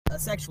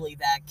sexually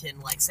that can,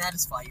 like,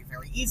 satisfy you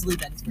very easily,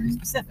 that is very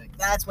specific.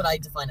 That's what I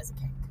define as a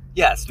kink.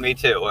 Yes, me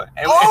too. Oh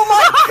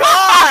my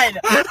god!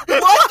 What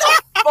the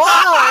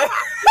fuck?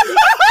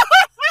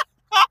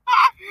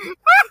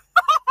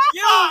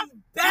 You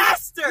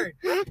bastard!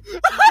 You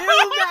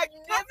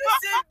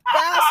magnificent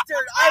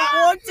bastard! I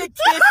want to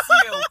kiss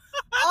you!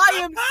 I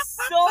am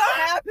so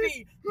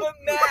happy, but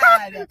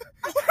mad!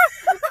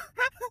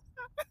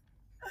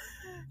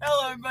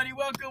 Hello, everybody.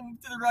 Welcome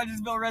to the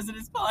Rogersville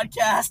Residence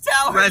Podcast.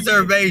 How are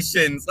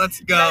Reservations. you?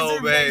 Let's go,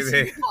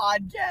 baby.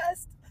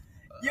 Podcast.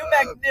 You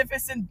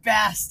magnificent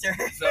bastard.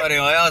 So anyway,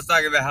 I was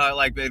talking about how I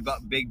like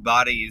big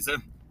bodies.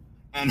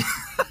 And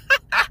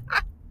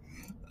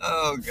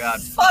oh,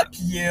 God. Fuck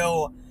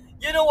you.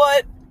 You know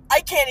what?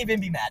 I can't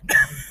even be mad.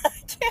 I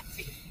can't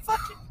be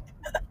fucking...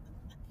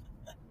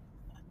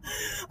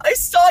 I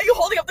saw you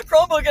holding up the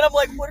Chromebook and I'm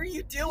like, what are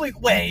you doing?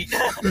 Wait.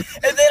 And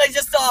then I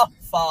just saw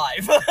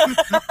 5.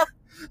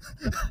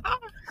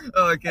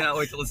 Oh, I cannot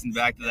wait to listen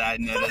back to that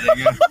and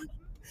editing.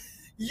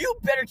 You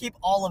better keep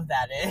all of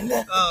that in.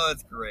 Oh,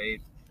 that's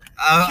great.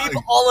 Keep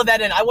all of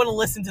that in. I want to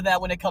listen to that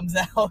when it comes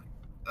out.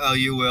 Oh,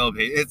 you will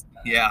be.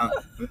 Yeah.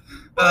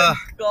 Oh,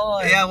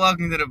 God. Yeah,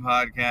 welcome to the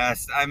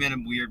podcast. I'm in a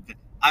weird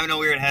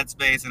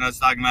headspace, and I was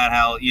talking about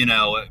how,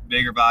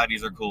 bigger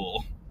bodies are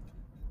cool.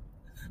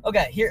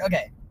 Okay.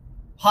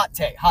 Hot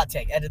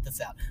take. Edit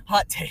this out.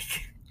 Hot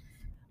take.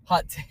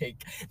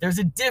 There's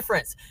a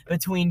difference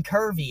between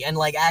curvy and,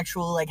 like,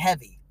 actual, like,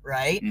 heavy,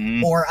 right?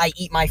 Mm-hmm. Or I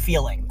eat my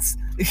feelings.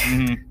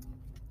 Mm-hmm.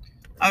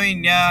 I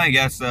mean, yeah, I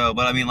guess so.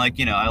 But, I mean, like,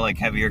 I like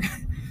heavier.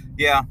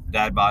 Yeah,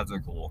 dad bods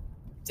are cool.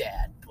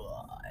 Dad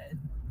bod.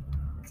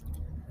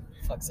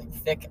 Fuck's like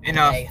thick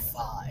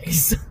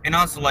thighs. And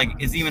also, like,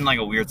 it's even, like,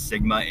 a weird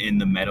stigma in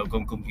the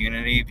medical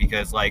community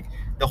because, like,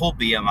 the whole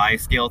BMI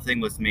scale thing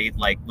was made,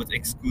 like, with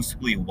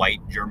exclusively white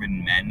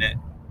German men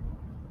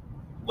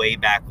way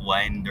back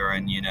when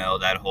during,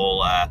 that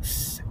whole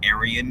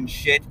Aryan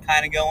shit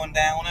kind of going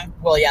down.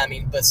 Well, yeah, I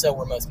mean, but so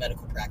were most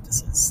medical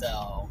practices,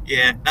 so...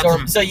 Yeah.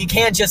 So you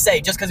can't just say,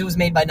 just because it was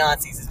made by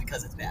Nazis is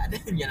because it's bad,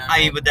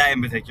 But that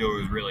in particular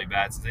was really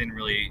bad. So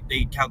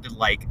they counted,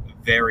 like,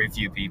 very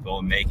few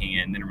people making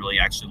it and didn't really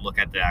actually look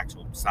at the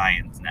actual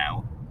science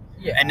now.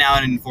 Yeah. And now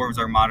it informs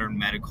our modern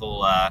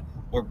medical,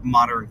 or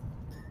modern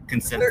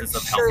consensus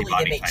of healthy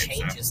body types. Surely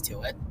they make changes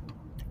to it.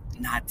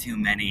 Not too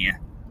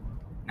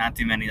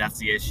many, that's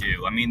the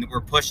issue. I mean,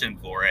 we're pushing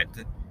for it.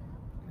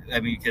 I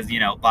mean, because,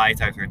 body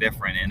types are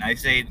different. And I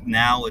say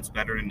now it's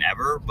better than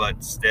ever,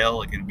 but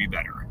still it can be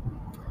better.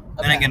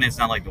 Okay. Then again, it's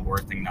not like the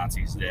worst thing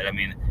Nazis did. I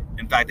mean,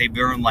 in fact, they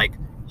burned, like,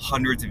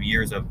 hundreds of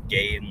years of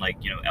gay and,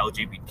 like,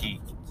 LGBT,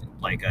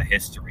 like, a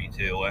history,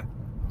 too.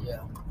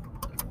 Yeah.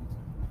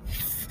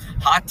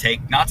 Hot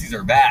take, Nazis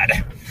are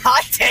bad.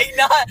 Hot take,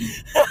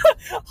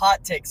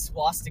 Hot take,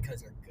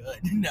 swastikas are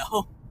good.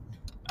 No.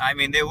 I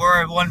mean, they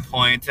were at one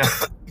point.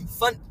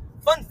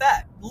 Fun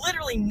fact,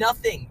 literally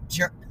nothing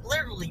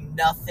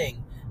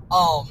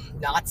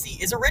Nazi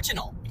is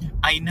original.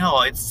 I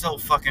know, it's so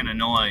fucking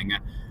annoying.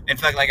 In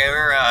fact, like, I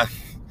remember,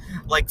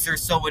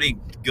 there's so many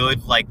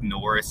good, like,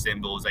 Norse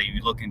symbols that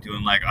you look into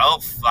and, like, oh,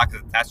 fuck,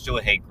 that's to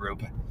a hate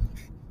group.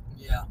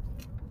 Yeah.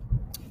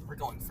 We're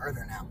going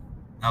further now.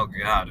 Oh,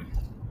 God.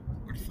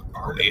 Where the fuck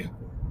are we?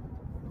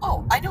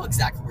 Oh, I know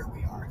exactly where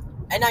we are.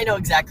 And I know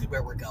exactly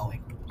where we're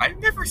going. I've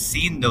never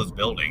seen those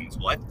buildings.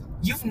 What?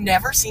 You've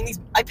never seen these?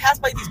 I pass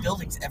by these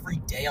buildings every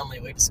day on my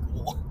way to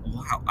school.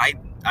 Wow.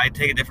 I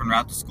take a different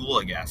route to school,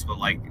 I guess, but,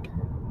 like,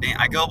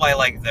 I go by,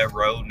 like, the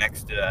road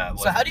next to...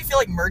 So how do you feel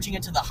like merging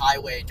into the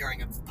highway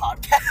during a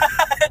podcast?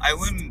 I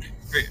wouldn't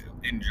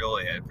enjoy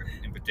it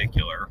in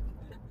particular.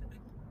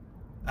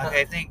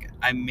 Okay, I think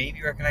I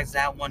maybe recognize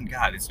that one.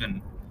 God, it's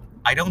been...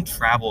 I don't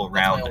travel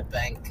around. That's my old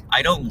bank.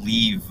 I don't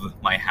leave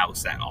my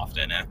house that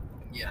often.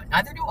 Yeah,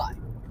 neither do I.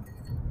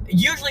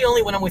 Usually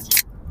only when I'm with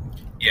you.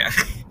 Yeah.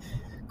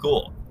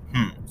 Cool.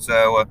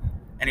 So,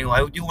 anyway,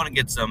 I do want to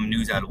get some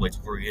news out of which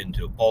before we get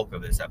into the bulk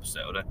of this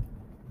episode.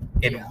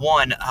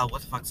 One,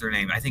 what the fuck's their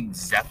name? I think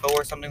Zepho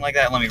or something like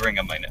that. Let me bring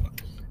up my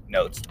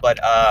notes. But,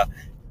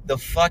 the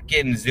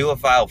fucking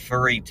zoophile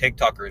furry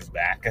TikToker is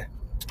back.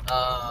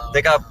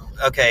 They got,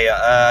 okay,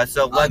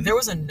 so... there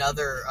was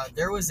another,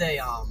 there was a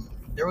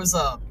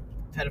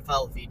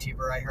pedophile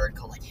VTuber I heard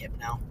called, like, Hip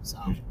now, so...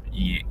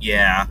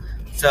 Yeah.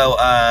 So,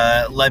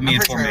 let me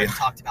inform you. I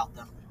talked about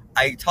them.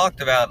 I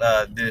talked about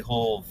the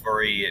whole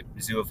furry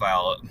versus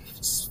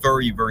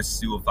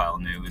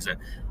zoophile news,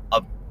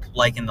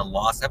 like in the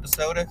Lost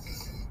episode.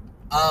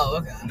 Oh,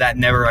 okay. That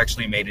never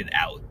actually made it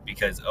out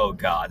because, oh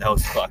god, that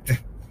was fucked.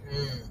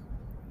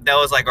 That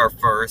was like our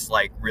first,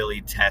 like,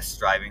 really test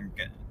driving.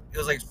 It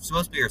was like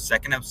supposed to be our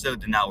second episode,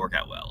 did not work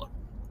out well.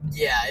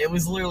 Yeah, it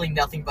was literally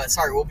nothing but,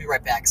 sorry, we'll be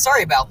right back.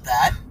 Sorry about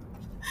that.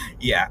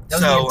 Yeah,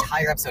 that was the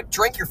entire episode.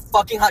 Drink your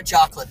fucking hot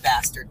chocolate,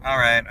 bastard. All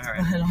right.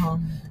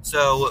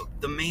 So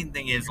the main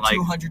thing is, like,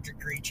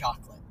 200-degree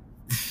chocolate.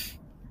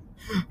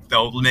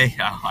 Don't me.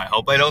 I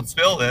hope I don't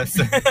spill this.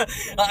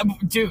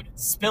 Dude,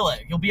 spill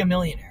it. You'll be a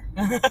millionaire.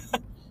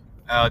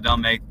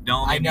 Don't make me go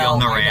on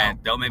the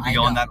rant. Don't make me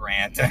go on that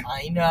rant.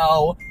 I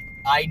know.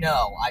 I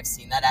know. I've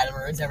seen that Adam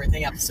Ruins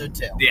Everything episode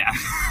too. Yeah.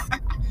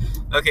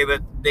 Okay,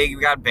 but they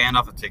got banned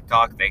off of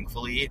TikTok,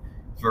 thankfully,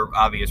 for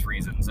obvious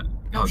reasons.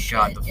 Oh shit,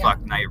 god, the yeah.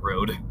 fuck Night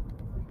Road.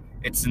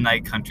 It's a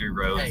night country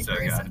road, Hey, so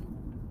Grayson.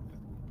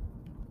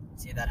 god.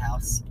 See that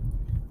house?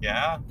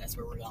 Yeah? That's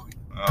where we're going.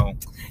 Oh.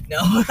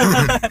 No.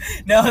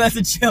 No, that's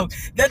a joke.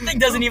 That thing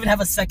doesn't even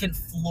have a second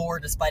floor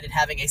despite it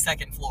having a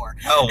second floor.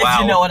 Oh, wow.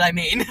 If you know what I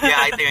mean. Yeah,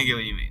 I think I get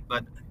what you mean.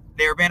 But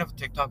they were banned off of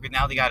TikTok, but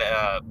now they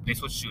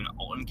switched to an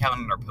alt account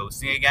and are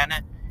posting again.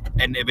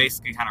 And it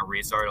basically kind of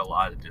restarted a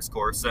lot of the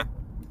discourse.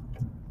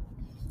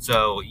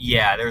 So,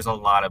 yeah, there's a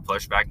lot of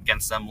pushback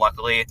against them,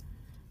 luckily.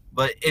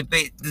 But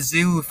the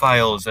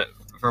zoophiles,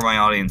 for my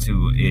audience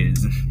who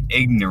is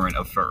ignorant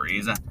of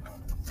furries,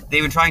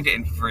 they've been trying to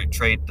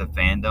infiltrate the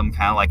fandom,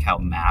 kind of like how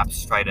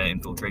Maps tried to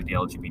infiltrate the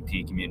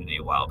LGBT community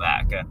a while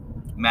back.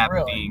 Map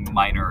Really? being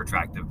minor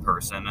attractive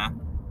person.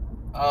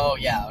 Oh,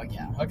 yeah,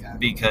 okay.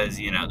 Because,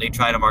 they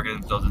try to market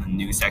themselves as a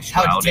new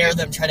sexuality. How dare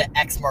them try to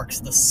X marks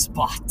the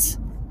spot.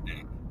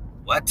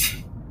 What?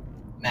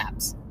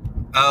 Maps.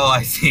 Oh,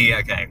 I see,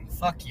 okay.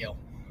 Fuck you.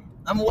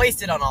 I'm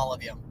wasted on all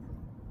of you.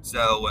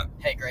 So...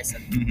 Hey,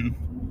 Grayson.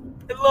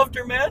 I loved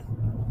her, man.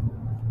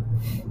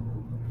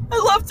 I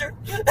loved her.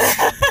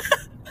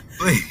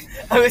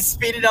 I was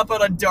speeding up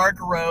on a dark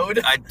road.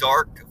 A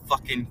dark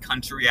fucking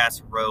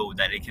country-ass road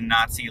that it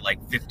cannot see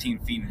like 15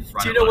 feet in front of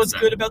us. Do you know what's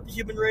good about the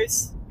human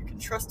race? You can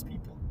trust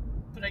people.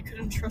 But I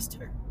couldn't trust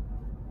her.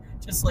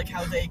 Just like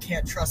how they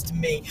can't trust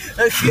me.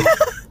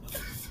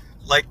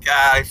 Like,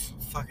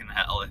 fucking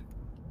hell.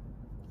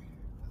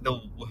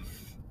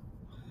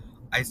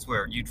 I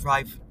swear, you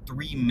drive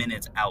 3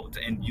 minutes out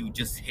and you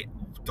just hit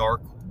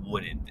dark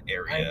wooded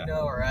area. I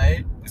know,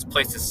 right? This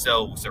place is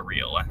so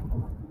surreal.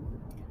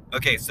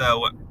 Okay,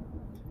 so,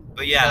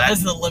 but yeah, this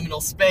is the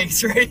liminal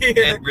space right here.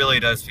 It really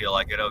does feel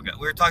like it. Okay,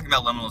 we were talking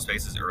about liminal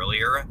spaces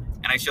earlier,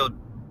 and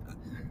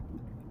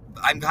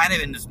I'm kind of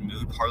in this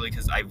mood partly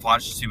because I've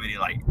watched too many,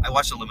 I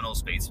watched a liminal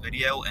space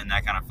video, and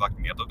that kind of fucked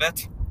me up a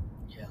bit.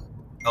 Yeah.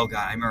 Oh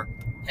god, I remember.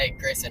 Hey,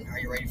 Grayson, are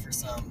you ready for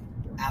some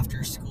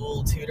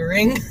after-school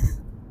tutoring?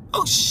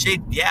 Oh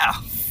shit, yeah,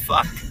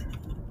 fuck.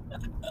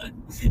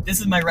 This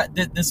was my route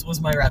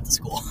to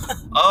school.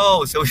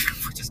 Oh, so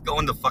we're just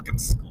going to fucking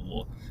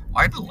school.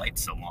 Why are the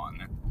lights so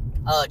on?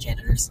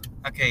 Janitors.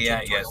 Okay, yeah,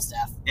 I Janitorial guess.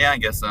 staff. Yeah, I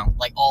guess so.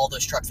 Like, all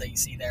those trucks that you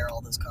see there, all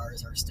those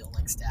cars are still,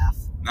 staff.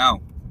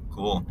 No,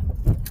 cool.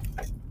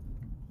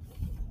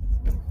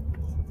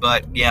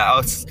 But, yeah,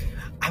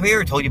 have I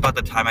ever told you about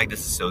the time I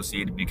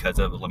disassociated because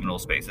of liminal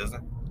spaces?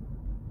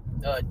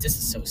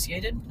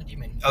 Disassociated? What do you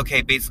mean?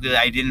 Okay, basically,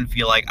 I didn't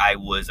feel like I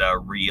was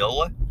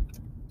real,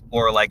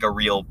 or a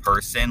real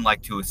person,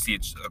 to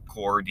such a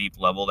core, deep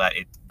level that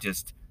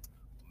it's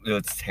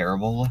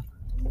terrible.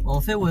 Well,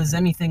 if it was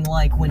anything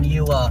like when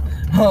you,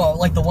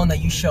 like the one that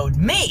you showed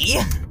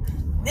me,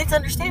 it's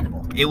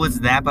understandable. It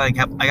was that, but I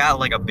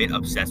got a bit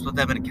obsessed with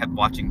them and kept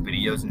watching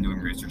videos and doing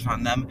research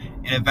on them,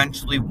 and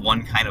eventually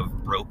one kind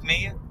of broke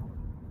me,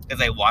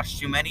 because I watched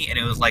too many, and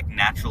it was like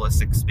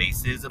naturalistic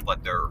spaces,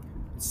 but they're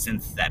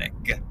synthetic.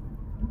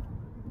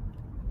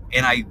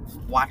 And I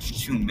watched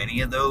too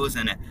many of those,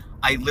 and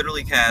I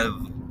literally kind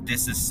of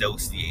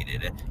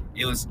disassociated.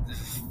 It was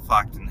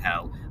fucking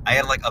hell. I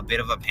had a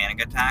bit of a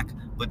panic attack,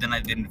 but then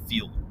I didn't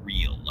feel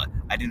real.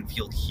 I didn't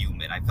feel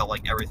human. I felt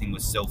like everything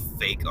was so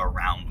fake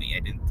around me. I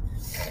didn't,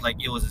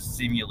 it was a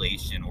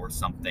simulation or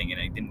something,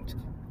 and I didn't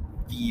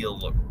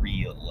feel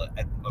real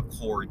at a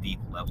core, deep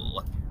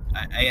level.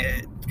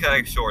 I cut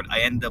it short,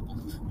 I ended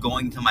up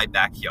going to my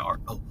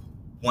backyard. Oh,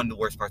 one of the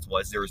worst parts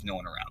was there was no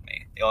one around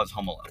me. I was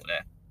home alone.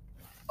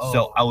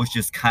 So I was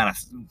just kind of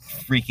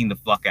freaking the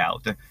fuck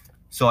out.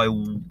 So I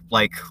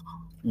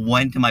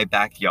went to my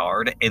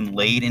backyard and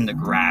laid in the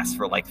grass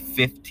for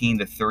 15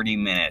 to 30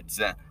 minutes,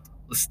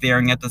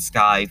 staring at the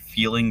sky,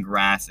 feeling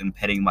grass, and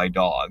petting my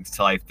dogs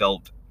till I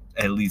felt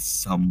at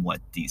least somewhat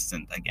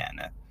decent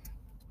again.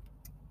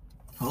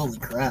 Holy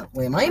crap.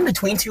 Wait, am I in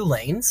between two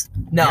lanes?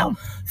 No. Yeah.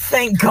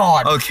 Thank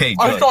God. Okay,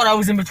 good. I thought I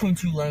was in between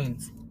two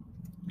lanes.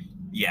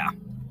 Yeah.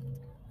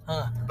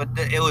 Huh. But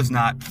it was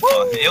not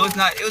fun. It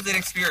was an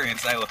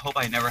experience I would hope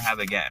I never have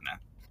again.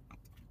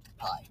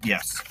 Hi.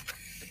 Yes.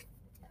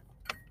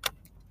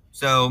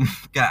 So,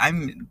 yeah,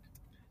 I'm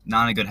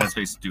not in a good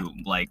headspace to,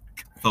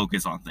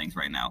 focus on things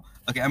right now.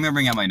 Okay, I'm gonna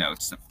bring out my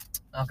notes.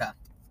 Okay.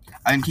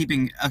 I'm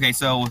keeping... Okay,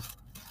 so...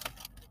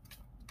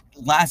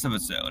 Last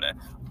episode,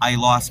 I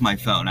lost my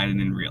phone. I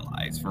didn't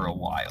realize for a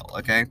while,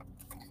 okay?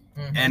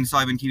 Mm-hmm. And so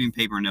I've been keeping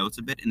paper notes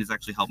a bit, and it's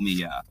actually helped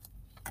me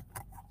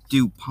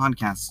do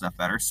podcast stuff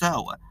better.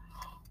 So,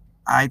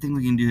 I think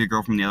we can do the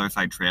Girl from the Other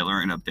Side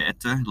trailer in a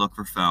bit. Look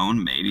for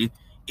phone, maybe.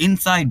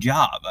 Inside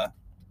Job.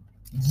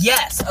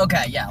 Yes!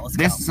 Okay, yeah, let's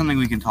go. This is something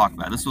we can talk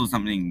about. This was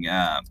something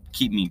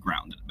keep me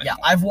grounded. Yeah,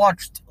 I've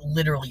watched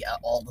literally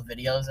all the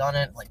videos on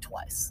it,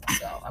 twice.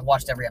 So, I've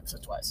watched every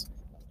episode twice.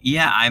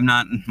 Yeah, I've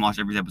not watched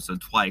every episode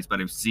twice, but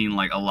I've seen,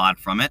 a lot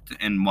from it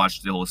and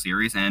watched the whole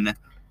series, and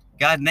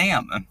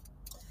goddamn.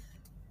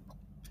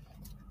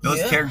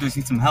 Those characters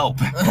need some help.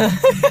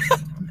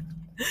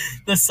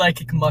 The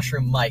psychic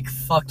mushroom Mike.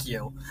 Fuck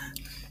you.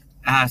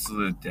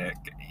 Absolute dick.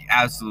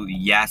 Absolutely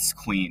yes,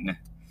 queen.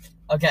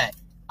 Okay,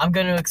 I'm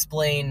gonna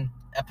explain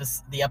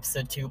the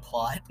episode 2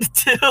 plot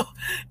to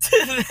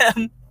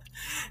them.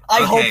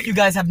 I hope you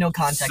guys have no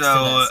context to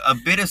So this. a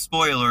bit of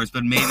spoilers,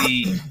 but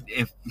maybe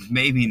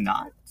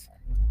not,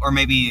 or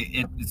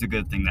maybe it's a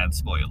good thing that it's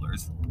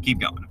spoilers. Keep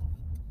going.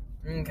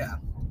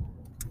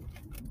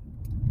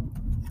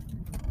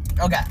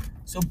 Okay.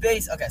 So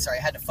okay, sorry,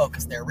 I had to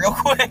focus there real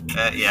quick.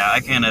 Yeah, I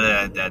can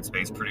edit Dead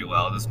Space pretty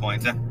well at this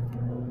point.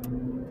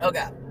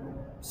 Okay.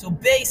 So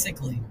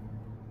basically,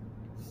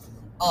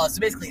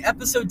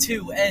 episode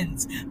 2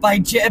 ends by a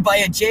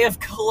JFK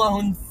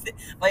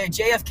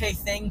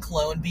thing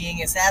clone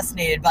being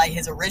assassinated by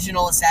his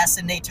original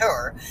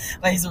assassinator,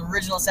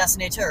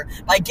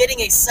 by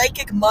getting a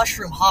psychic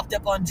mushroom hopped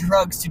up on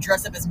drugs to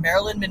dress up as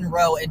Marilyn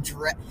Monroe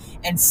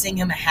and sing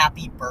him a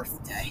happy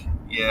birthday.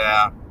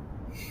 Yeah.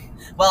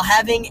 While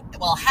having,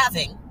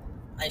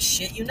 I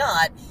shit you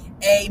not,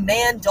 a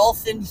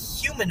man-dolphin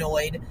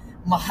humanoid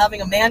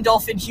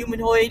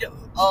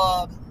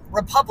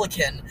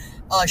Republican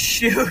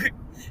shoot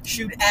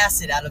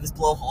acid out of his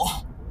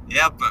blowhole.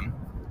 Yep.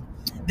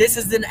 This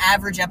is an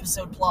average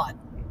episode plot.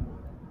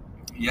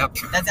 Yep.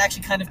 That's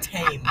actually kind of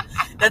tame.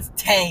 That's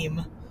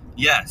tame.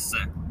 Yes.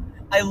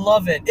 I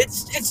love it.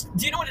 It's.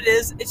 Do you know what it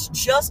is? It's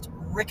just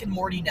Rick and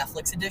Morty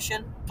Netflix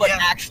edition, but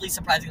actually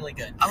surprisingly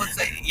good. I would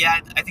say, yeah,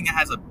 I think it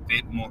has a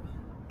bit more.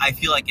 I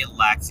feel like it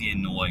lacks the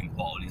annoying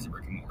qualities of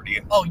Rick and Morty.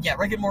 Oh yeah,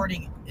 Rick and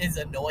Morty is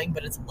annoying,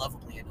 but it's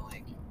lovably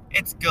annoying.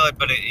 It's good,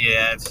 but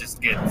it's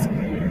just gets.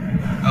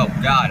 Oh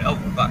god! Oh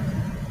fuck!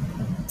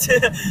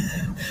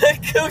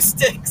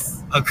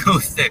 Acoustics.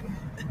 Acoustic.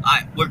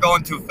 We're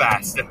going too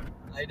fast.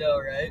 I know,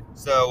 right?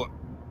 So.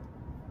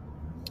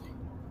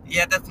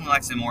 Yeah, definitely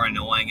lacks the more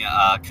annoying,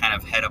 kind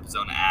of head up his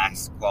own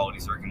ass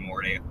qualities of Rick and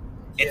Morty.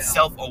 It's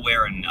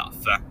self-aware enough.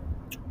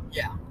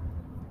 Yeah.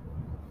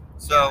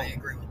 So yeah, I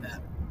agree with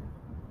that.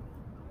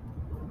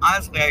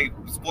 Honestly,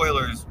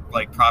 spoilers,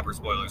 like proper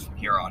spoilers from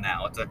here on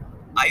out.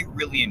 I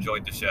really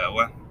enjoyed the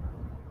show.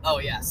 Oh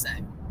yeah,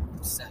 same.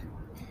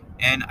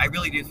 And I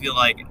really do feel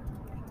like,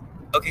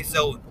 okay,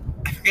 so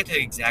I forget the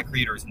exact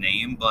creator's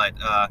name, but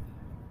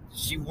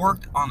she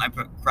worked on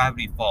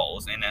Gravity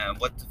Falls, and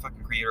what's the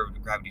fucking creator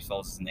of Gravity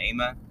Falls' name?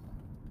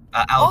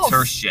 Alex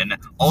Hirschman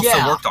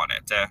also worked on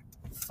it.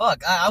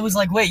 Fuck, I was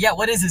like, wait, yeah,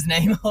 what is his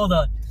name? Hold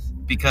on.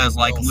 Because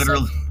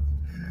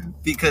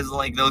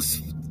those,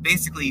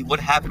 basically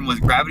what happened was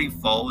Gravity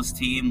Falls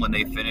team, when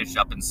they finished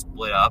up and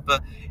split up,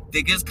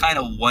 they just kind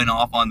of went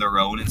off on their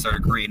own and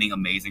started creating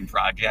amazing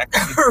projects.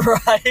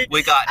 Right.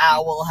 We got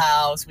Owl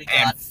House, we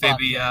got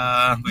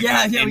Amphibia, we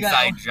got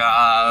Inside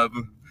Job.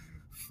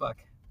 Fuck.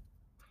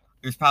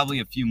 There's probably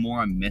a few more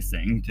I'm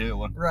missing,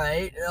 too.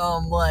 Right.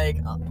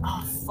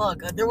 Fuck.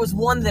 There was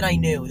one that I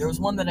knew.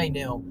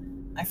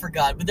 I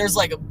forgot. But there's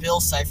like Bill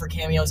Cipher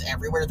cameos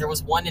everywhere. There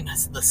was one in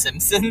The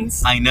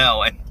Simpsons. I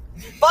know.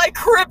 Buy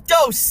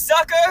crypto,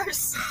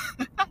 suckers!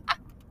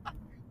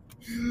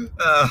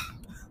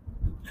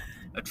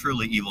 A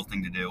truly evil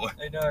thing to do.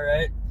 I know,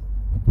 right?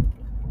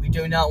 We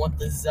do not want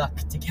the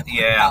Zuck to get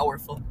more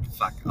powerful.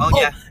 Fuck. Oh,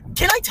 yeah.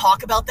 Can I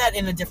talk about that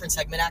in a different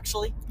segment,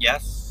 actually?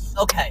 Yes.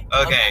 Okay.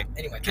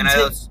 Anyway,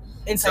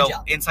 Inside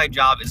Job. Inside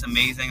Job is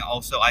amazing.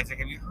 Also, Isaac,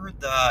 have you heard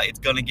the It's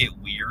Gonna Get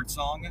Weird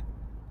song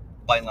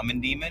by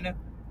Lemon Demon?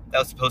 That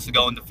was supposed to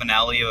go in the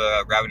finale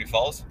of Gravity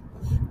Falls?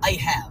 I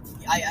have.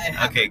 I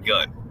have. Okay,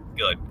 good.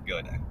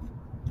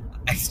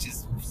 It's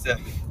just...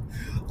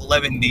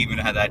 Lemon Demon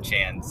had that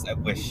chance. I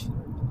wish.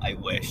 I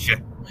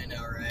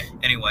know, right?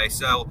 Anyway,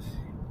 so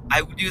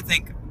I do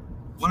think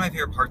one of my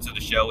favorite parts of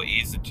the show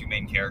is the two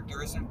main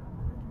characters.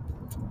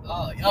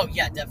 Oh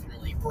yeah,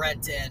 definitely.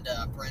 Brent and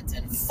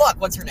fuck,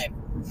 what's her name?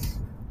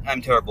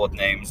 I'm terrible with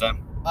names. It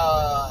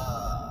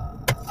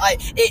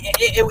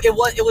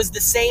was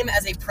the same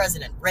as a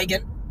president,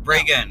 Reagan.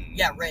 Reagan. No.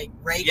 Yeah, Reagan.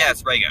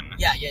 Yes, Reagan.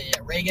 Yeah.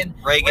 Reagan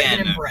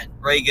and Brent.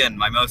 Reagan,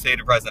 my most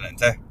hated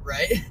president.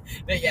 Right?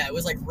 But yeah, it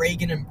was like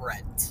Reagan and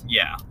Brent.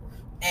 Yeah.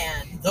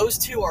 And those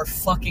two are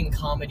fucking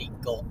comedy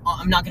gold.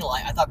 I'm not gonna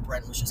lie, I thought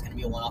Brent was just gonna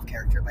be a one-off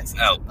character by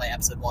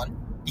episode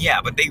 1.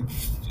 Yeah, but they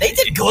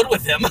did good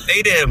with him.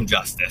 They did him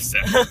justice.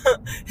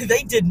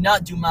 They did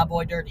not do my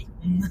boy dirty.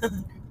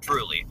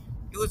 Truly.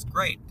 It was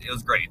great.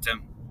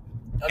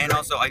 And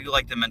also, I do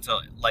like the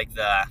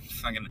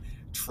fucking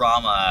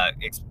trauma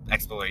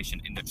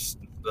exploration in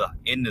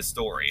the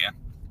story.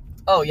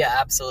 Oh yeah,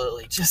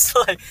 absolutely. Just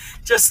like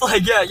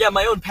yeah.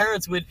 My own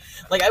parents would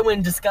I went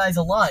in disguise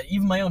a lot.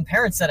 Even my own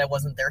parents said I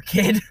wasn't their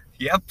kid.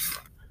 Yep.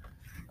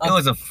 It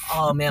was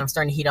oh man, I'm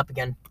starting to heat up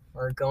again.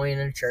 We're going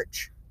into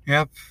church.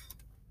 Yep.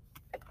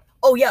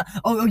 Oh yeah,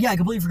 I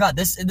completely forgot.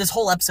 This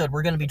whole episode,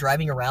 we're gonna be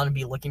driving around and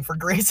be looking for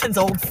Grayson's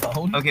old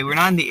phone. Okay, we're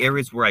not in the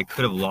areas where I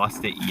could have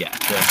lost it yet.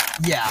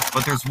 Yeah.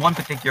 But there's one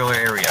particular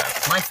area.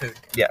 My food.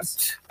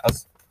 Yes.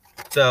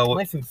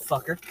 My food,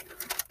 fucker.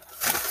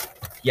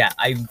 Yeah,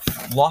 I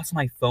lost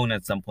my phone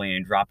at some point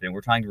and dropped it, and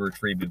we're trying to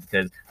retrieve it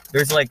because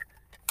there's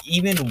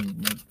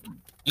even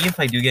even if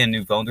I do get a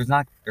new phone, there's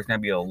gonna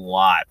be a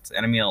lot,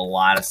 and I mean a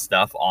lot of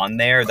stuff on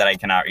there that I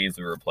cannot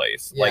easily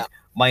replace. Yeah. Like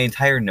my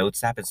entire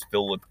notes app is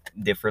filled with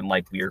different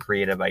like weird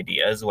creative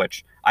ideas,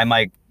 which I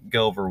might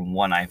go over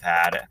one I've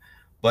had,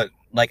 but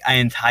like an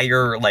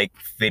entire like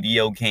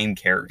video game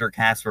character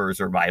cast for a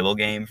survival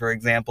game, for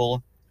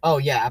example. Oh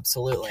yeah,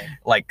 absolutely.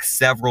 Like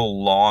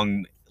several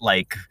long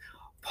like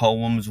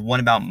poems, one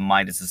about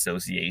my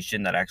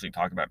disassociation that I actually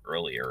talked about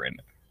earlier,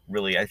 and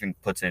really I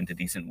think puts it into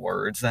decent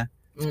words.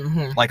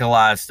 Mm-hmm. Like a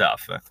lot of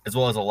stuff, as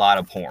well as a lot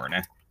of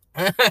porn.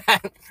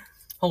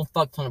 Whole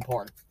fuck ton of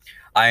porn.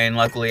 And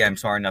luckily I'm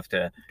smart enough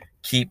to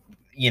keep,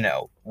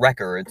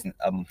 records and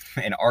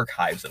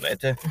archives of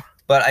it.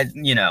 But I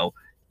can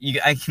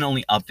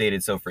only update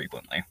it so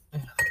frequently.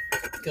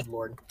 Good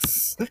lord.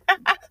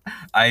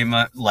 I'm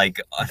You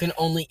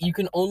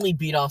can only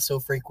beat off so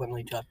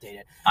frequently to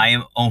update it.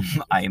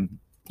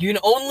 You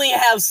can only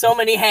have so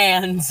many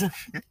hands.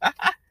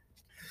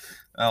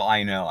 Oh,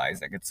 I know,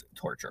 Isaac. It's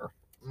torture.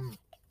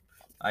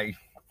 I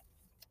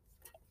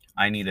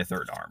need a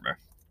third arm.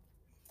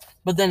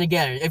 But then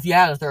again, if you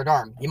had a third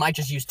arm, you might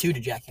just use 2 to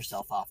jack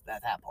yourself off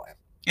at that point.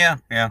 Yeah.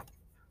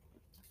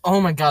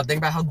 Oh my god, think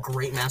about how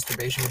great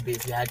masturbation would be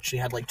if you actually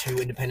had like 2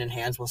 independent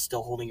hands while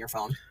still holding your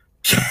phone.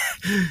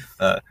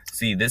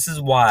 See, this is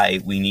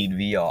why we need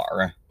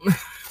VR.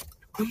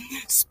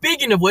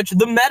 Speaking of which,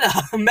 the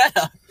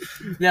meta.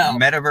 Yeah.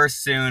 Metaverse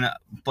soon,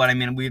 but I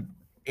mean,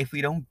 if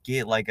we don't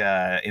get like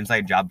a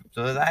inside job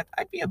so that,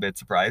 I'd be a bit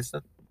surprised.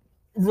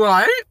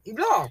 Right?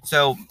 Yeah.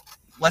 So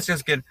let's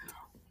just get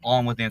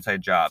on with the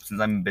inside job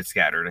since I'm a bit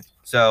scattered.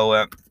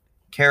 So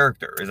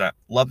characters,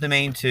 love the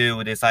main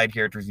 2. The side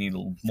characters need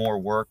more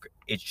work.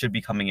 It should be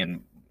coming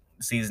in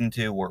season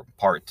 2 or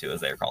part 2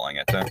 as they're calling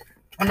it.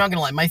 I'm not gonna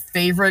lie, my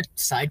favorite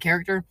side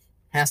character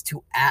has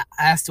to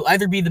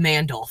either be the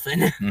man dolphin.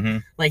 Mm-hmm.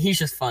 Like, he's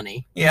just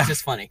funny. Yeah. He's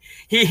just funny.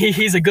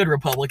 He's a good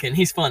Republican.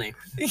 He's funny.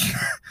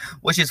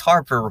 Which is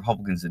hard for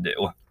Republicans to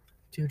do.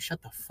 Dude,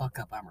 shut the fuck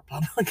up. I'm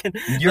Republican.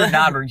 You're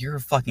not. You're a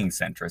fucking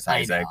centrist,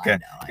 Isaac. I know.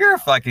 You're a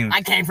fucking.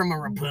 I came from a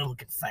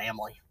Republican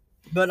family.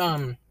 But,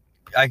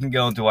 I can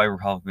go into why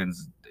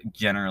Republicans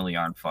generally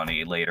aren't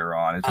funny later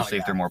on, especially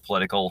if they're more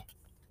political.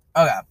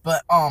 Okay,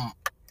 but,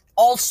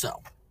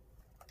 also.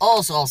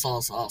 I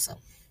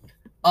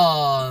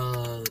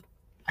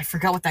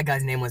forgot what that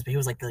guy's name was, but he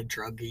was like the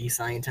druggy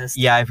scientist.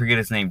 Yeah, I forget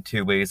his name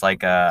too, but he's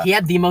like he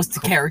had the most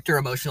character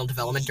emotional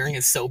development during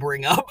his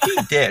sobering up. He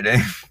did.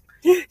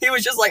 He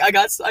was just like, I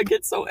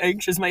get so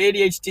anxious. My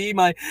ADHD,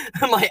 my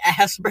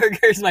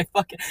Asperger's, my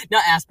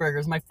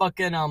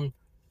fucking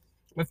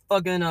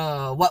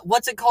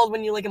what's it called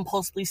when you like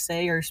impulsively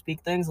say or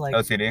speak things like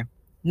OCD?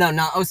 No,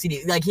 not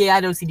OCD. Like he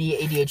had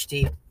OCD,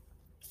 ADHD,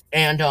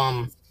 and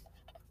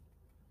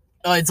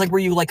it's like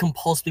where you like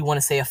compulsively want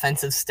to say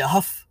offensive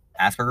stuff.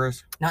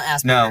 Asperger's? Not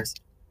Asperger's.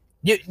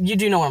 No. You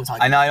do know what I'm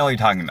talking about. I know what you're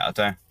talking about.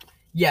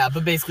 Yeah,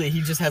 but basically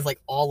he just has like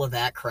all of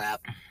that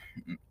crap.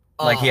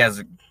 Like he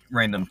has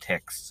random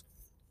tics.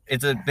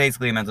 It's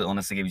basically a mental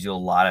illness that gives you a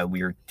lot of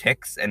weird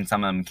tics, and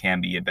some of them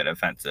can be a bit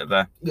offensive.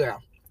 Yeah.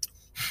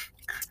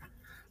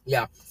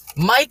 Yeah.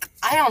 Mike,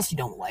 I honestly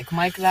don't like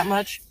Mike that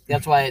much.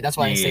 That's why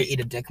I say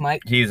eat a dick,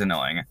 Mike. He's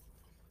annoying.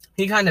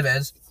 He kind of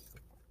is.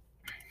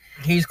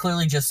 He's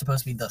clearly just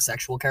supposed to be the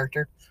sexual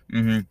character.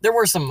 Mm-hmm. There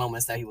were some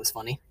moments that he was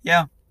funny.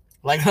 Yeah.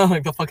 Like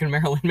the fucking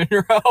Marilyn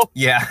Monroe.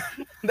 Yeah.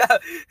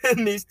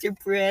 Mr.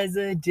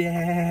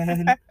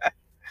 President.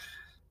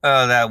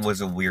 That was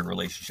a weird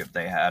relationship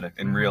they had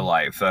in real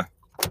life.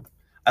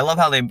 I love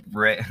how they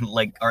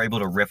are able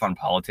to riff on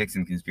politics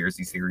and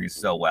conspiracy theories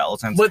so well,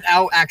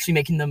 without actually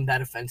making them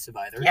that offensive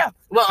either. Yeah.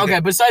 Well,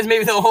 okay. Besides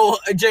maybe the whole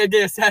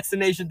JFK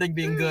assassination thing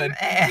being good.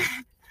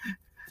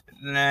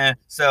 Nah.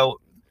 So,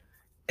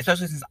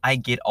 especially since I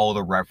get all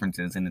the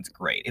references and it's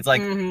great. It's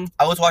like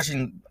I was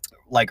watching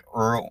like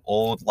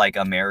old like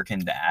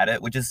American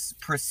Dad, which is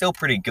still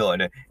pretty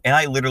good, and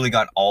I literally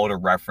got all the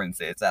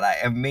references that I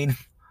have made.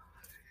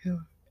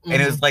 And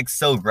it was like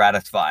so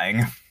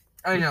gratifying.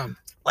 I know.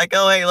 Like,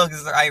 oh hey, look,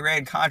 it's the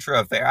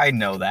Iran-Contra affair. I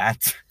know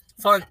that.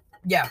 Fun.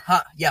 Yeah,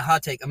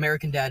 hot take.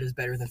 American Dad is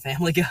better than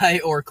Family Guy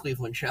or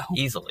Cleveland Show.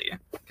 Easily.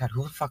 God,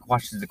 who the fuck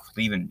watches the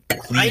Cleveland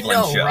I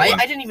know, Show? Right?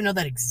 I didn't even know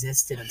that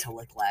existed until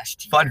like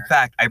last year. Fun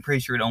fact, I'm pretty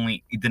sure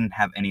it didn't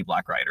have any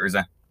black writers.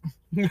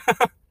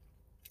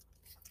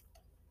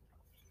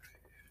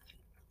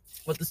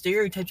 But the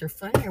stereotypes are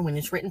funnier when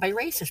it's written by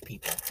racist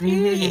people.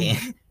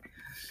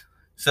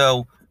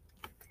 So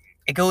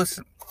it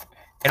also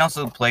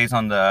plays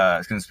on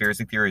the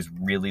conspiracy theories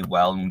really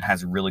well and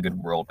has really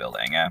good world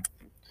building.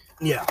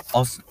 Yeah.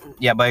 Also,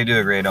 yeah, but I do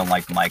agree I don't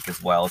like Mike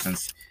as well,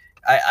 since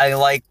I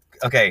like,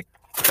 okay,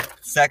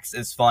 sex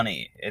is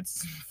funny.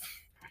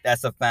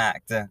 That's a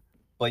fact.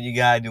 But you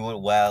gotta do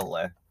it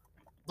well.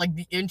 Like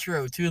the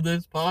intro to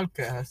this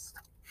podcast.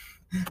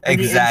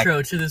 Exactly. The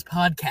intro to this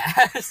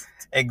podcast.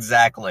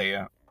 Exactly.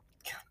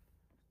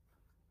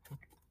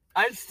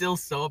 I'm still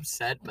so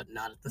upset, but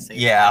not at the same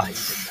time I did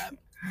that.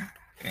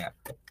 Yeah.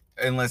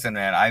 And listen,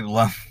 man, I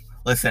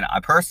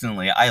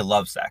personally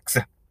love sex.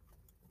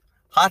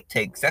 hot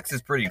take, sex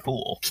is pretty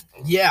cool.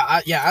 Yeah,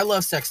 I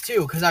love sex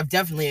too, because I've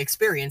definitely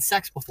experienced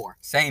sex before.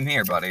 Same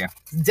here, buddy.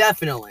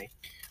 Definitely.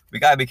 We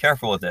gotta be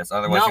careful with this,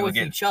 otherwise not with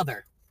each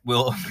other.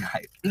 We'll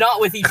not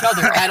with each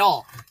other at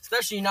all.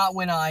 Especially not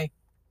when I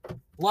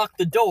lock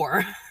the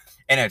door.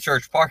 In a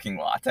church parking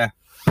lot.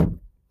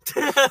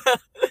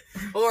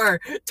 Or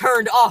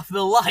turned off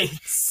the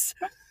lights.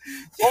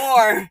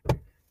 Or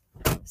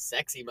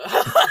sexy mode.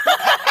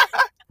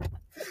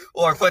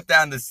 Or put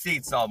down the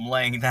seat so I'm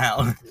laying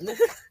down.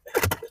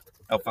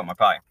 Oh, fuck my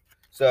pie.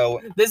 So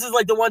this is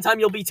like the one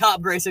time you'll be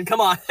top, Grayson. Come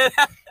on.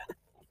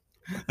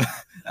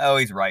 Oh,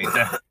 he's right.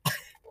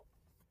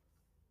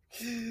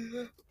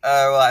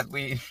 Well,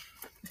 we.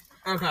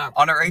 Okay.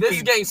 On our 18th. This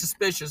is getting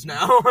suspicious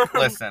now.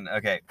 Listen,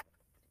 okay.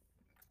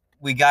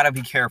 We gotta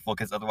be careful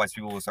because otherwise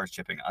people will start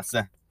shipping us.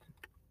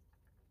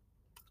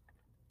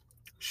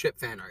 Ship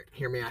fan art.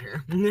 Hear me out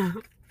here.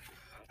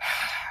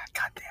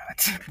 God damn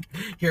it.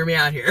 Hear me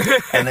out here.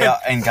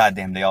 and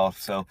goddamn, they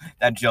also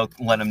that joke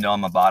let them know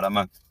I'm a bottom.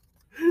 And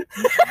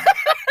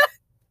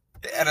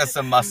a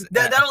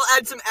that'll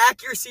add some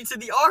accuracy to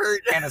the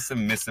art. And a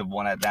submissive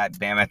one at that,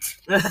 damn it.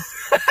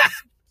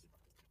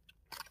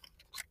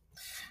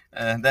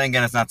 Then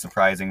again, it's not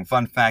surprising.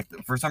 Fun fact,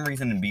 for some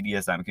reason in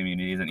BDSM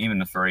communities and even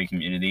the furry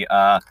community,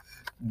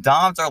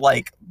 doms are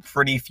like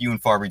pretty few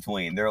and far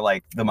between. They're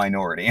like the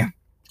minority.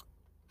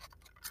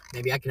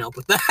 Maybe I can help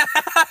with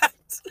that.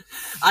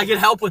 I can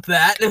help with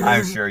that.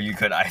 I'm sure you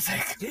could,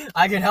 Isaac.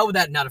 I can help with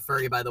that. Not a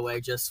furry, by the way.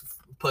 Just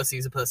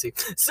pussy's a pussy.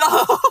 So,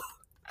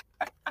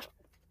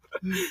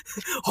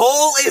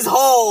 whole is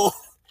whole.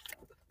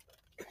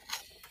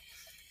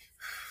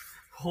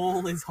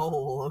 Whole is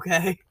whole,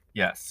 okay?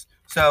 Yes.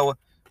 So,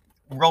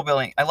 role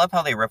building. I love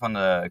how they rip on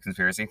the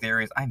conspiracy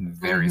theories. I'm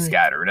very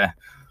scattered.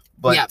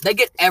 But yeah, they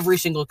get every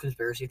single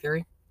conspiracy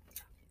theory.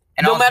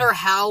 And no matter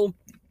how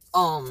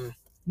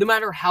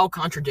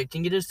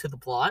contradicting it is to the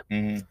plot,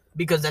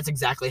 because that's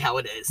exactly how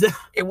it is.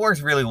 It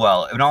works really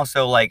well. And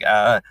also, like,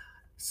 they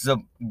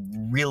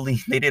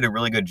did a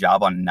really good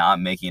job on not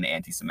making it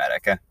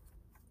anti-Semitic.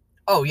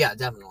 Oh, yeah,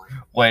 definitely.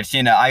 Which,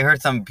 I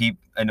heard some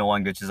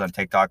annoying bitches on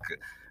TikTok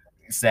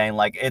saying,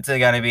 like, it's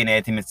gonna be an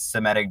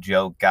anti-Semitic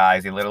joke,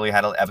 guys. They literally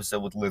had an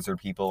episode with lizard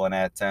people in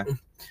it.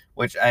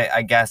 Which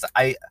I guess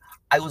I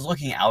was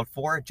looking out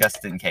for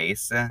just in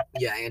case.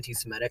 Yeah,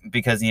 anti-Semitic.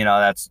 Because,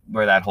 that's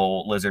where that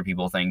whole lizard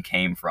people thing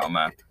came from.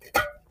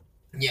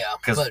 Yeah,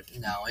 but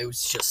no, it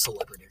was just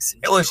celebrities.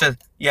 It was just,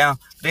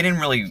 they didn't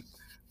really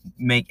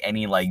make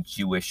any, like,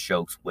 Jewish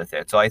jokes with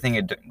it. So I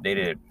think they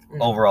did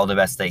overall the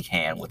best they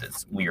can with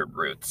its weird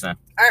roots. I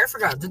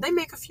forgot. Did they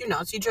make a few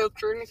Nazi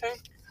jokes or anything?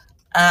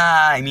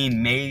 I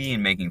mean, maybe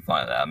in making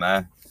fun of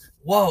them.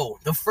 Whoa,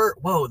 the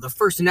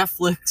first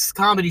Netflix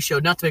comedy show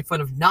not to make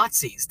fun of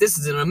Nazis. This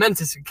is an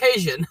momentous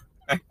occasion.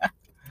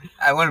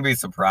 I wouldn't be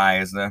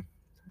surprised. I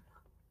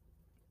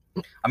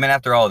mean,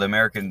 after all, the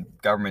American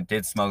government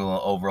did smuggle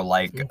over,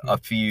 like, a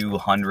few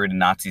hundred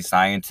Nazi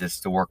scientists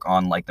to work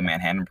on, like, the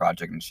Manhattan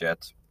Project and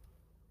shit.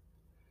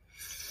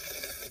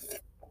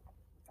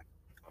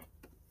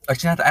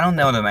 Actually, I don't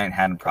know the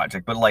Manhattan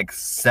Project, but, like,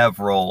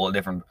 several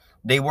different...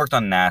 They worked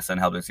on NASA and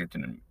helped us get to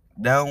the...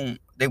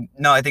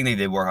 No, I think they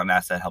did work on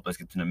NASA and helped us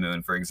get to the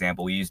moon, for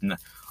example. We used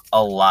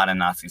a lot of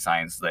Nazi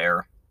science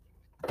there,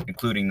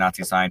 including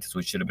Nazi scientists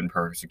who should have been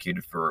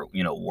persecuted for,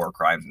 war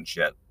crimes and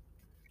shit.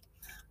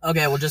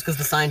 Okay, well, just because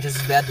the scientist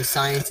is bad, the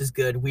science is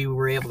good. We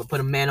were able to put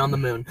a man on the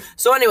moon.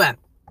 So anyway,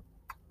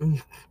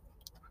 I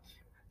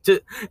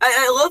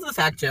love the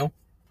fact, Joe,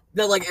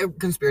 that, like,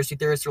 conspiracy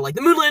theorists are like,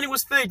 the moon landing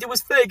was fake, it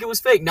was fake, it was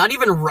fake. Not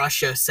even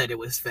Russia said it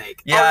was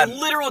fake. Yeah. Our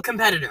literal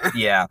competitor.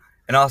 Yeah,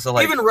 and also,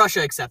 like... Even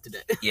Russia accepted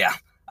it. Yeah.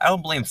 I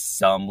don't blame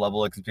some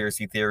level of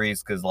conspiracy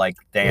theories, because, like,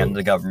 damn,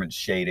 the government's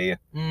shady.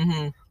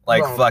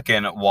 Like,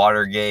 fucking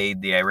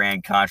Watergate, the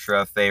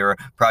Iran-Contra affair,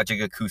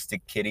 Project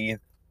Acoustic Kitty.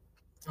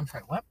 I'm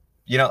sorry, what?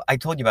 I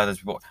told you about this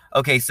before.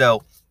 Okay,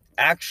 so,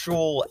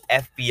 actual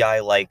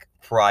FBI, like,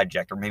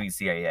 project, or maybe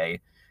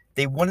CIA,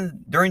 they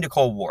wanted, during the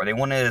Cold War, they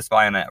wanted to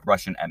spy on a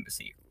Russian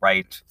embassy,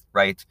 right?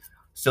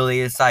 So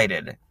they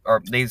decided,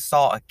 or they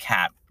saw a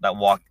cat that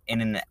walked in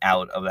and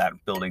out of that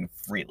building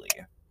freely,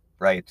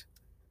 right?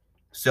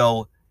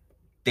 So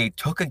they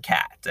took a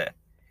cat,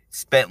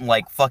 spent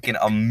like fucking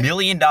 $1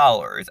 million,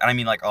 and I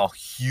mean like a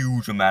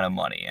huge amount of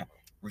money, a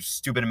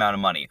stupid amount of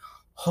money,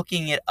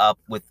 hooking it up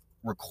with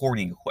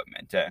recording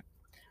equipment,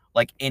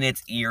 like in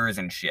its ears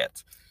and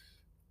shit.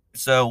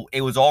 So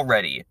it was all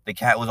ready. The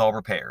cat was all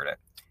prepared.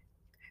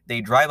 They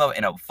drive up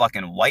in a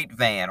fucking white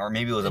van, or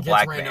maybe it was a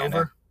black van.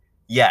 Over?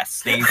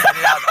 Yes, they set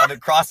it out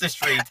across the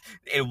street.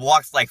 It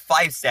walks like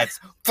 5 steps.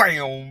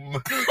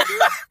 Boom.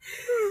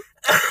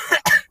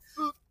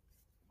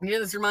 Yeah,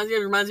 this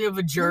reminds me of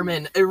a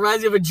German. It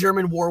reminds me of a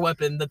German war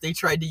weapon that they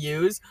tried to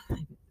use.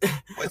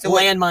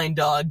 Landmine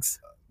dogs.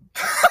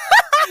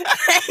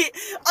 Hey,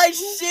 I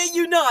shit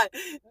you not.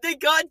 They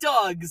got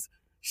dogs,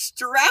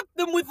 strapped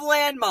them with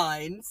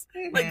landmines,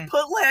 like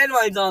put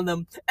landmines on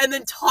them, and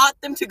then taught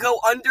them to go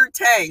under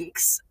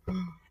tanks,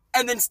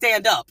 and then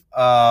stand up.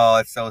 Oh,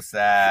 it's so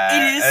sad.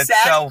 It is it's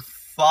sad. So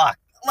fucked.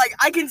 Like,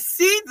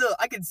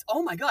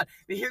 oh my god.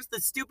 But here's the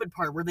stupid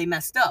part where they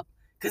messed up.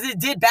 Because it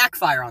did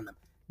backfire on them.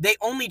 They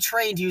only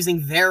trained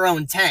using their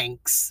own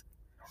tanks.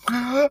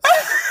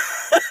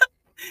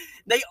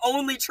 They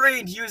only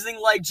trained using,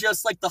 like,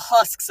 just, like, the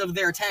husks of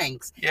their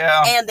tanks.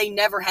 Yeah. And they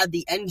never had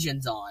the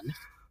engines on.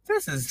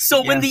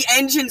 So when the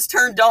engines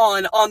turned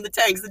on the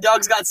tanks, the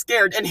dogs got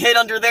scared and hid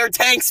under their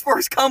tanks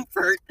for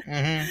comfort.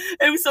 Mm-hmm.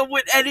 And so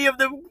when any of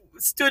them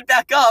stood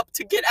back up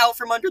to get out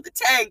from under the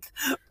tank,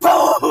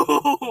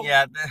 boom!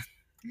 Yeah.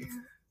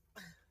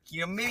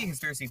 Maybe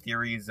conspiracy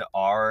theories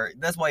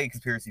that's why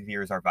conspiracy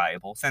theories are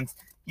valuable, since,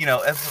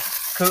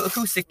 if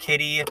Acoustic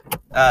Kitty,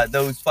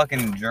 those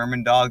fucking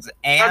German dogs,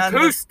 and...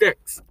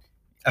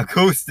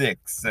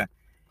 Acoustics.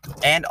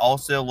 And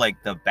also, like,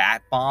 the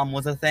bat bomb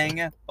was a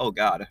thing. Oh,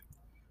 God.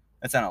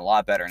 That sounded a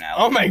lot better now.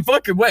 Oh, my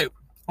fucking... Wait.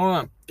 Hold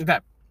on. Okay.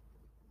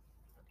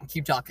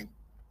 Keep talking.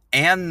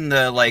 And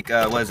the,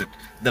 what is it?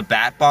 The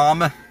bat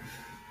bomb.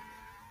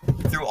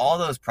 Through all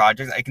those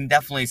projects, I can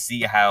definitely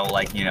see how,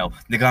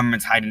 the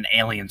government's hiding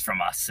aliens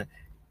from us.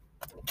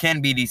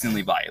 Can be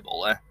decently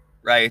viable,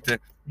 right?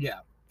 Yeah.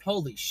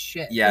 Holy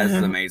shit. Yeah, this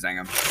is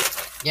amazing.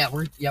 Yeah,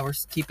 we're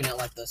keeping it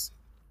like this.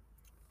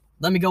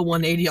 Let me go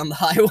 180 on the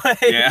highway.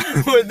 Yeah.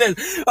 With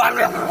this.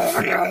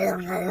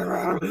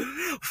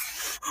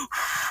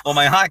 Well,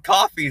 my hot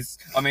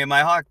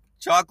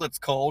chocolate's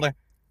cold.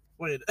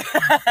 Wait.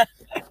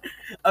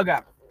 Okay.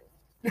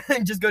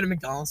 Just go to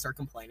McDonald's, start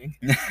complaining.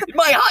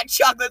 My hot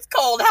chocolate's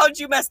cold. How'd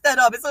you mess that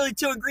up? It's only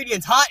 2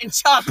 ingredients, hot and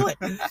chocolate.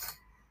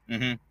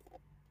 Mm-hmm.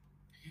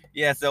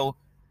 Yeah, so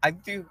I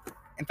do.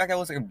 In fact, I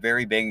was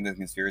very big into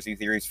conspiracy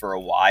theories for a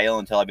while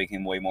until I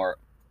became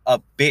a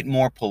bit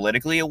more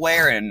politically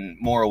aware and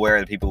more aware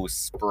of the people who were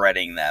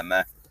spreading them.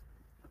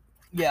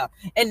 Yeah,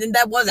 and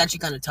that was actually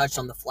kind of touched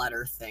on the flat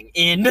Earth thing.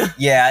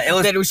 Yeah, it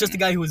was. That it was just a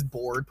guy who was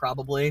bored,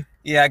 probably.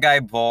 Yeah, a guy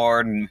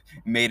bored and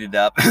made it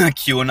up.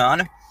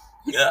 QAnon.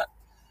 Yeah.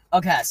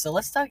 Okay, so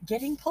let's start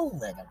getting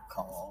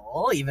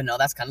political, even though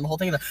that's kind of the whole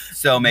thing.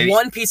 So maybe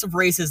one piece of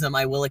racism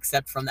I will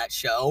accept from that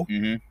show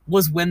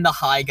was when the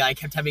high guy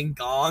kept having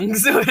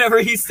gongs whenever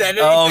he said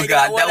it. Oh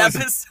god,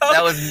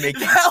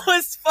 that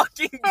was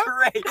fucking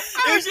great.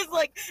 It was just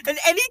like, and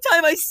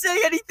anytime I say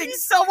anything,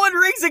 someone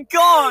rings a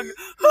gong.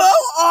 Who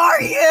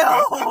are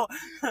you?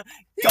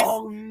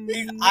 Gong.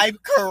 I'm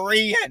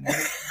Korean.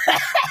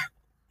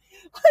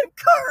 I'm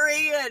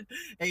Korean.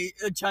 Hey,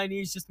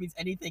 Chinese just means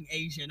anything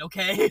Asian,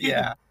 okay?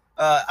 Yeah.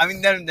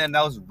 Then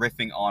that was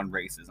riffing on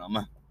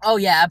racism. Oh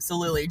yeah,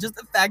 absolutely. Just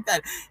the fact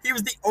that he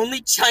was the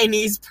only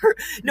he was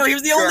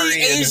the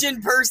only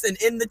Asian person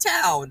in the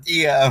town.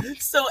 Yeah.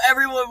 So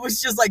everyone was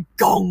just like,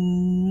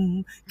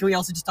 gong. Can we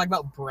also just talk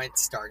about Brent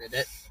started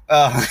it?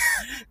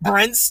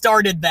 Brent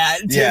started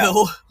that, too.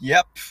 Yeah.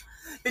 Yep.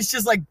 It's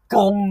just like,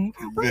 gong.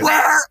 Where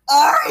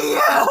are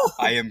you?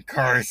 I am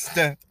cursed.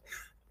 I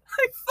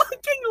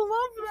fucking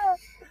love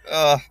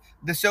that.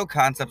 The show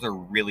concepts are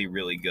really,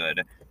 really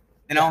good.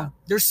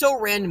 They're so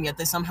random, yet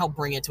they somehow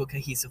bring it to a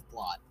cohesive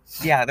plot.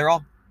 Yeah,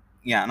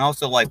 and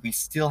also, we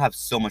still have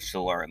so much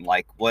to learn.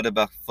 Like, what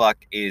the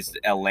fuck is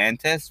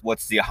Atlantis?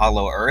 What's the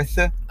Hollow Earth?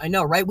 I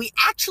know, right? We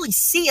actually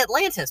see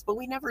Atlantis, but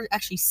we never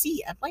actually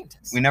see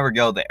Atlantis. We never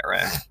go there.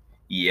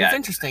 Yeah. It's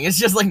interesting. It's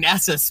just like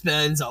NASA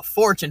spends a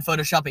fortune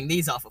photoshopping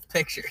these off of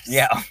pictures.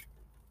 Yeah.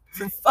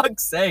 For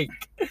fuck's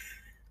sake.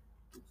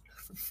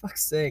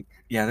 Fuck's sake.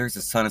 Yeah, there's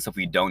a ton of stuff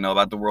we don't know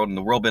about the world, and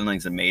the world building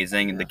is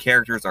amazing, and the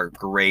characters are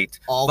great.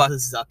 The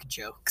Zuck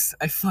jokes.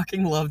 I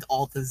fucking loved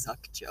all the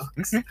Zuck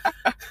jokes.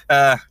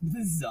 The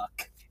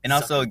Zuck. And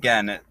also,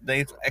 again,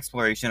 the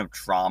exploration of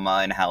trauma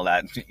and how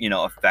that,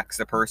 affects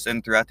a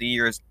person throughout the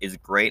years is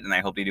great, and I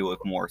hope they do it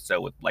more so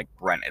with,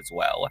 Brent as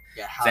well.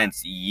 Yeah.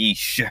 Since,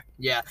 yeesh.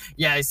 Yeah,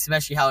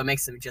 especially how it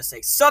makes them just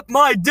say, suck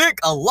my dick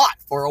a lot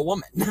for a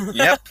woman.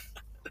 Yep.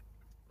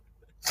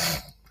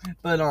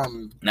 But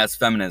that's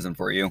feminism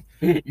for you.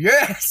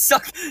 Yeah,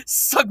 suck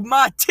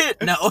my tit.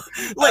 No,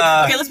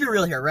 okay, let's be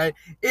real here, right?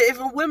 If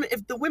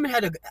women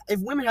had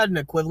an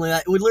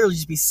equivalent, it would literally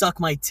just be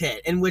suck my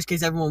tit. In which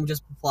case, everyone would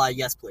just reply,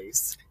 yes,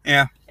 please.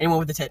 Yeah. Anyone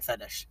with a tit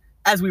fetish,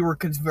 as we were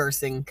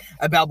conversing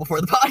about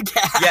before the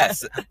podcast.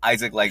 Yes,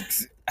 Isaac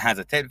has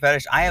a tit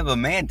fetish. I have a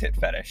man tit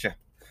fetish.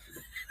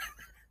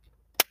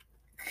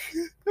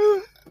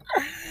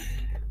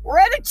 We're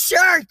at a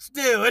church,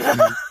 dude.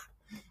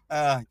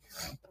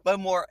 But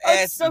more.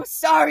 I'm so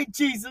sorry,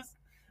 Jesus.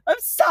 I'm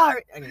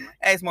sorry. Anyway.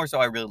 It's more so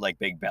I really like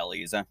big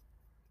bellies. Yeah.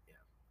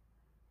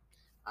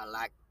 I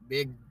like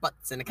big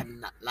butts and I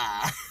cannot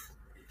lie.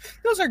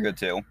 Those are good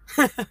too.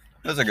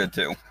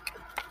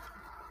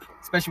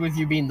 Especially with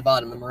you being the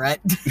bottom, am I right?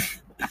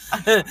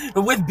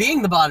 With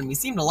being the bottom, you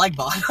seem to like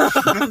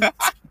bottom.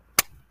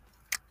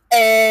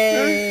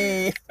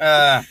 Hey.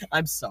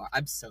 I'm sorry.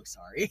 I'm so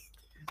sorry.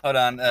 Hold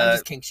on. I'm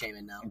just kink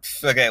shaming now.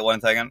 Okay,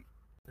 1 second.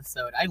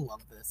 I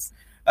love this.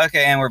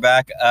 Okay, and we're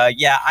back.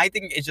 Yeah, I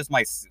think it's just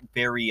my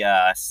very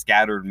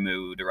scattered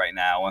mood right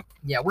now.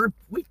 Yeah,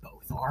 we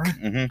both are.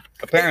 Mm-hmm.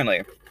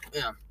 Apparently.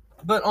 Yeah,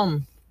 but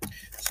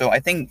So I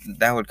think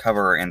that would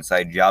cover our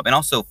inside job, and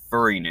also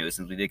furry news,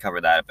 since we did cover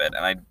that a bit.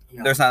 And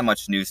there's not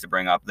much news to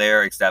bring up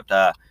there, except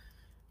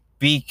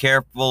be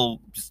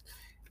careful.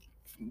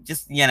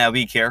 Just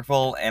be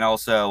careful, and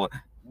also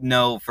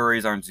no,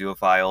 furries aren't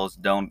zoophiles.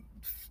 Don't.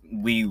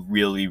 We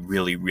really,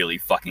 really, really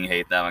fucking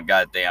hate them. And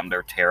goddamn,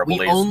 they're terrible.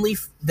 They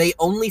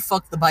only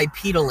fuck the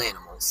bipedal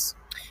animals.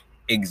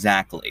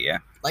 Exactly. Yeah.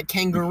 Like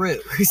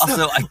kangaroos.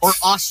 Also, or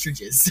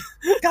ostriches.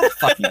 God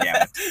fucking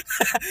damn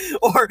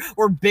it.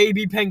 or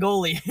baby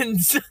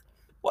pangolians.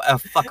 Well,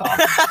 fuck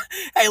off.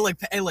 Hey, look,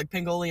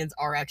 pangolians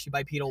are actually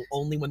bipedal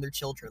only when they're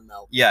children,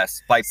 though.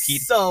 Yes,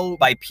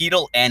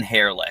 bipedal and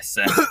hairless.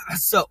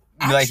 So,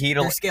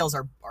 bipedal, their scales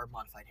are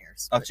modified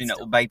hairs. Actually,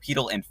 no,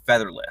 bipedal and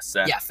featherless.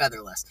 Yeah,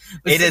 featherless.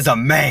 But it is a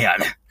man.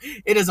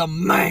 It is a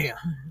man.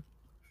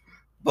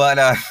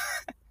 But,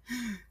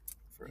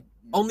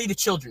 only the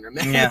children are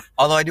men. Yeah,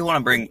 although I do want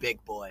to bring...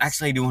 Big boys.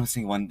 Actually, I do want to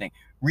say one thing.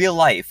 Real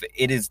life,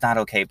 it is not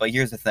okay, but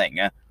here's the thing.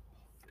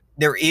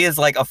 There is,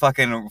 like, a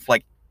fucking,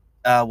 like,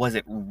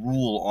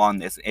 rule on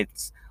this.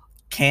 It's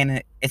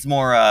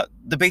more,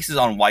 the basis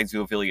on why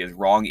zoophilia is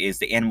wrong is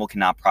the animal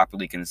cannot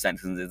properly consent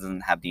since it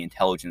doesn't have the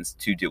intelligence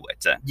to do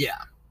it. Yeah.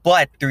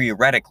 But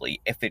theoretically,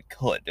 if it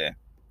could,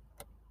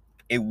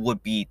 it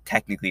would be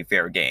technically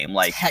fair game.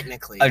 Like,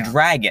 technically, a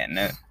dragon,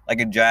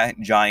 like a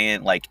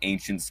giant, like,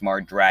 ancient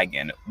smart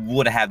dragon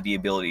would have the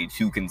ability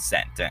to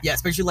consent. Yeah,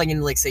 especially, like,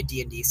 in, like, say,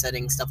 D&D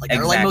settings, stuff like that.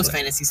 Exactly. Or, like, most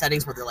fantasy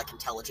settings where they're, like,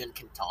 intelligent,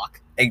 can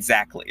talk.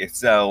 Exactly.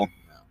 So...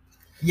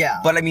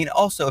 Yeah. But, I mean,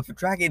 also, if a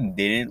dragon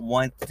didn't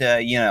want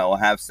to,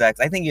 have sex,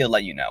 I think it'd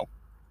let you know.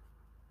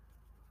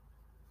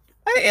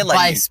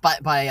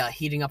 By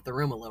heating up the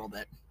room a little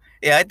bit.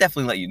 Yeah, I'd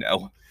definitely let you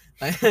know.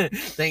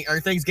 Are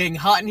things getting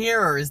hot in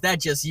here, or is that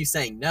just you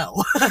saying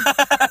no?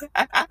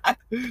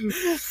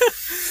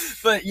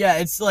 But, yeah,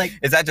 it's like...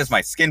 Is that just my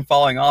skin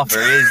falling off,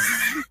 or is...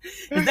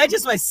 Is that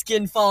just my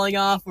skin falling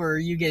off, or are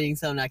you getting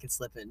something I can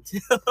slip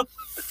into?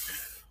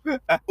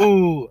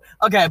 Ooh.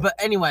 Okay, but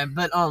anyway,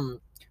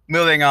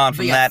 moving on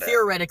from that.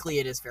 Theoretically,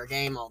 it is fair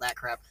game, all that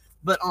crap.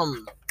 But,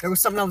 there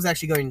was something I was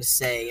actually going to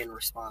say in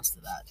response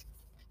to that.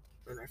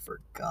 And I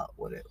forgot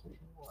what it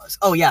was.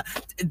 Oh, yeah.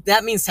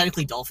 That means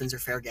technically dolphins are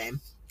fair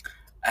game.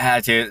 I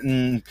had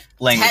to.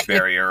 Language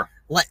barrier.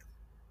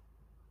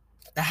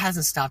 That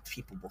hasn't stopped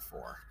people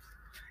before.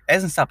 It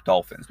hasn't stopped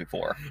dolphins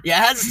before.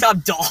 Yeah, it hasn't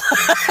stopped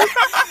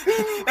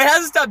It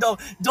hasn't stopped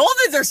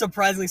dolphins are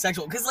surprisingly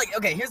sexual. Because, like,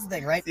 okay, here's the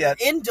thing, right? Yeah.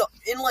 In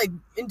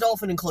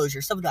dolphin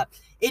enclosure, stuff like that,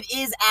 it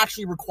is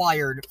actually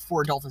required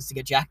for dolphins to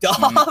get jacked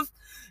off.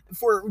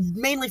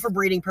 Mainly for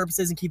breeding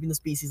purposes and keeping the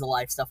species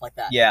alive, stuff like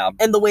that. Yeah.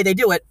 And the way they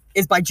do it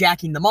is by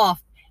jacking them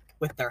off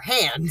with their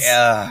hands.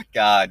 Yeah,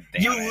 god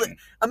damn.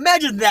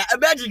 Imagine that.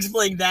 Imagine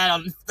explaining that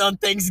on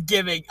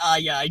Thanksgiving.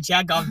 Yeah, I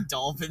jack off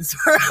dolphins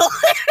for a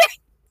living.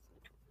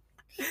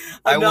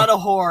 I'm not a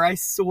whore, I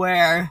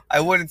swear.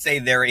 I wouldn't say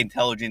they're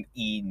intelligent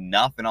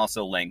enough, and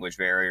also language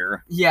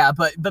barrier. Yeah,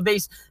 but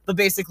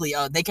basically,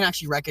 they can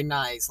actually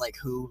recognize like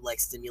who like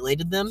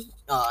stimulated them,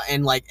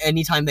 and like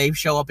anytime they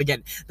show up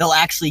again, they'll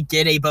actually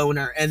get a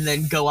boner and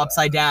then go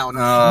upside down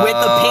with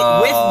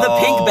the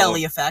pink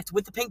belly effect.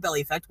 With the pink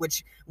belly effect,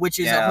 which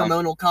is a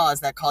hormonal cause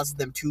that causes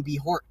them to be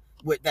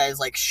that is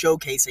like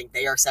showcasing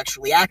they are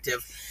sexually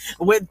active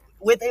with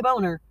a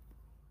boner.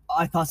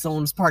 I thought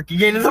someone was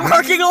parking into the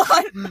parking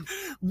lot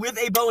with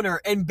a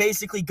boner and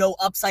basically go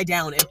upside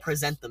down and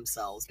present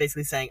themselves,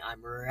 basically saying,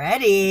 I'm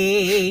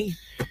ready.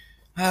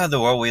 The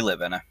world we live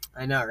in.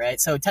 I know, right?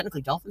 So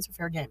technically, dolphins are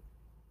fair game.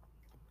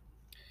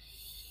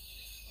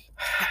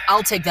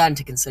 I'll take that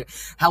into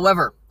consideration.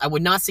 However, I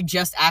would not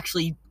suggest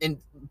actually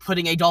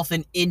putting a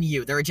dolphin in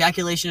you. Their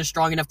ejaculation is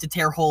strong enough to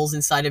tear holes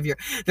inside of your...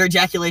 Their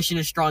ejaculation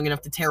is strong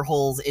enough to tear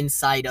holes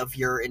inside of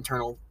your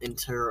internal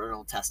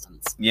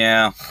intestines.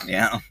 Yeah.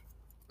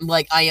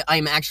 Like,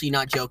 I'm actually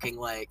not joking,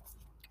 like...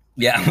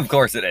 Yeah, of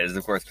course it is,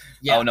 of course.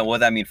 Yeah. Oh, no, what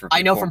would that mean for...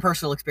 I know from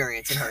personal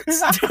experience, it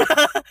hurts.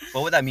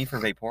 What would that mean for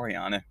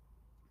Vaporeon?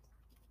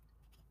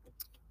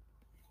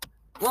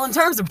 Well, in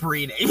terms of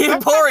breeding,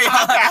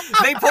 Vaporeon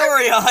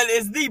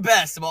is the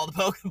best of all the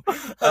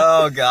Pokemon.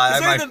 Oh,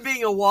 God. Other than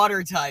being a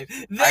water type,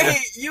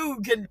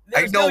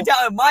 there's no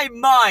doubt in my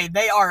mind,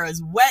 they are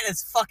as wet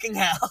as fucking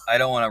hell. I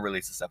don't want to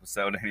release this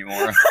episode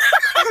anymore.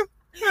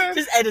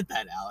 Just edit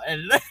that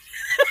out.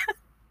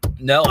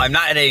 No, I'm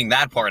not editing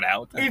that part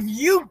out. If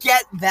you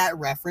get that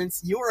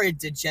reference, you're a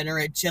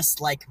degenerate just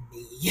like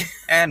me.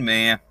 And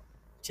me.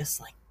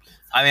 Just like me.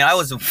 I mean, I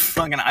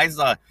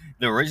saw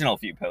the original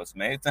few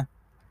Postmates.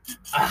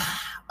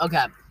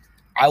 Okay.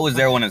 I was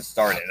there when it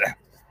started.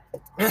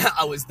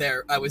 I was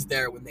there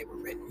when they were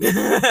written.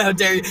 How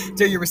dare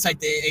you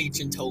recite the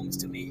ancient tomes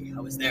to me? I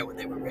was there when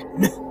they were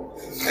written.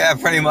 Yeah,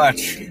 pretty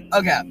much.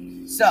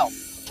 Okay, so,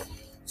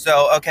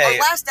 okay. Our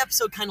last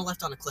episode kind of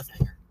left on a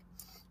cliffhanger.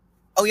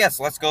 Oh, yes,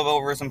 let's go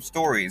over some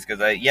stories,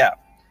 because Yeah,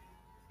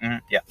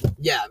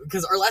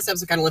 because our last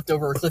episode kind of left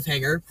over a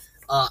cliffhanger.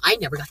 I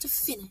never got to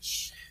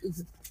finish.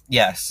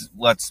 Yes,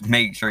 let's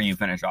make sure you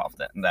finish off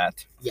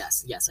that.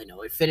 Yes, I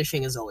know.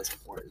 Finishing is always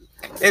important.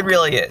 It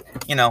really is.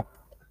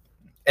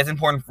 It's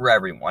important for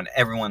everyone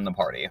in the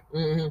party.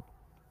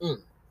 Mm-hmm.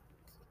 Mm.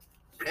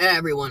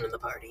 Everyone in the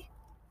party.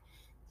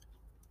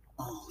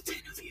 All 10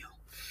 of you.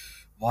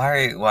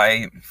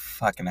 Why,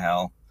 fucking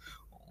hell.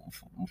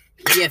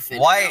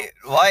 Why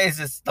is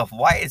this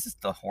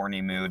the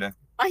horny mood?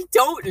 I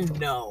don't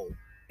know.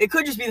 It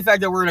could just be the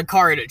fact that we're in a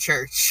car at a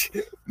church.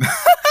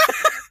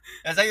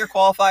 Is that your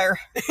qualifier?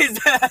 Is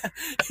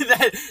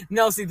that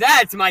no, see,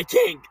 that's my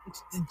kink.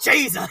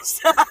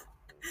 Jesus.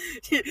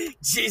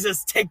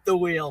 Jesus, take the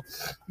wheel.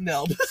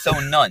 No. So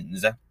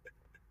nuns.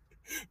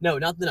 No,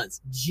 not the nuns.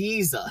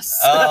 Jesus.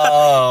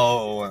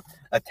 Oh,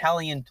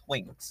 Italian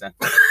twinks.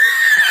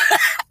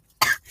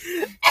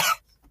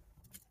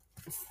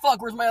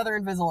 Fuck, where's my other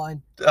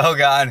Invisalign? Oh,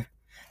 God.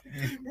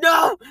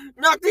 No,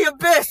 not the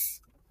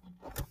abyss.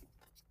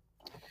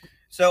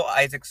 So,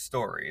 Isaac's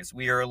stories.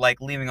 We are,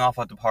 like, leaving off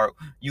at the part.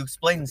 You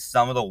explained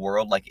some of the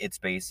world, like, its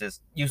basis.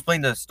 You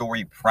explained the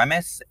story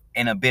premise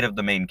and a bit of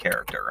the main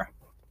character.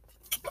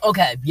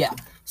 Okay, yeah.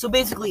 So,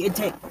 basically,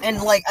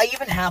 and, like, I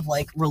even have,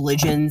 like,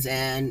 religions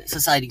and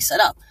society set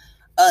up.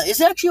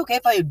 Is it actually okay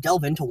if I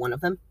delve into one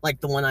of them?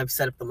 Like, the one I've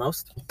set up the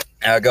most?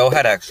 Go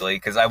ahead, actually,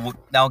 because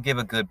I'll give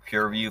a good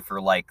peer review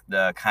for, like,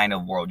 the kind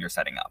of world you're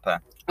setting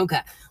up. Okay.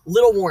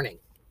 Little warning.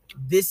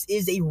 This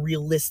is a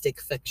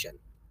realistic fiction.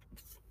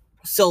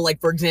 So,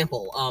 like, for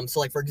example,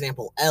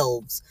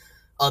 elves,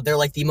 they're,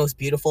 like, the most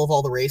beautiful of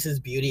all the races.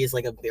 Beauty is,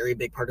 like, a very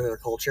big part of their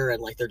culture,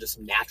 and, like, they're just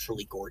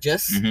naturally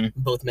gorgeous,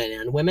 both men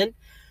and women.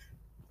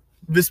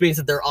 This means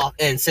that they're off,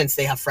 and since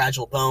they have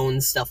fragile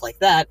bones, stuff like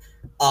that,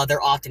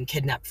 they're often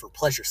kidnapped for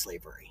pleasure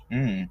slavery.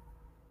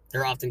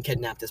 They're often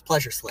kidnapped as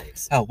pleasure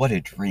slaves. Oh, what a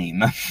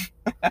dream.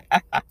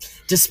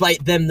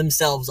 Despite them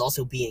themselves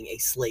also being a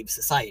slave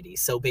society.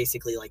 So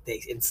basically, like,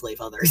 they enslave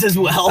others as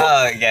well.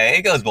 Yeah,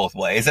 it goes both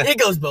ways. It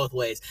goes both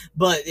ways.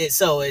 But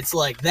it's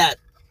like that.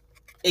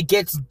 It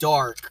gets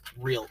dark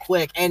real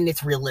quick, and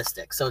it's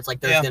realistic. So it's like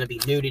there's going to be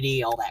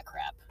nudity, all that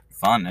crap.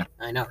 Fun.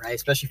 I know, right?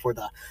 Especially for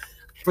the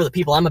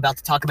people I'm about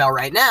to talk about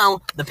right now,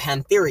 the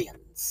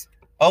Pantherians.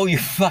 Oh,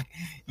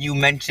 you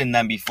mentioned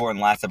them before in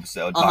the last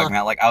episode, talking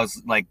about, like, I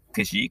was, like,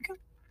 Kashyyyk?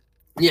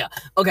 Yeah.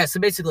 Okay, so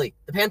basically,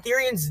 the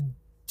Pantherians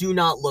do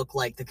not look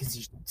like the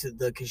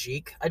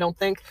Kashyyyk, I don't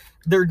think.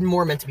 They're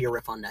more meant to be a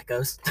riff on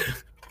Nekos.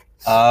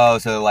 Oh,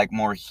 so, like,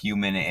 more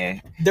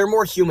human-ish. They're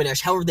more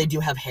humanish, however, they do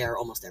have hair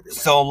almost everywhere.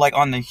 So, like,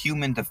 on the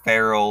human to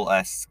feral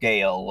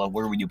scale,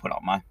 where would you put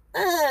on my?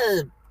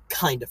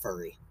 Kind of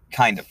furry.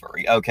 Kind of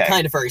furry, okay.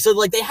 Kind of furry. So,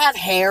 like, they have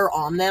hair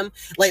on them.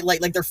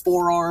 Like their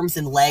forearms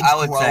and legs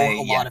grow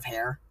a lot of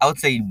hair. I would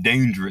say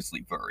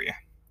dangerously furry.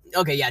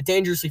 Okay, yeah,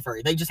 dangerously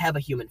furry. They just have a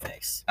human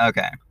face.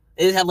 Okay.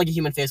 They just have, like, a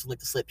human face with,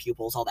 like, the slit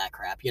pupils, all that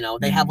crap, you know?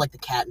 They have, like, the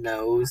cat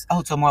nose.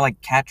 Oh, so more like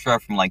Catra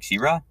from, like,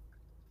 She-Ra?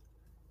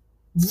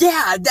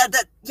 Yeah,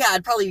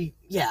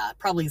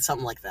 probably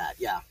something like that,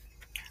 yeah.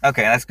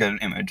 Okay, that's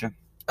good image.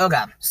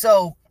 Okay,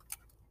 so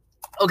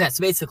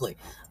basically,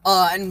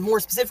 and more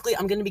specifically,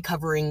 I'm going to be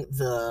covering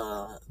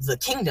the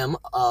kingdom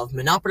of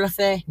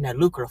Menoprathe na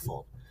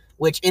Lukraful,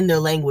 which in their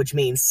language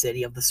means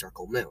City of the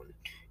Circle Moon.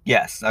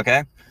 Yes,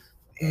 okay.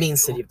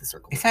 Means City of the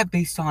Circle Moon. Is that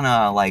based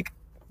on, like,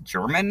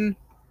 German?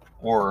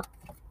 Or...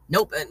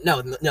 Nope,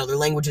 no, their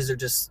languages are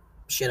just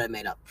shit I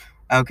made up.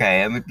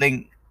 Okay, I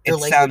mean, it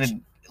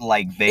sounded...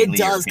 like vaguely it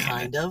does European.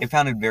 Kind of. It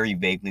sounded very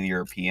vaguely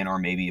European or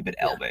maybe a bit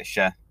Elvish.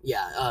 But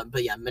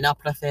yeah,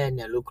 Menoprathe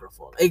na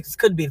Lukraful. It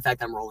could be the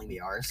fact I'm rolling the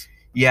R's.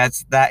 Yeah,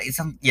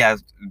 something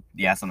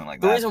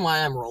like that. The reason why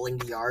I'm rolling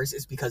the R's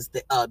is because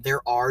their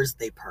R's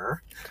they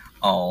purr.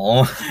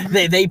 Oh,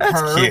 they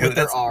purr cute. with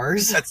their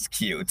R's. That's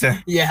cute.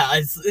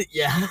 Yeah,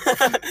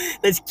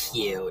 that's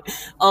cute.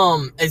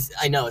 As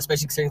I know,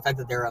 especially considering the fact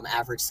that their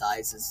average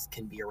sizes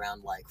can be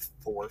around like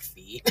 4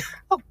 feet.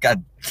 Oh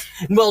God.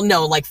 Well,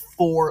 no, like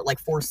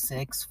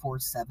 4'6",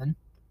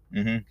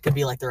 4'7". Could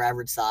be like their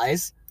average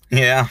size.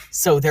 Yeah.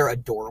 So they're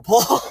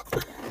adorable.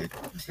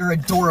 They're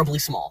adorably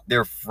small.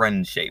 They're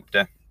friend-shaped.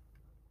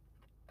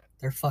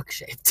 They're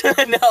fuck-shaped.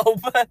 No,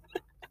 but...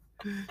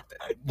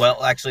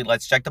 Well, actually,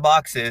 let's check the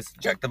boxes.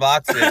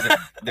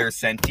 They're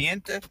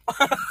sentient.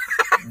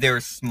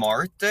 They're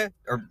smart.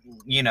 Or,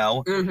 you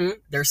know.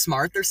 They're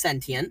smart. They're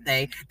sentient.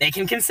 They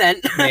can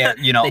consent. Yeah,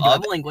 you know, they do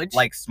have language.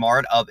 Like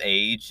smart of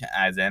age,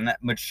 as in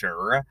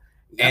mature.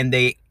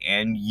 Yep.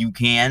 And you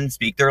can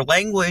speak their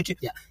language.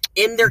 Yeah.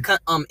 In their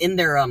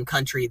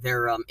country,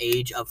 their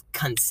age of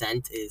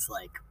consent is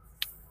like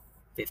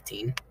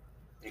 15,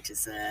 which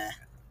is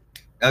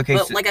okay.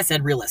 Well, so, like I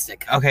said,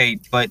 realistic. Okay,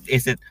 but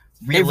is it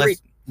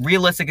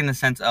realistic in the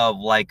sense of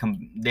like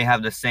they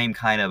have the same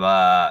kind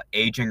of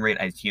aging rate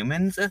as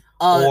humans,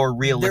 or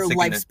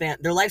realistic?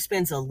 Their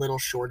lifespan's a little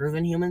shorter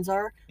than humans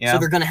are, yeah. So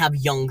they're gonna have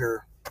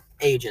younger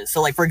ages. So,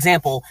 like for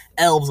example,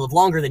 elves live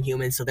longer than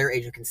humans, so their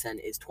age of consent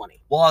is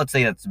 20. Well, I would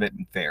say that's a bit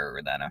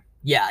fairer then.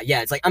 Yeah.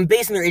 It's like I'm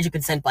basing their age of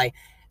consent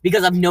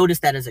because I've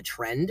noticed that as a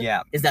trend.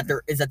 Yeah. Is that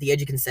the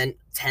age of consent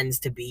tends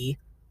to be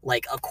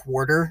like a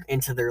quarter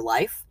into their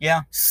life.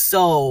 Yeah.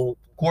 So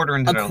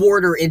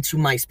quarter into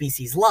my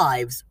species'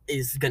 lives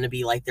is going to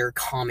be like their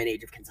common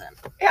age of consent.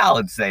 Yeah, I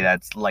would say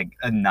that's like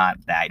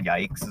not that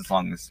yikes, as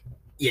long as.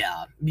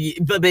 Yeah,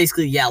 but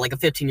basically, yeah, like a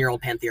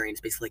 15-year-old Pantherian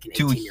is basically like an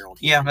 18-year-old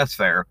human. Yeah, that's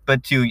fair.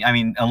 But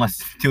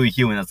unless to a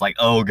human, that's like,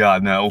 oh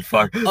god, no,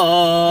 fuck. I'm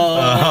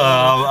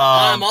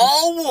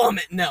all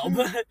woman. No,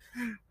 but.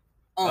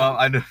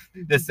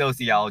 The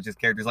sociologist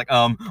character's like,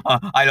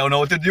 I don't know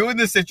what to do in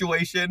this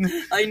situation.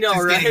 I know,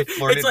 Just right?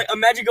 It's like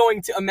imagine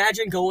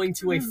going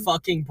to a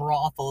fucking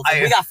brothel.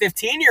 Like, we got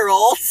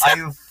 15-year-olds.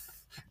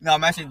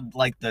 Imagine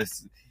like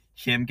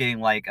him getting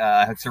like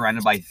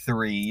surrounded by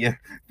 3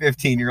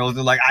 15-year-olds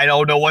and like, I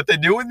don't know what to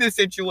do in this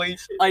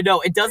situation. I know.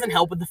 It doesn't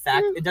help with the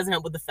fact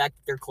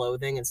that their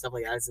clothing and stuff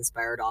like that is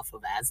inspired off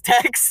of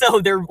Aztecs,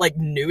 so they're like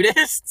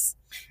nudists.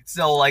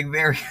 So like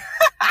very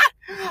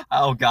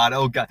oh god.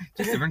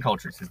 Just different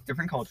cultures. It's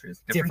different culture.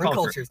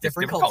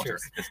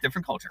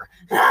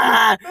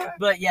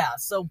 But yeah,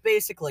 so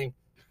basically,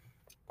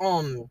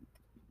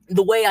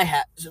 the way I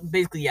have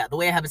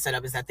it set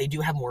up is that they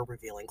do have more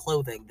revealing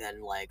clothing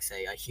than, like,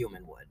 say, a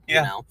human would.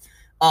 Yeah. You know,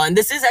 and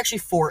this is actually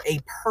for a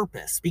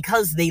purpose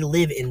because they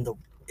live in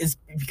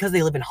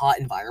hot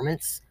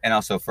environments and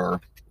also fur.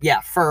 Yeah,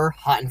 fur,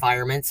 hot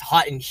environments,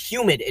 hot and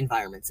humid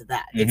environments. At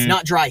that, It's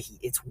not dry heat;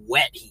 it's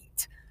wet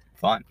heat.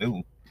 Fun,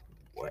 ooh,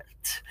 wet.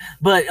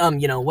 But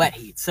wet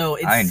heat. So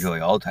I enjoy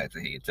all types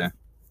of heat.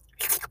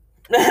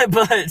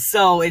 But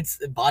so it's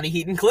body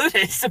heat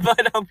included.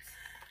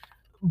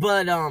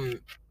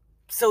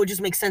 So it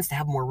just makes sense to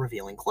have more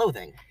revealing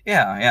clothing.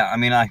 Yeah. I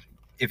mean,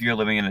 if you're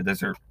living in a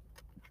desert,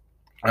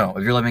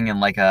 if you're living in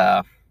like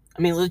a...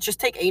 I mean, let's just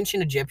take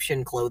ancient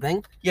Egyptian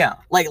clothing. Yeah.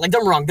 Like don't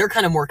get me wrong, they're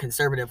kind of more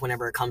conservative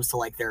whenever it comes to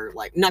like their,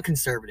 like, not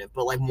conservative,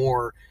 but like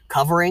more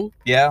covering.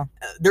 Yeah.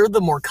 They're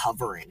the more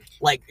covering,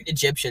 like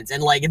Egyptians,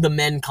 and like the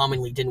men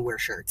commonly didn't wear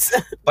shirts.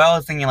 But I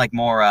was thinking like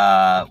more,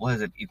 what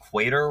is it,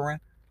 equator?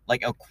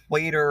 Like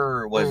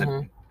equator, what is it?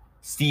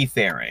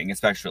 Seafaring,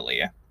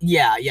 especially.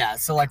 Yeah.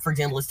 So, like, for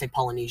example, let's take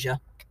Polynesia.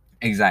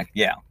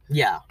 Exactly. Yeah.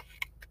 Yeah.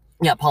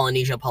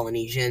 Polynesia,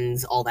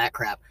 Polynesians, all that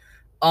crap.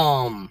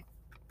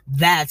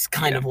 That's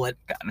kind of what.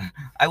 God.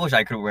 I wish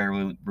I could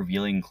wear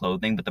revealing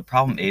clothing, but the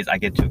problem is I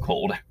get too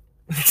cold.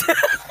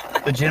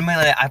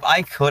 Legitimately, if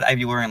I could, I'd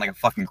be wearing like a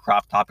fucking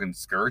crop top and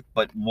skirt.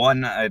 But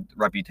 1,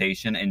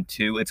 reputation, and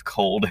 2, it's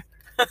cold.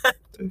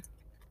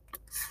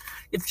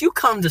 If you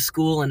come to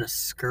school in a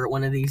skirt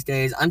one of these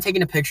days, I'm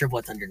taking a picture of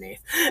what's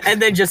underneath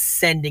and then just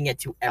sending it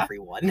to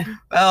everyone.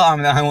 Well, I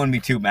mean, I wouldn't be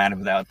too mad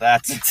without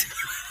that.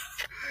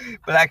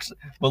 But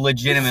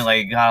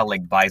legitimately, you gotta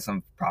like buy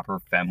some proper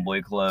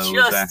femboy clothes.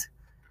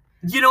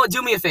 You know what?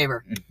 Do me a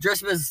favor.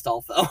 Dress up as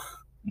Astolfo.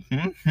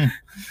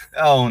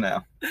 Oh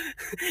no!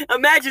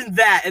 Imagine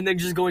that, and then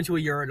just go into a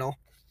urinal.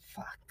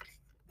 Fuck.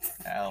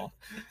 Hell.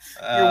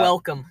 You're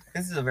welcome.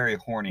 This is a very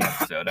horny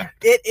episode.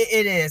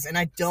 It is, and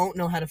I don't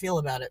know how to feel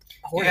about it.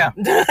 Horny.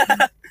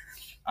 Yeah.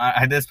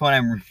 At this point,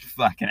 I'm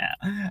fucking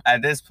out.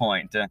 At this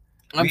point,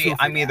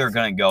 I'm either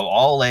gonna go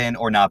all in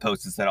or not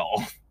post this at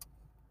all.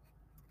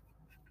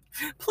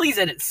 Please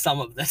edit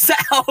some of this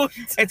out.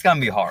 It's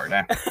gonna be hard.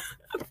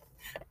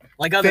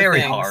 Like other very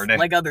things. hard.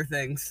 Like other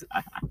things.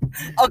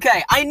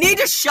 Okay, I need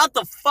to shut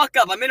the fuck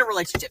up. I'm in a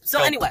relationship.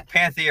 So anyway.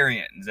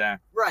 Pantherians.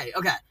 Right,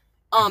 okay.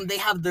 They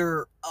have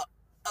their...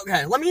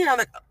 okay, let me have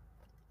it...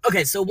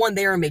 Okay, so one,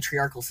 they are a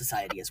matriarchal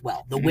society as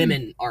well. The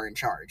women are in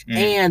charge.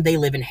 And they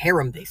live in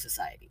harem-based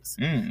societies.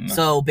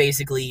 So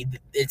basically,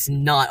 it's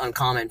not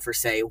uncommon for,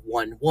 say,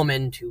 one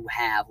woman to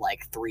have,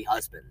 like, 3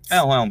 husbands.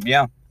 Oh, well,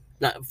 yeah.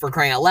 For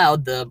crying out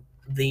loud, the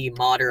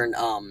modern...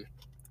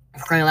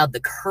 for crying out loud,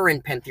 the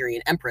current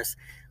Pantherian Empress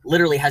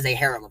literally has a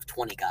harem of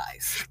 20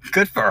 guys.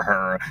 Good for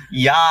her.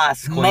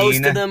 Yas,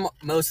 queen.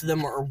 Most of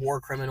them are war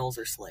criminals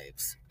or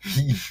slaves.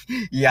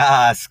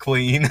 Yas,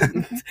 queen.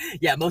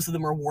 Yeah, most of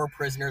them are war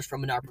prisoners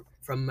from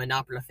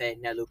Monopolife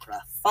Nelukra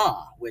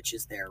Fa, which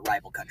is their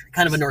rival country.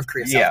 Kind of a North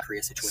Korea, South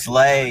Korea situation.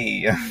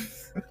 Slay.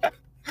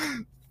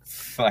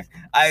 Fuck.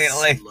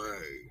 Slay.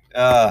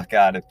 Oh,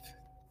 God.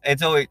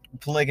 It's always...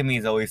 Polygamy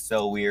is always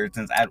so weird,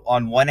 since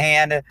on one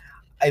hand...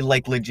 I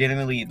like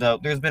legitimately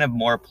there's been a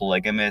more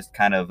polygamous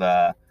kind of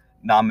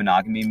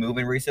non-monogamy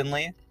movement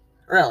recently.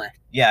 Really?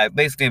 Yeah,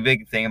 basically a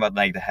big thing about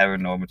like the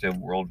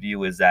heteronormative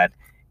worldview is that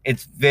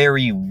it's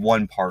very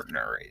one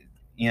partner,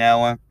 you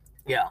know?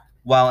 Yeah.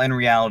 While in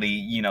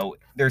reality,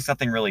 there's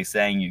something really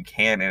saying you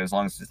can't, as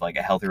long as it's like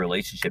a healthy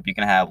relationship, you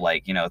can have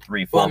like, 3,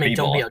 4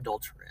 people. Don't be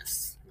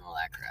adulterous and all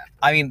that crap.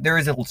 I mean, there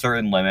is a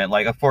certain limit.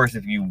 Like, of course,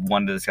 if you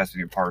want to discuss with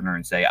your partner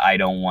and say, I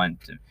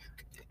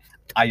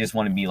just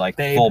want to be like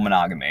full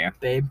monogamy.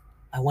 Babe,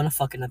 I want to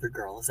fuck another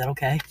girl. Is that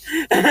okay?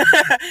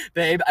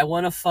 Babe, I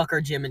want to fuck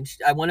our gym and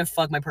I want to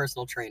fuck my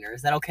personal trainer.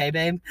 Is that okay,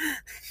 babe?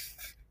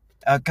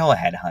 Go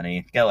ahead,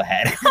 honey. Go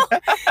ahead.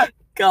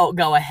 Go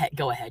ahead.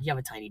 Go ahead. You have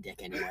a tiny dick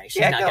anyway.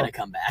 She's not gonna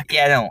come back.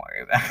 Yeah, don't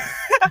worry about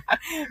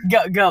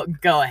it.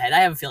 Go ahead.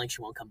 I have a feeling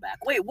she won't come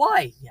back. Wait,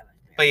 why?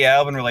 But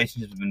yeah, open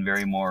relationships have been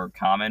very more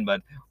common.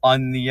 But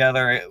on the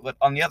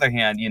other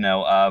hand,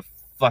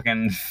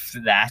 fucking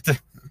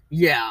that.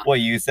 Yeah. What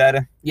you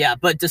said? Yeah,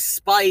 but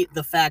despite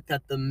the fact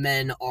that the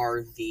men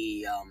are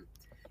the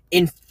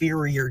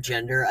inferior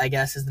gender, I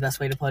guess is the best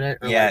way to put it,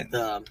 or Yeah. like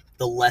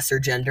the lesser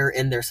gender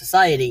in their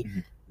society,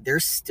 Mhm. they're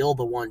still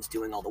the ones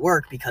doing all the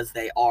work because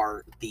they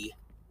are the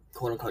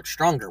quote-unquote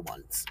stronger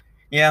ones.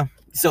 Yeah.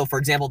 So, for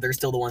example, they're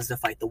still the ones that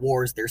fight the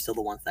wars. They're still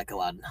the ones that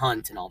go out and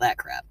hunt and all that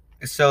crap.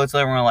 So it's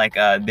like more like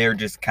they're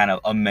just kind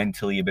of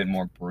mentally a bit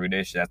more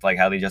brutish. That's like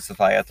how they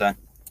justify it.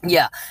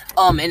 Yeah,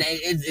 and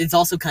it's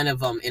also kind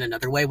of in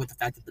another way with the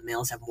fact that the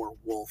males have more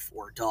wolf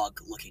or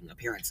dog-looking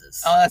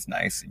appearances. Oh, that's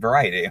nice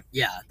variety.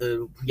 Yeah,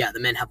 the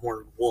men have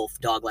more wolf,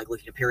 dog-like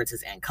looking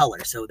appearances and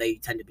color, so they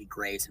tend to be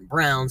grays and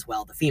browns,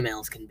 while the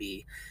females can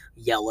be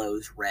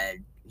yellows,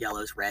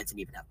 reds, and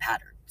even have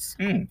patterns.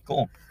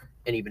 Cool.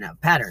 And even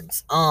have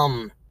patterns.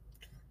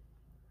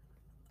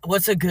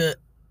 What's a good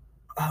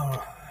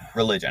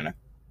religion?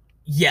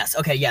 Yes.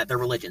 Okay. Yeah, their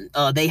religion.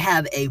 They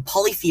have a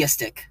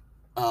polytheistic.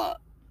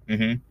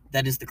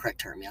 That is the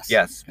correct term. Yes.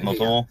 Yes.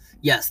 Multiple.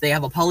 Yeah. Yes, they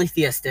have a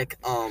polytheistic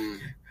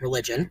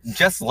religion.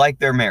 Just like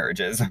their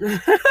marriages.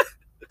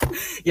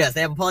 Yes,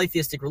 they have a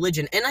polytheistic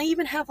religion, and I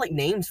even have like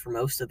names for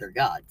most of their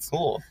gods.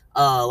 Cool.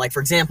 Like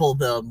for example,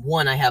 the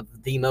one I have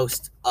the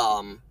most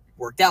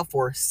worked out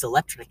for,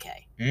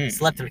 Seleptrike.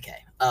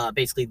 Seleptrike.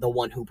 Basically the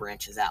one who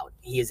branches out.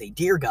 He is a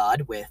deer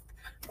god with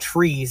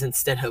trees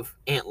instead of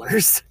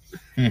antlers.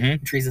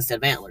 Trees instead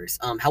of antlers.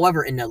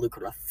 However, in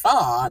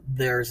Nalukarafa,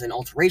 there's an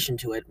alteration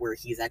to it where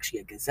he's actually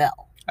a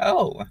gazelle.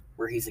 Oh.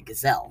 Where he's a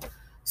gazelle.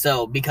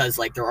 So, because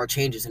like there are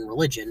changes in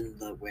religion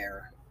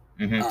where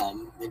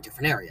in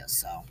different areas.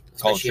 So,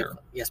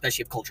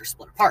 especially if culture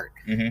split apart.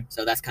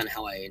 So that's kind of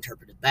how I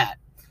interpreted that.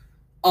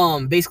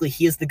 Basically,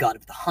 he is the god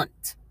of the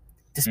hunt.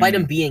 Despite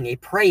him being a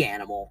prey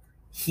animal,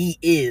 he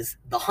is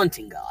the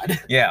hunting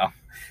god. Yeah.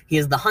 He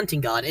is the hunting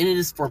god, and it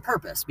is for a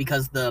purpose,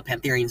 because the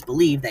Pantherians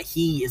believe that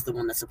he is the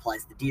one that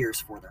supplies the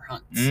deers for their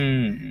hunts.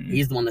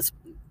 He's the one that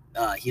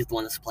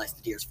supplies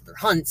the deers for their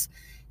hunts,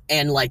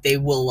 and like they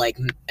will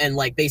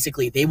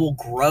basically they will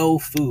grow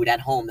food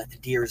at home that the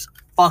deers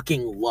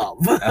fucking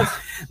love.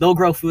 They'll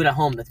grow food at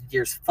home that the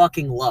deers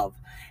fucking love,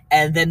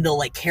 and then they'll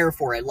like care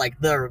for it. Like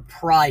their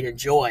pride and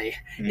joy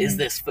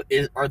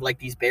are like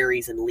these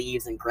berries and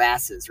leaves and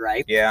grasses,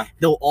 right? Yeah.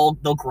 They'll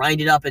grind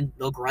it up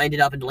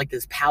into like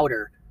this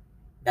powder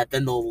that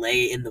then they'll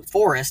lay in the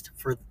forest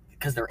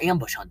because they're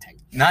ambush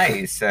hunting.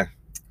 Nice.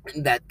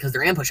 Because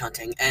they're ambush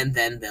hunting, and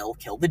then they'll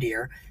kill the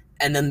deer,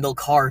 and then they'll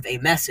carve a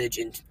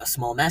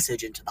small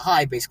message into the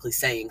hide, basically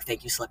saying,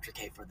 "Thank you,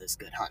 Seleptrike, for this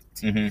good hunt."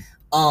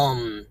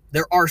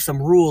 There are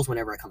some rules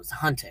whenever it comes to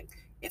hunting.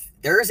 If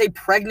there is a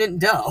pregnant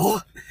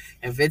doe,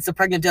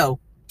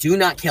 do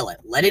not kill it.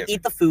 Let it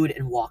eat the food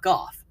and walk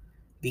off,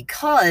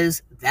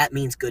 because that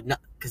means good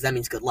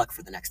luck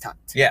for the next hunt.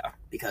 Yeah.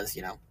 Because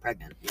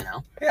pregnant.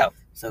 Yeah.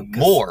 So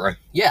more.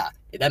 Yeah,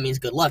 that means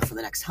good luck for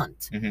the next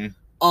hunt.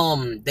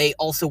 They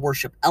also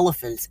worship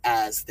elephants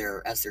as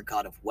their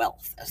god of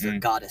wealth, as their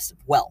goddess of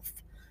wealth.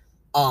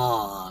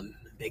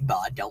 Big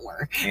bod, don't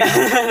worry.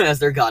 Yeah. As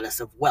their goddess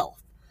of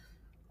wealth.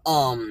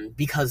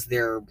 Because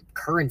their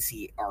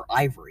currency are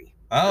ivory.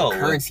 Oh.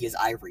 Their currency is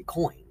ivory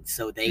coins.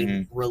 So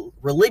they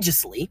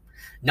religiously,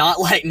 not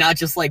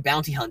just like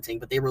bounty hunting,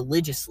 but they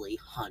religiously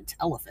hunt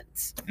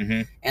elephants.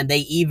 And they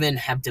even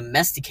have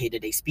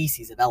domesticated a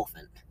species of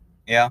elephant.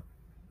 Yeah.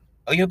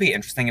 Oh, it'll be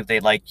interesting if they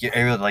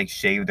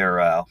shave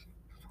their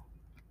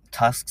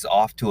tusks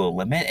off to a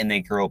limit and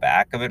they grow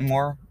back a bit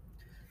more.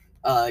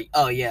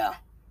 Oh yeah.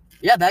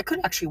 Yeah, that could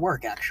actually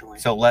work, actually.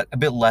 So a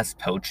bit less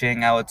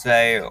poaching, I would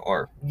say,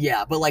 or...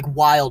 Yeah, but like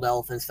wild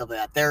elephants, stuff like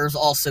that. There's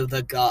also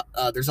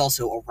there's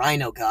also a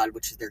rhino god,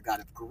 which is their god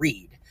of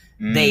greed.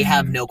 They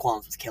have no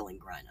qualms with killing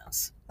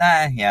rhinos.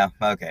 Yeah,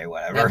 okay,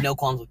 whatever. They have no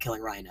qualms with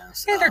killing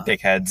rhinos. Yeah, they're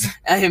dickheads.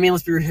 I mean,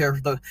 let's be real here.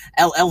 The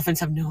elephants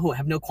have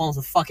no qualms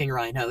with fucking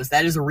rhinos.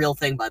 That is a real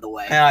thing, by the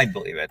way. Yeah, I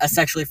believe it. A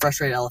sexually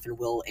frustrated elephant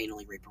will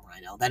anally rape a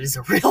rhino. That is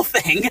a real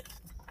thing.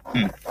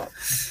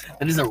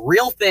 That is a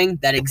real thing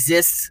that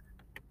exists.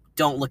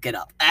 Don't look it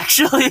up,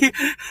 actually.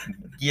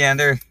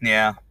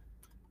 Yeah.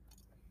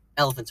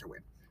 Elephants are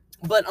weird.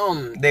 But,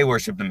 they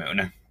worship the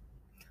moon.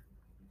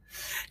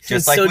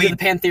 Just like do the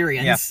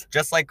Pantherians. Yeah,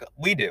 just like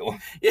we do.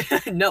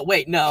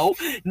 No.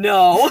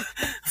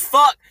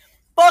 Fuck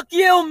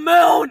you,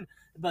 moon!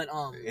 But,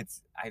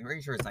 I'm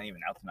pretty sure it's not even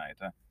out tonight.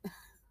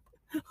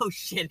 Oh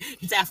shit,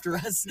 it's after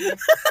us.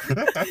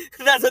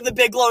 That's what the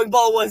big glowing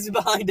ball was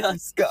behind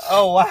us.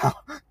 Oh, wow.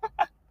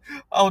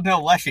 Oh,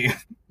 no, Leshy.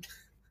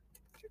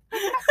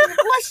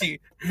 Leshy,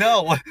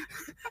 no.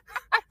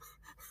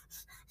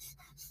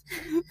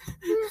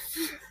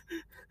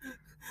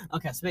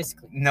 Okay, so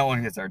basically, no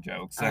one gets our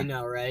jokes. I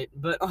know, right?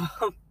 But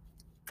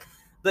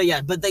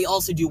they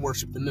also do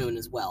worship the moon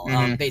as well.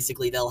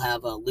 Basically, they'll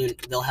have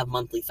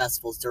monthly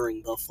festivals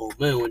during the full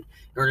moon in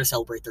order to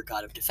celebrate their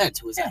god of defense,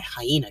 who is a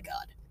hyena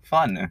god.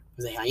 Fun.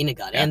 Who's a hyena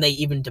god, and they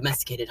even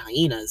domesticated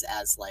hyenas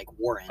as like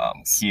war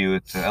animals.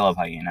 Cute. I love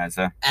hyenas.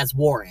 As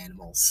war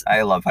animals.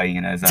 I love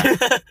hyenas.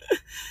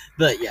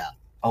 But yeah.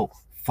 Oh,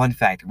 Fun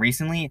fact,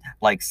 recently,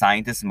 like,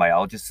 scientists and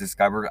biologists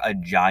discovered a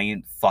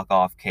giant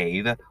fuck-off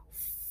cave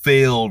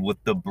filled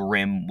with the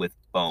brim with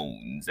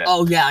bones.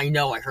 Oh, yeah, I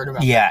know. I heard about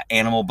that. Yeah,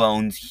 animal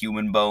bones,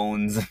 human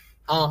bones,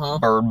 Uh-huh.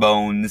 bird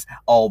bones,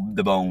 all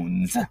the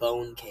bones.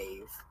 Bone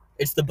cave.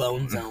 It's the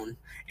bone zone.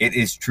 It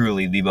is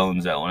truly the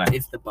bone zone.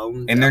 It's the bone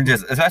zone. And they're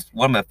just, that's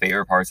one of my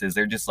favorite parts is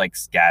they're just, like,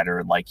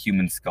 scattered like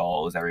human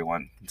skulls every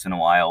once in a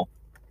while.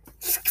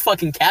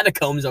 Fucking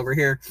catacombs over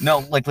here. No,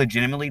 like,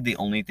 legitimately, the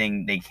only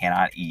thing they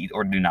cannot eat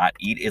or do not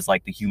eat is,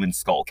 like, the human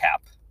skull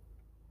cap.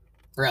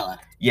 Really?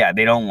 Yeah,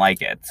 they don't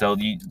like it. So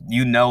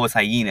you know as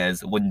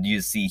hyenas when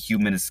you see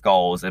human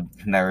skulls that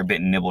are a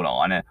bit nibbled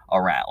on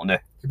around.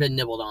 They've been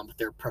nibbled on, but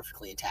they're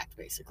perfectly intact,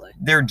 basically.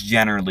 They're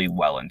generally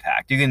well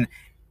intact. You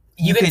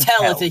can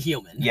tell it's a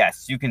human.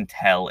 Yes, you can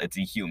tell it's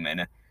a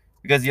human.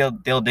 Because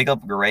they'll dig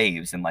up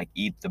graves and, like,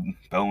 eat the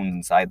bones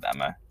inside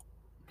them.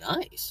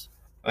 Nice.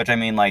 Which, I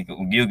mean, like,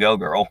 you go,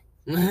 girl.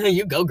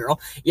 You go, girl.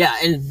 Yeah,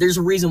 and there's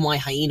a reason why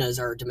hyenas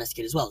are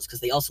domesticated as well. It's because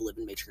they also live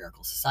in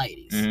matriarchal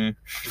societies.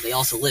 Mm-hmm. They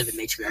also live in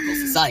matriarchal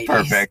societies.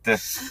 Perfect.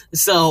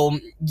 So,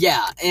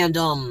 yeah, and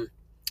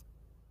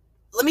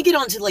let me get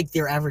on to, like,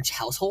 their average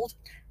household.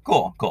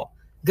 Cool.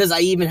 Because I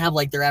even have,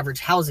 like, their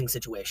average housing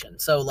situation.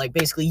 So, like,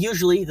 basically,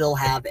 usually they'll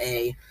have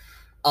the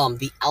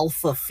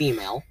alpha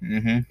female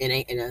in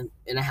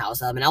a house.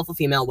 They'll have an alpha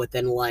female with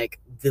then, like,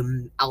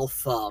 the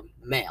alpha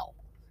male.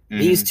 Mm-hmm.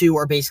 These two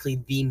are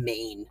basically the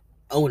main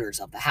owners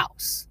of the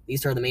house.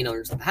 These are the main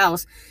owners of the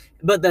house.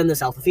 But then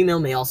this alpha female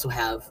may also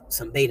have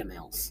some beta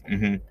males.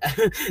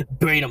 Mm-hmm.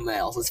 Beta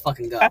males. Let's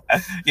fucking go.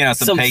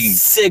 some pagan,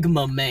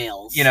 sigma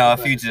males. A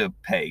fugitive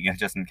peg,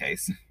 just in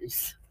case.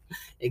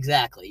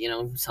 Exactly.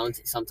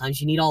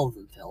 Sometimes you need all of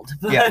them filled.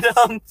 But, yeah.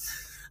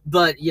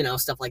 But,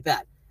 stuff like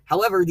that.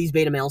 However, these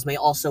beta males may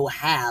also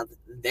have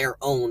their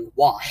own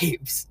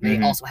wives.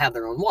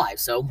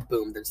 So,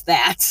 boom, there's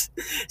that.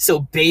 So,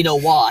 beta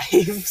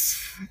wives.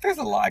 There's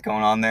a lot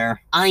going on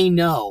there. I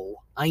know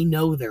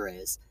there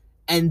is.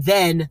 And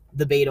then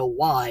the beta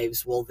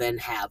wives will then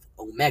have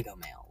omega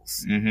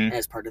males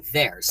as part of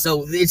theirs.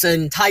 So, it's an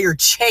entire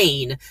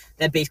chain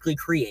that basically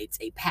creates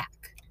a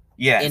pack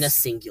in a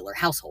singular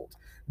household.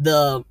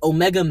 The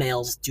omega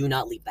males do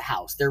not leave the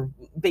house. They're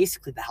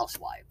basically the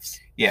housewives.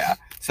 Yeah.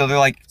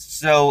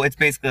 So it's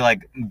basically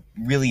like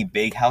really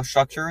big house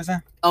structures.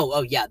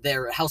 Oh yeah.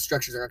 Their house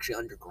structures are actually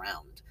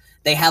underground.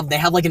 They have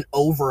like an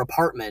over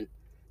apartment.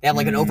 They have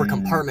like an over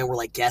compartment where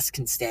like guests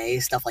can stay,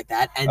 stuff like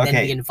that, and then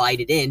be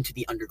invited into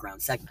the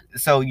underground segment.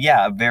 So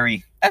yeah,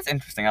 that's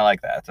interesting. I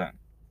like that.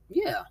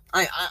 Yeah.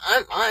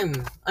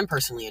 I'm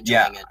personally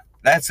enjoying it.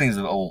 That seems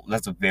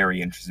that's a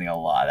very interesting. A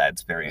lot.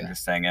 That's very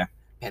interesting. Yeah.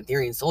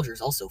 Pantherian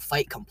soldiers also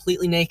fight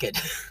completely naked.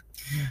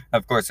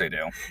 Of course they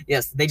do.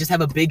 Yes, they just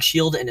have a big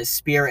shield and a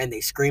spear, and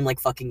they scream like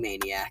fucking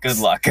maniacs. Good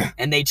luck.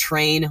 And they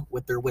train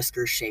with their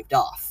whiskers shaved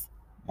off.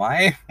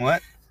 Why?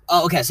 What?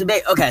 Oh, okay.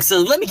 So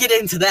let me get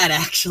into that,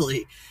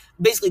 actually.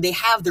 Basically, they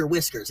have their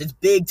whiskers. It's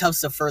big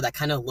tufts of fur that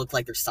kind of look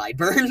like they're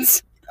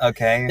sideburns.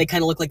 Okay. They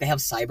kind of look like they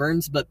have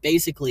sideburns, but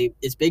basically,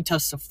 it's big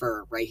tufts of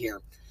fur right here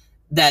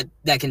that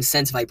can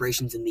sense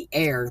vibrations in the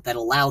air that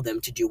allow them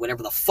to do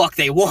whatever the fuck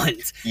they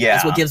want. Yeah.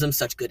 That's what gives them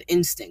such good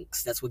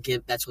instincts. That's what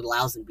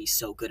allows them to be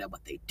so good at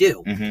what they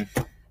do.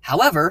 Mm-hmm.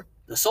 However,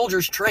 the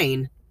soldiers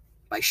train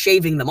by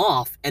shaving them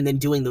off and then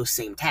doing those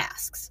same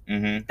tasks.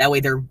 Mm-hmm. That way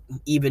they're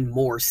even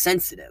more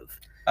sensitive.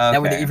 Okay.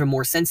 That way they're even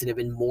more sensitive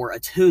and more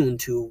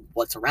attuned to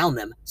what's around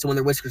them. So when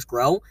their whiskers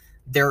grow,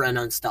 they're an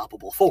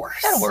unstoppable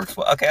force. That works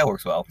well. Okay, that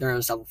works well. They're an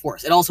unstoppable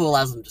force. It also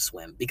allows them to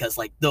swim because,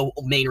 like, the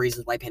main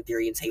reasons why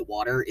Pantherians hate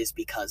water is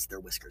because their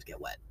whiskers get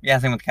wet. Yeah,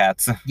 same with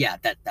cats. Yeah,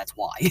 that's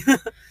why.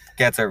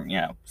 Cats are,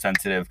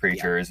 sensitive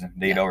creatures. Yeah.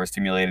 They get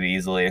overstimulated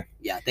easily.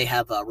 Yeah, they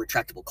have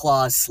retractable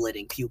claws,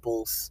 slitting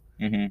pupils,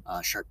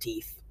 sharp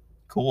teeth.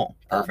 Cool.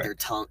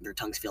 Perfect. Their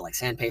tongues feel like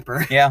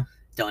sandpaper. Yeah.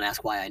 Don't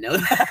ask why I know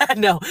that.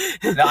 No,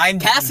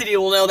 Cassidy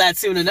will know that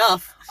soon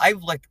enough.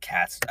 I've licked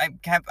cats.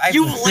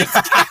 You licked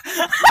cats?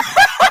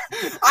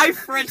 I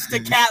Frenched a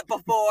cat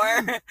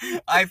before.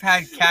 I've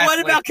had cats. What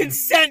about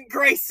consent,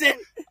 Grayson?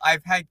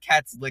 I've had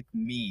cats lick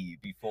me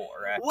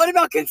before. What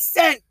about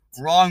consent?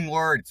 Wrong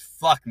words.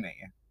 Fuck me.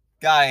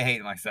 God, I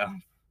hate myself.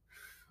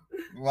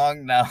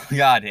 Wrong. No.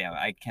 God damn.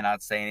 I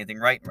cannot say anything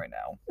right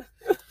now.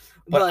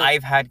 But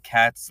I've had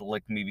cats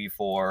lick me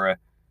before.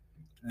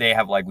 They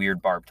have, like,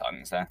 weird barb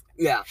tongues.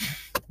 Yeah.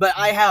 But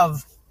I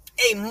have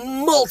a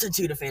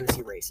multitude of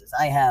fantasy races.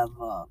 I have,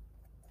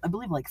 I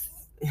believe, like,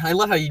 I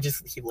love how you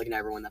just keep looking at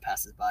everyone that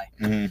passes by.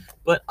 Mm-hmm.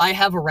 But I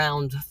have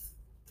around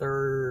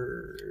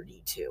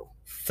 32.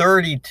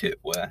 32?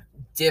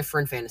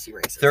 Different fantasy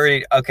races.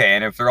 30, okay,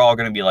 and if they're all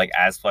going to be, like,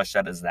 as fleshed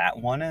out as that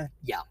one?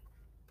 Yeah.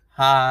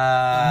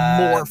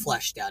 More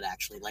fleshed out,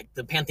 actually. Like,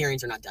 the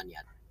Pantherians are not done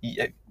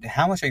yet.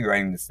 How much are you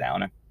writing this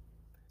down?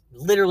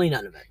 Literally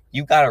none of it.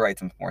 You gotta write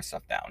some more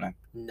stuff down.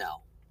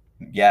 No.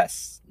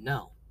 Yes.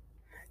 No.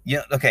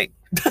 Yeah, okay.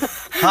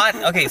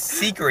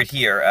 Secret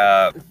here.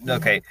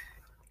 Okay.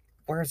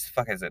 Where the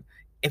fuck is it?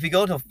 If you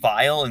go to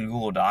File in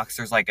Google Docs,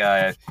 there's like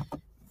a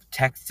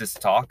text to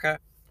talk.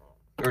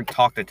 or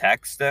talk to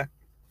text,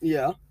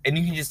 Yeah. and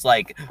you can just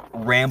like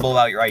ramble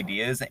out your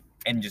ideas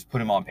and just put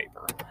them on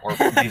paper or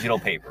digital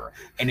paper,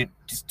 and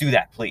just do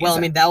that, please. Well, I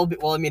mean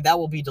that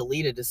will be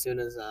deleted as soon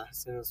as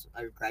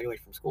I graduate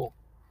from school.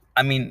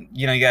 I mean,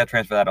 you gotta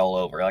transfer that all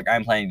over. Like,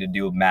 I'm planning to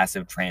do a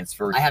massive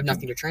transfer. I have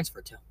nothing to transfer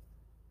to.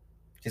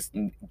 Just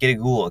get a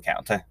Google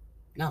account.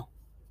 No.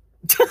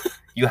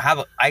 You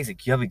have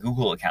Isaac. You have a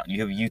Google account.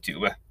 You have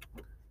YouTube.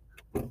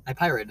 I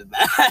pirated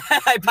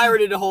that. I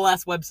pirated a whole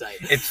ass website.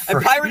 It's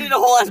free. I pirated a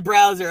whole ass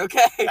browser. Okay.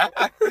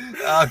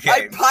 Okay.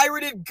 I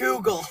pirated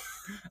Google.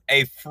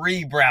 A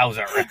free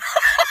browser.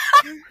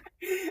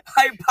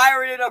 I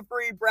pirated a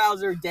free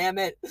browser. Damn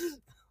it.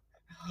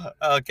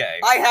 Okay.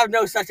 I have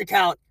no such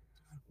account.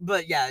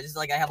 But yeah, just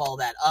like I have all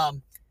that.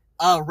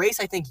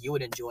 Race I think you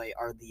would enjoy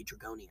are the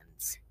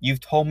Dragonians. You've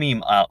told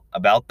me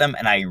about them,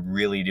 and I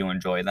really do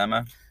enjoy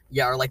them.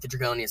 Yeah, or like the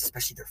Dragonians,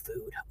 especially their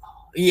food. Oh,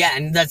 yeah,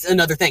 and that's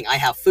another thing. I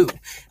have food.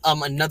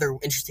 Another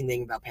interesting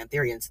thing about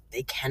Pantherians,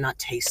 they cannot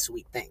taste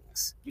sweet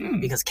things.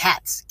 Because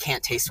cats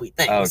can't taste sweet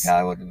things. Oh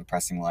god, what a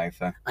depressing life.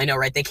 I know,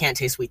 right? They can't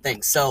taste sweet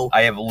things. So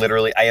I have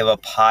a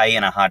pie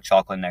and a hot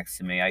chocolate next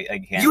to me. I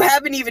can't. You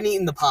haven't even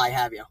eaten the pie,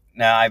 have you?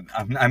 No,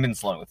 I've been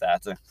slow with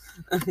that.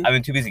 I've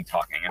been too busy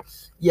talking.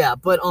 Yeah,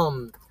 but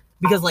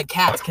because like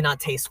cats cannot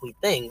taste sweet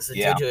things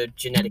Yeah. due to a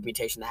genetic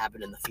mutation that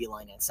happened in the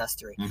feline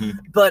ancestry. Mm-hmm.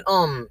 But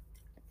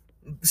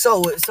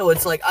so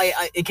it's like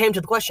it came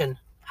to the question,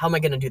 how am I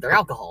going to do their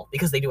alcohol?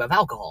 Because they do have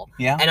alcohol.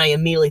 Yeah. And I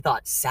immediately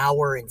thought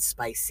sour and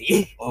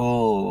spicy.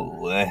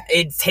 Oh.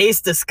 It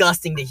tastes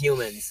disgusting to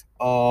humans,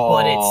 Oh.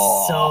 but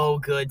it's so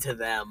good to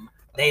them.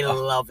 They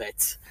love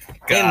it.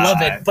 They God.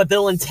 love it, but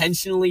they'll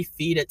intentionally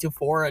feed it to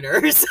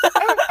foreigners.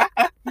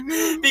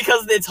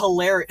 Because it's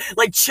hilarious.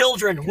 Like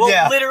children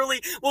will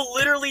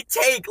literally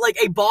take like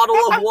a bottle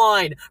of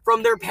wine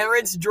from their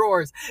parents'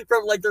 drawers,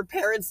 from like their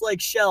parents'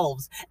 like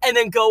shelves, and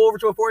then go over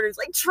to a foreigner and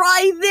like,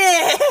 try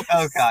this.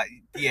 Oh god,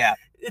 yeah.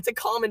 It's a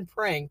common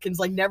prank. Can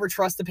like never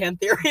trust a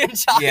Pantherian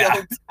child.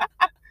 Yeah.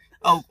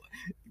 Oh,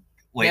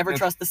 wait. Never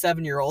trust the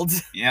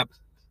 7-year-olds. Yep.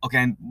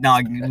 Okay, now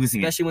I'm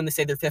losing it. Especially when they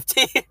say they're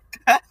 15.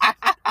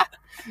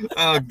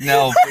 Oh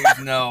no! Please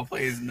no!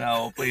 Please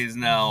no! Please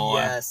no!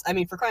 Yes, I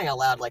mean for crying out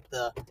loud, like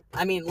the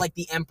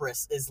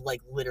Empress is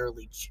like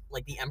literally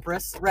like the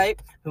Empress,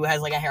 right? Who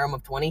has like a harem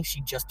of 20.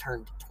 She just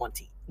turned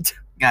 20.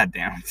 God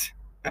damn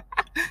it!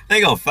 They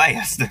go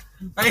fast.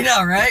 I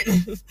know, right?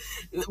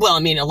 Well, I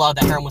mean, a lot of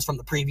that harem was from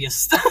the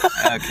previous.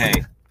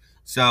 Okay,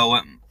 so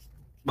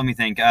let me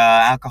think.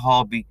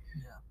 Alcohol.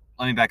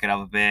 Let me back it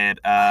up a bit.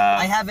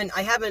 I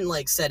haven't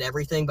like said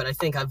everything, but I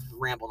think I've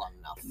rambled on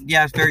enough.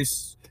 Yeah, it's very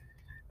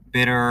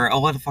bitter. Oh,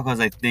 what the fuck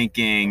was I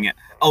thinking?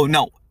 Oh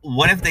no!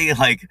 What if they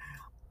like?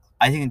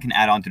 I think I can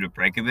add on to the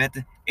break a bit.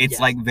 It's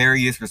like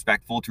very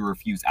disrespectful to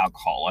refuse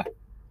alcohol.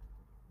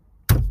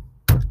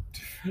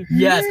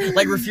 Yes,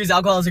 like refuse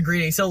alcohol as a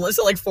greeting. So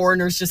like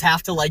foreigners just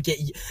have to like get.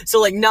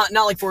 So like not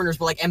like foreigners,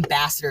 but like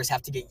ambassadors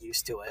have to get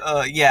used to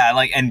it. Yeah,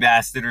 like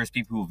ambassadors,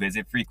 people who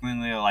visit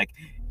frequently, are like,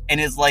 and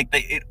it's like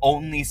it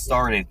only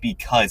started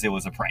because it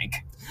was a prank.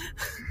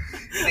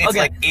 It's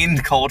like in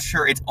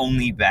culture, it's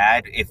only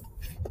bad if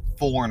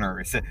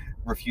foreigners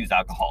refuse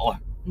alcohol.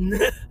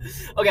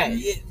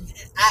 Okay,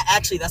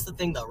 actually, that's the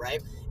thing, though,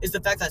 right? Is the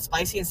fact that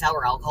spicy and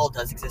sour alcohol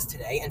does exist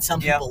today, and some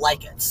people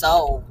like it.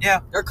 So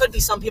there could be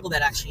some people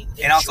that actually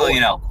enjoy and also,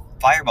 alcohol.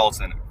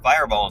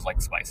 Fireball is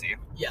like spicy.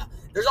 Yeah,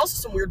 there's also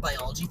some weird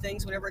biology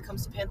things whenever it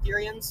comes to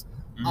Pantherians.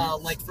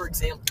 Like for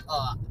example,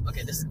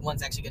 okay, this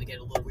one's actually gonna get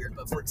a little weird,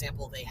 but for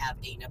example, they have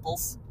 8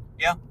 nipples.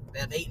 Yeah. They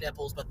have 8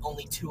 nipples, but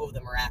only 2 of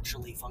them are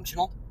actually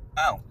functional.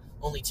 Oh.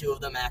 Only 2 of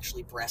them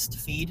actually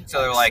breastfeed.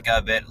 So they're like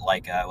a bit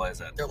like what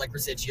is it? They're like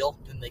residual,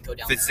 and they go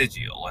down.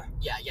 Vestigial.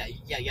 Yeah,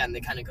 and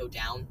they kind of go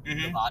down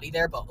the body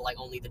there, but like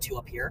only the 2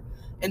 up here,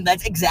 and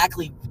that's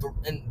exactly the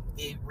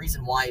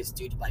reason why is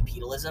due to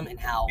bipedalism and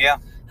how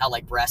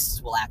like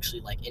breasts will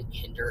actually like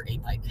hinder a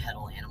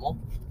bipedal animal.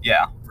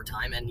 Yeah. For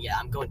time, and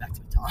I'm going back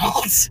to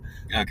McDonald's.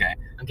 Okay.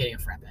 I'm getting a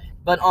frappe,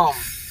 but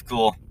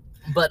cool.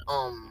 But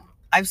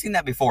I've seen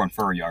that before in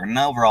Fur Yard, and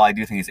overall, I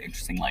do think it's an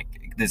interesting like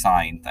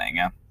design thing.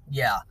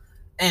 Yeah.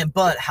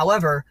 But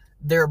however,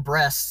 their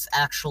breasts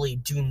actually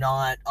do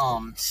not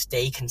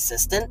stay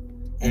consistent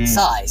in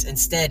size.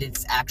 Instead,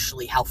 it's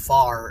actually how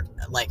far,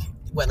 like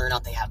whether or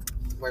not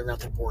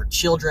they're born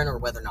children or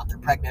whether or not they're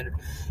pregnant,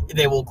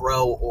 they will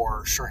grow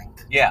or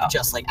shrink. Yeah.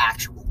 Just like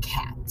actual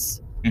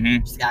cats.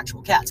 Just like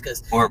actual cats,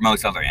 or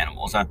most other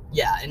animals, huh?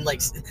 Yeah, and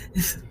like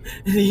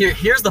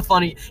here's the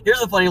funny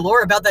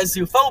lore about that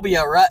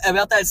zoophobia, right?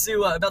 About that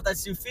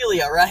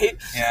zoophilia, right?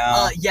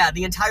 Yeah.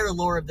 The entire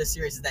lore of this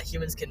series is that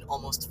humans can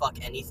almost fuck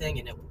anything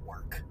and it would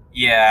work.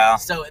 Yeah.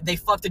 So they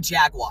fucked a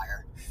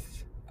jaguar.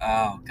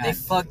 Oh god. They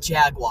fucked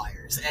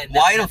jaguars, and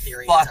why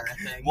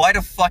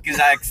the fuck is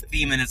that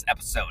theme in this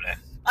episode?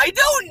 I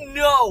don't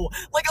know.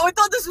 Like, I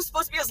thought this was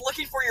supposed to be us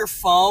looking for your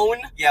phone.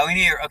 Yeah, we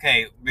need.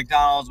 Okay,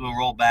 McDonald's will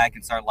roll back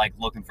and start like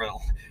looking for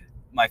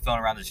my phone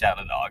around the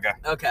shadow dog.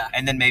 Okay.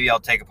 And then maybe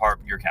I'll take apart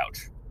your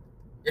couch.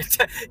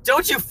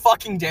 Don't you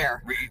fucking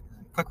dare.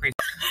 quick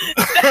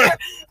reset.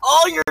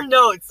 All your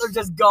notes are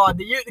just gone.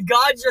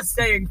 God's just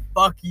saying,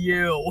 fuck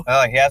you.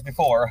 Oh, he has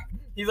before.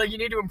 He's like, you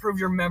need to improve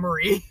your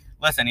memory.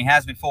 Listen, he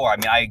has before. I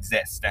mean, I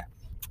exist.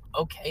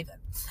 Okay, then.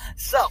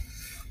 So.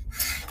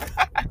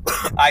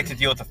 I have to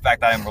deal with the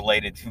fact that I'm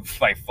related to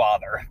my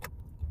father.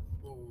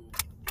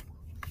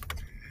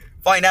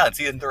 Find out in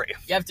season 3.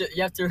 You have to.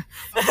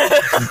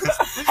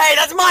 Hey,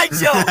 that's my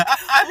joke.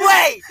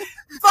 Wait,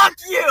 fuck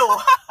you.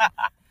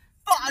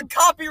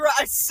 Copyright.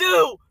 I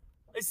sue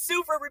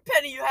for every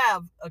penny you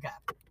have. Okay,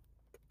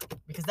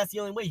 because that's the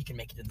only way you can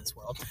make it in this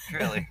world.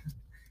 Really?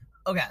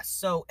 Okay.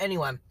 So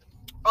anyway,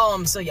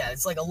 so yeah,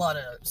 it's like a lot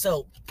of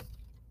so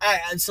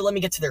let me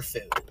get to their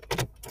food.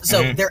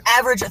 So their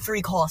average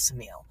 3-course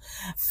meal,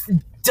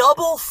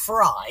 double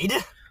fried.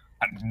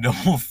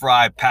 Double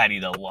fried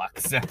patty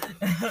deluxe.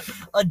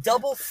 A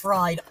double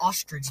fried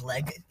ostrich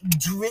leg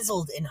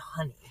drizzled in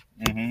honey.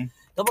 Mm-hmm.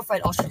 Double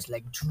fried ostrich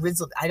leg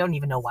drizzled. I don't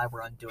even know why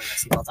we're undoing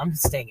the seatbelts. I'm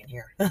staying in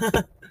here.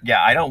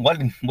 Yeah, I don't. What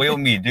do you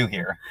want me to do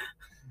here?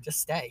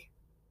 Just stay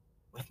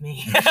with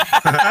me.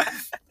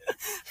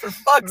 For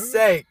fuck's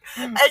sake.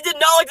 I did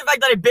not like the fact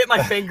that I bit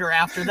my finger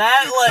after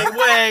that. Like,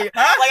 wait. Like,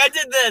 I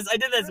did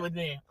this with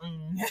me.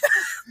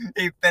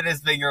 He bit his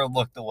finger and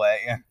looked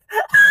away.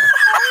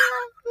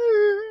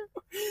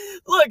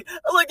 Look,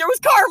 there was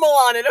caramel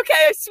on it, okay?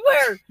 I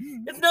swear.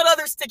 It's not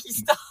other sticky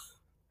stuff.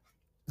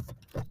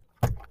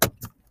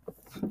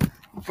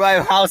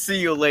 Right, I'll see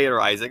you later,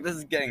 Isaac. This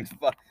is getting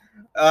fun.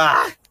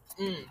 I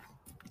have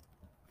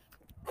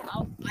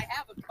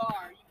a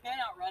car. You can't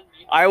outrun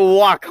me. I will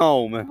walk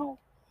home.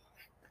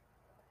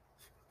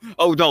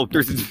 Oh no,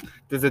 there's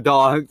a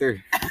dog.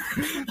 The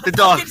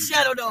dog.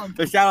 Shadow dog.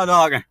 The shadow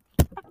dog.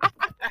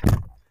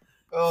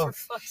 Oh. For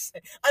fuck's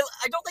sake. I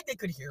don't think they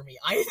could hear me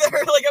either.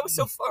 Like, I was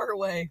so far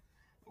away.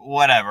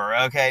 Whatever,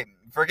 okay.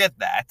 Forget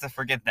that.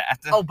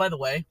 Oh, by the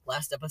way,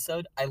 last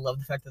episode, I love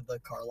the fact that the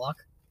car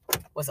lock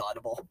was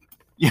audible.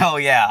 Oh,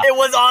 yeah. It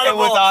was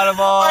audible.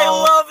 I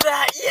love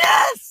that.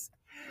 Yes!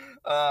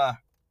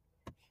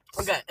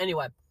 Okay,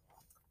 anyway.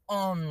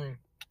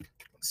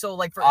 So,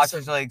 like, for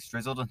ostrich legs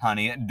drizzled in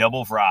honey,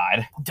 double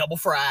fried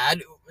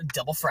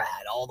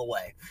all the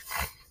way.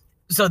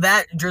 So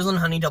that drizzled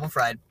in honey, double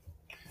fried.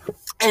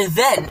 And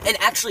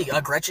actually,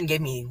 Gretchen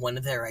gave me one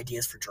of their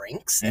ideas for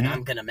drinks, and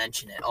I'm gonna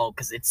mention it. Oh,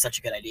 because it's such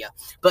a good idea.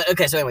 But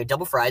okay, so anyway,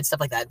 double fried stuff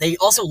like that. They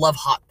also love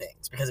hot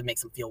things because it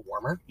makes them feel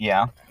warmer.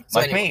 Yeah, so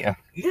like anyway,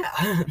 me.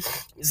 Yeah.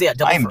 So yeah,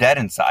 double I am dead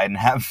inside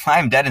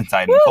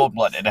and cold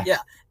blooded.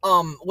 Yeah.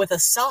 With a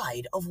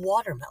side of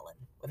watermelon.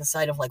 With a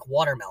side of like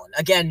watermelon.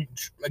 Again,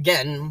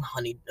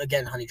 honey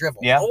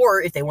drizzle. Yeah.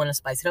 Or if they want to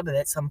spice it up a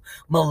bit, some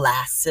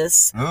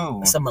molasses.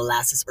 Ooh. Some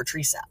molasses or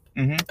tree sap.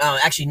 Mm-hmm.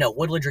 Actually, no,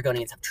 woodland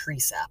dragonians have tree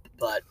sap,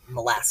 but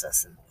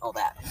molasses and all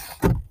that.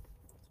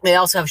 They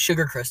also have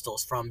sugar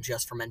crystals from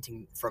just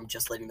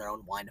letting their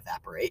own wine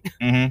evaporate.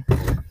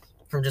 Mm-hmm.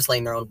 From just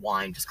letting their own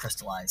wine just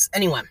crystallize.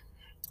 Anyway.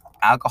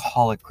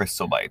 Alcoholic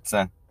crystal bites.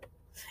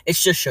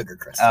 It's just sugar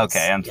crystals.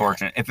 Okay,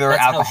 unfortunate. Yeah. If they're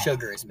That's how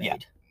sugar is made. Yeah.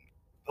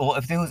 Well,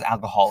 if it was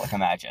alcoholic,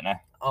 imagine.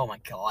 Oh my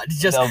god,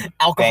 just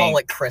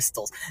alcoholic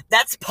crystals.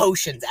 That's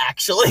potions,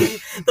 actually.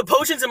 The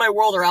potions in my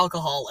world are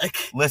alcoholic.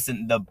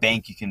 Listen, the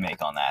bank you can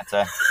make on that.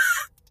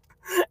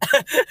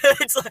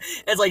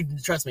 It's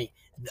like, trust me,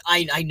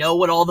 I know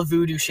what all the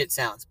voodoo shit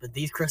sounds, but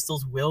these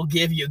crystals will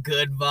give you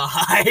good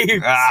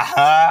vibes.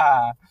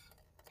 Aha.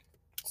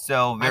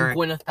 So I'm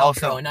Gwyneth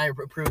Paltrow, and I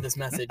approve this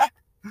message.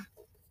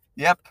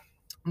 Yep.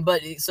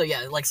 But, so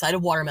yeah, like side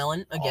of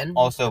watermelon, again.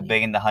 Also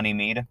big into honey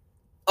mead.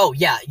 Oh,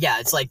 yeah,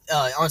 it's like,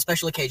 on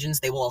special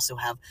occasions, they will also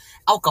have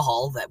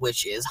alcohol,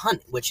 which is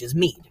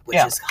mead, which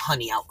is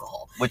honey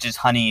alcohol. Which is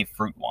honey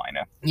fruit wine.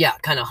 Yeah,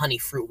 kind of honey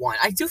fruit wine.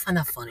 I do find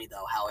that funny,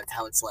 though, how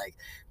it's like,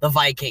 the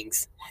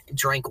Vikings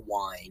drank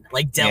wine,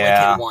 like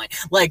delicate wine.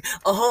 Like,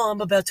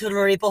 I'm about to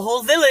rape a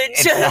whole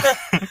village.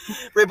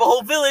 Rape a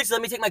whole village,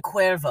 let me take my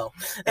Cuervo.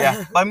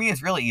 Yeah, but I mean,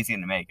 it's really easy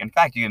to make. In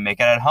fact, you can make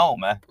it at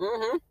home.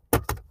 Mm-hmm.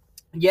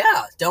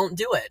 Yeah, don't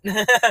do it.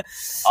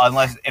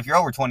 Unless, if you're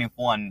over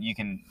 21, you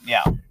can,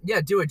 Yeah,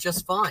 do it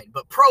just fine.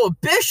 But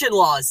prohibition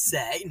laws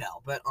say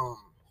no. But,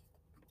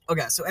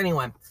 okay, so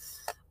anyway.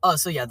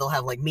 So yeah, they'll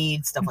have, like,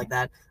 mead, stuff like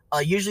that.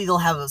 Usually they'll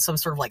have some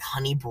sort of, like,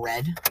 honey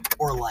bread.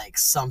 Or, like,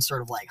 some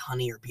sort of, like,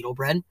 honey or beetle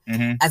bread.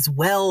 Mm-hmm. As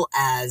well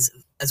as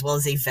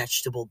a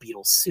vegetable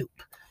beetle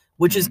soup.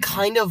 Which is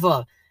kind of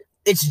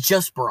it's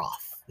just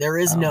broth. There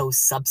is no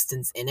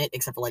substance in it,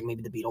 except for, like,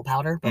 maybe the beetle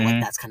powder. But,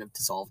 like, that's kind of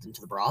dissolved into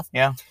the broth.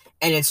 Yeah.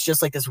 And it's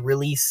just, like, this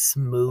really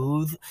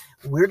smooth,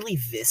 weirdly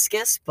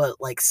viscous,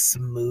 but, like,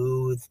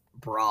 smooth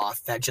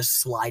broth that just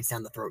slides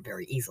down the throat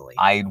very easily.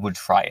 I would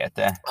try it.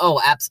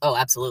 Oh,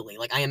 absolutely.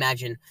 Like, I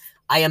imagine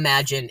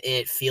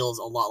it feels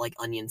a lot like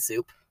onion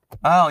soup.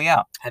 Oh,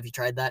 yeah. Have you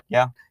tried that?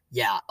 Yeah.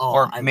 Yeah. Oh,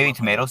 or maybe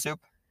tomato soup?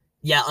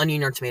 Yeah,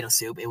 onion or tomato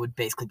soup. It would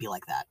basically be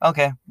like that.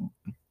 Okay.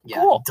 Yeah,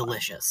 cool.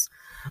 Delicious.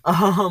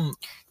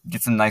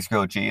 Get some nice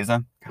grilled cheese.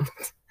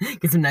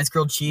 Get some nice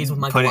grilled cheese with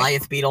my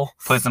Goliath beetle.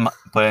 Put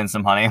in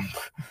some honey.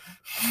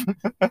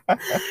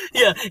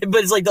 Yeah,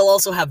 but it's like they'll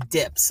also have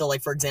dips. So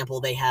like for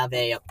example, they have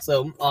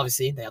so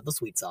obviously they have the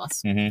sweet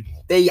sauce. Mm-hmm.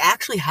 They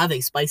actually have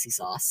a spicy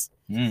sauce.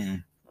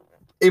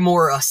 A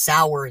more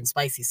sour and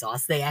spicy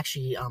sauce. They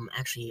actually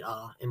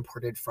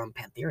imported from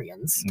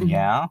Pantherians.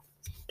 Yeah.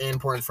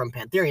 Imported from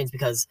Pantherians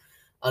because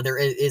there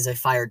is a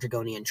fire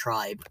Dragonian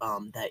tribe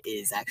that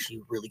is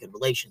actually really good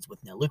relations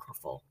with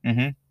Nelucrifol.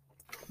 Mm-hmm.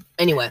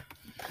 Anyway,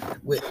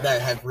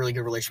 that have really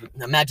good relations.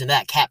 Imagine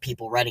that, cat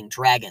people riding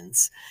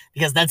dragons.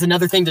 Because that's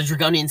another thing the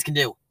Dragonians can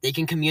do. They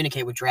can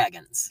communicate with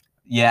dragons.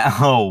 Yeah.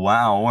 Oh,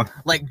 wow.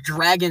 Like,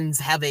 dragons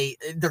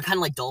they're kind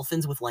of like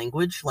dolphins with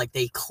language. Like,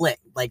 they click.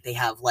 Like, they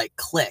have, like,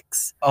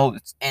 clicks. Oh.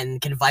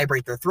 And can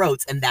vibrate their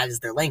throats, and that is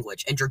their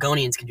language. And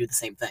Dragonians can do the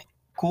same thing.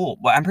 Cool.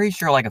 Well, I'm pretty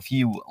sure, like, a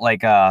few,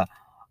 like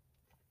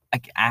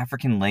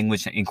African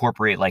language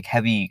incorporate, like,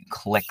 heavy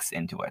clicks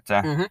into it.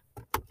 Mm-hmm.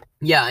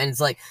 Yeah, and it's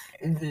like,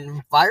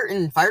 fire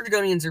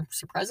Dragonians are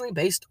surprisingly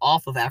based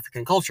off of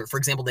African culture. For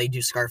example, they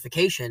do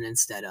scarification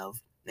instead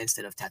of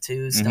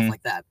tattoos, stuff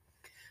like that.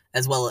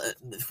 As well,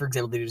 for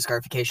example, they do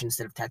scarification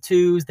instead of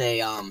tattoos. They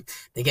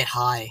get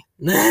high,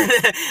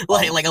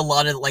 like a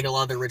lot of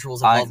the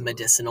rituals involve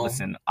medicinal.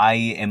 Listen,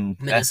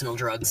 medicinal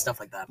drugs, stuff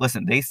like that.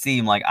 Listen, they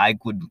seem like I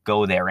would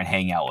go there and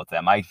hang out with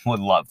them. I would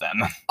love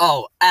them.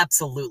 Oh,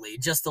 absolutely.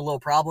 Just a little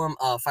problem.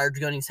 Fire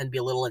Dragonians tend to be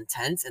a little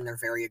intense, and they're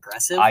very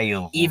aggressive.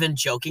 Even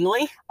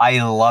jokingly.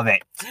 I love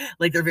it.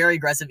 Like, they're very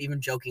aggressive,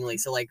 even jokingly.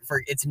 So, like,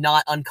 it's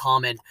not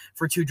uncommon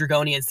for two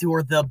Dragonians who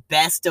are the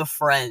best of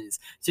friends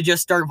to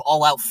just start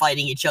all out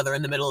fighting each other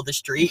in the middle of the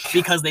street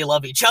because they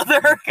love each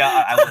other.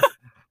 God,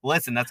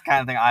 listen, that's the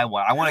kind of thing I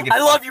want. I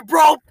love you,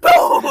 bro.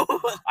 Boom!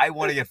 I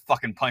want to get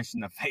fucking punched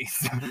in the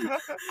face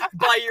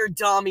by your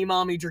dommy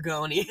mommy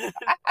Dragoni.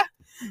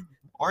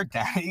 Or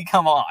daddy.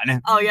 Come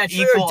on. Oh yeah,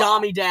 sure,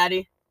 dommy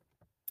daddy.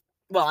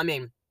 Well,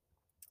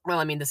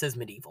 I mean, this is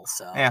medieval,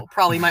 so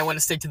probably might want to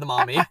stick to the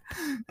mommy.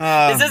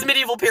 This is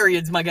medieval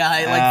periods, my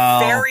guy.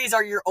 Like, fairies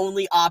are your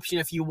only option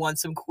if you want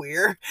some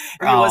queer.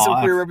 If you want some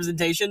queer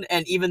representation,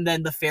 and even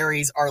then, the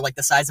fairies are like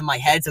the size of my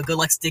head, so good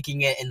luck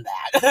sticking it in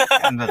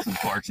that. And that's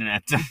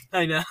unfortunate.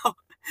 I know.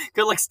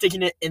 Good luck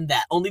sticking it in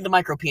that. Only the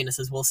micro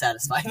penises will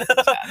satisfy them.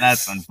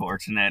 That's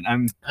unfortunate.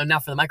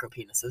 Not for the micro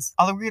penises.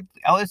 I would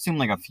assume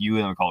like a few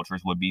other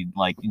cultures would be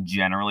like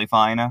generally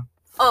fine.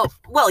 Oh,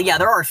 well, yeah,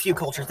 there are a few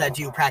cultures that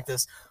do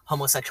practice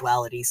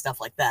homosexuality,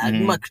 stuff like that.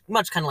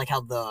 Much kind of like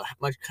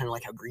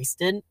how Greece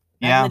did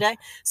back in the day.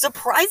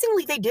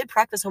 Surprisingly, they did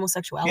practice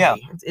homosexuality. Yeah.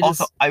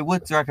 Also, I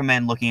would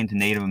recommend looking into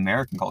Native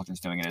American cultures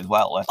doing it as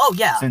well. Oh,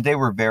 yeah. Since they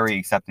were very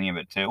accepting of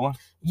it too.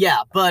 Yeah,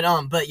 but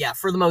yeah,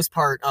 for the most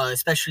part,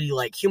 especially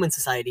like human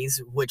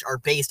societies, which are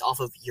based off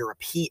of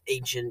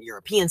ancient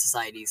European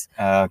societies,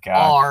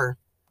 are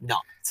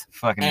not.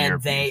 Fucking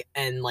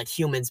and like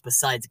humans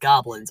besides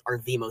goblins are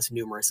the most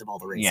numerous of all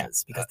the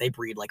races because they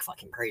breed like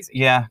fucking crazy.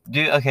 Yeah.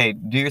 Do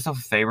yourself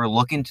a favor,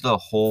 look into the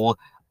whole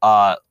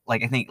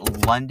like I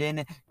think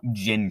London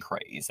gin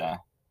craze.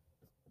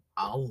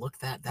 I'll look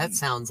that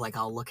sounds like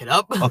I'll look it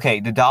up.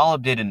 Okay, the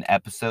Dollop did an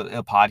episode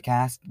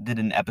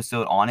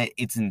on it.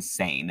 It's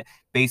insane.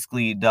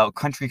 Basically, the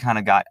country kind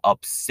of got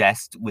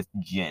obsessed with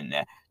gin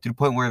to the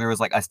point where there was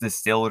like a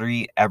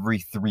distillery every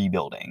 3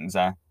 buildings.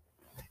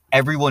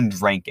 Everyone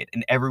drank it,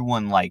 and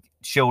everyone, like,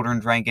 children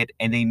drank it,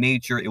 and they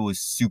made sure it was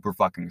super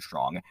fucking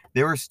strong.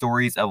 There were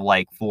stories of,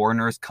 like,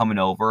 foreigners coming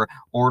over,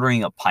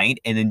 ordering a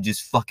pint, and then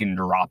just fucking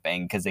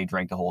dropping because they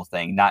drank the whole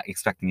thing, not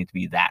expecting it to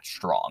be that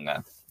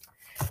strong.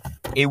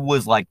 It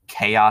was, like,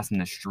 chaos in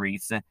the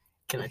streets.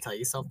 Can I tell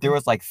you something? There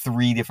was, like,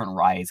 3 different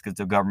riots because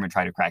the government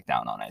tried to crack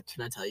down on it.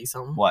 Can I tell you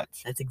something? What?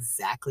 That's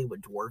exactly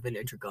what Dwarven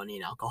and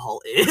Dragonian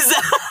alcohol is.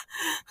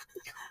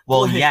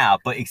 Well, yeah,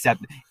 but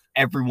except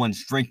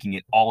everyone's drinking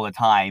it all the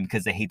time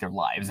because they hate their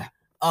lives.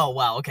 Oh,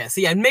 wow, okay. So,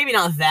 yeah, maybe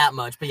not that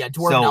much, but yeah,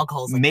 Dwarven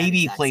alcohol is like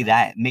maybe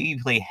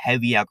play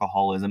heavy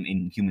alcoholism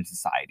in human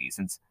society,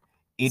 since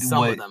it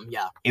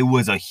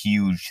was a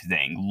huge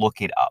thing.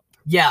 Look it up.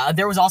 Yeah,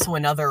 there was also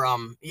another,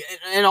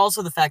 and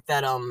also the fact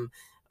that,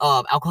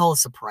 alcohol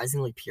is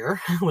surprisingly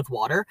pure with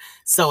water.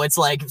 So it's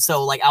like,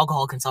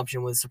 alcohol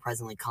consumption was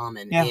surprisingly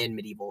common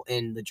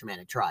in the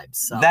Germanic tribes.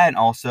 So that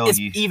also,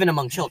 even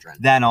among children.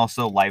 Then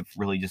also life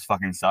really just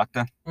fucking sucked.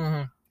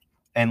 Mm-hmm.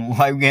 And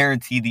I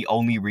guarantee the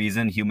only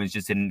reason humans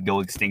just didn't go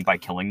extinct by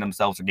killing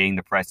themselves or getting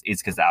depressed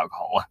is because of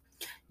alcohol.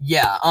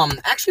 Yeah,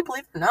 actually,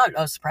 believe it or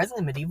not, surprisingly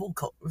in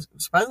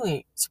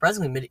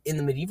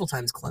the medieval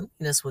times,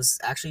 cleanliness was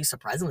actually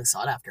surprisingly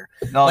sought after.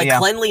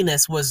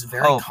 Cleanliness was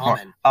very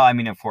common. I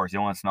mean, of course, you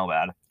don't want to smell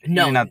bad.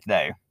 No, even not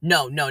today.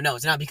 No,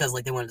 it's not because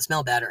like they wanted to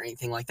smell bad or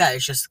anything like that.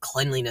 It's just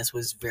cleanliness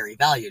was very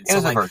valued. It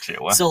was a virtue.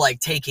 So like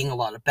taking a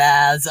lot of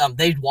baths,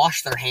 they'd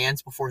wash their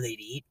hands before they'd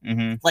eat.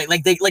 Mm-hmm.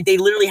 Like they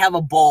literally have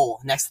a bowl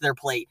next to their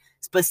plate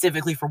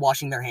specifically for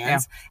washing their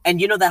hands. Yeah.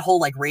 And you know that whole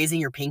like raising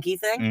your pinky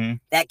thing? Mm-hmm.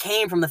 That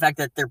came from the fact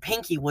that their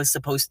pinky was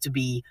supposed to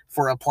be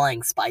for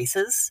applying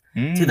spices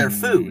to their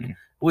food.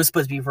 was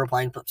supposed to be for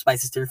applying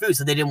spices to their food,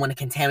 so they didn't want to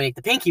contaminate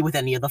the pinky with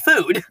any of the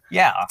food.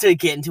 Yeah. To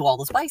get into all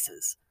the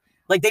spices.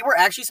 Like, they were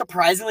actually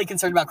surprisingly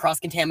concerned about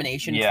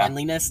cross-contamination,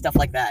 cleanliness, stuff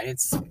like that.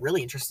 It's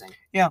really interesting.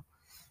 Yeah.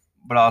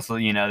 But also,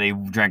 they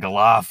drank a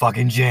lot of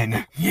fucking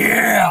gin.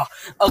 Yeah!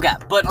 Okay,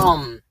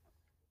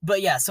 but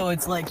yeah, so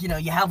it's like, you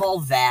have all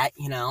that,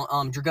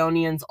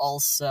 Dragonians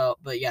also,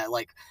 but yeah,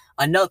 like,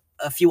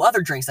 a few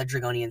other drinks that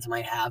Dragonians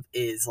might have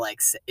is like,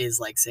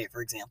 say,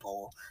 for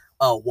example,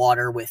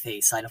 water with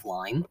a side of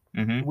lime.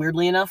 Mm-hmm.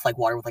 Weirdly enough, like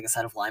water with like a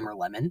side of lime or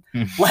lemon.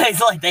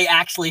 like they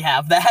actually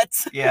have that.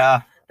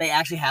 Yeah. They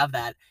actually have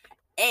that.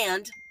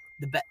 And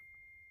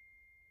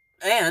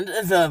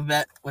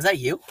was that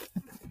you?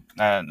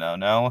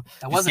 No.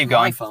 That wasn't keep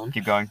going. my phone.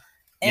 Keep going.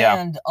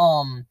 And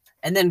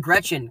then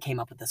Gretchen came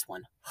up with this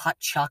one. Hot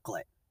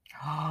chocolate.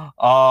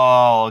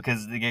 Oh,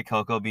 because they get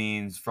cocoa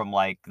beans from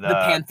like the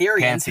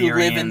Pantherians who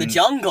live in the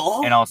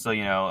jungle. And also,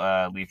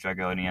 leaf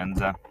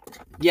dragonians.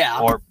 Yeah.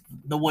 Or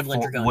the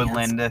woodland dragonians.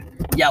 Woodland.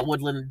 Yeah,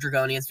 woodland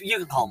dragonians. You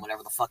can call them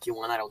whatever the fuck you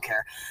want. I don't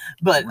care.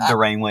 But the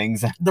rain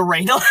wings. The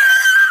rain.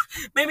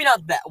 Maybe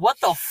not that. What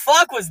the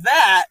fuck was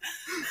that?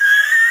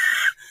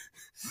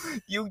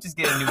 You just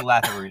get a new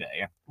laugh every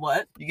day.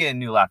 What? You get a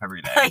new laugh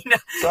every day. I know.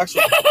 So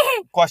actually,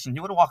 question: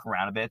 you want to walk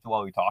around a bit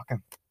while we talk?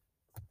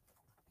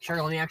 Sure.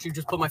 Let me actually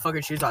just put my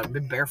fucking shoes on. I've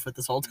been barefoot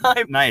this whole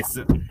time. Nice.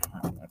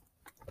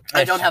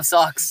 I don't have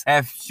socks.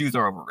 Shoes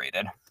are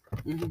overrated.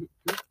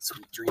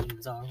 Sweet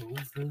dreams are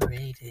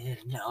overrated.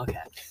 No, okay.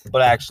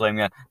 But actually,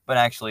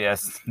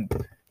 yes.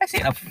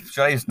 Actually,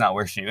 should I just not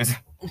wear shoes?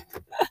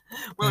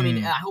 Well, I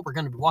mean, I hope we're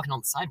going to be walking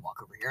on the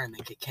sidewalk over here and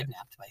then get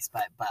kidnapped by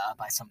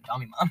some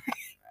dummy mom.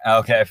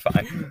 Okay,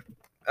 fine.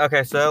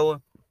 Okay, so,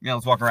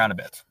 let's walk around a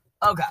bit.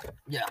 Okay,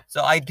 yeah.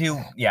 So I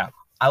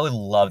would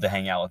love to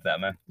hang out with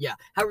them. Yeah.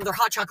 However, their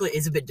hot chocolate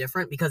is a bit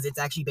different because it's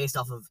actually based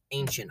off of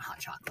ancient hot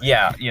chocolate.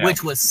 Yeah,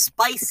 which was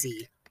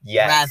spicy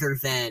rather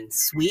than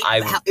sweet.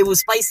 It was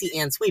spicy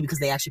and sweet because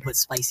they actually put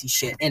spicy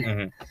shit in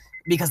it.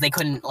 Because they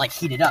couldn't, like,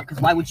 heat it up.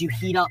 Because why would you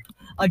heat up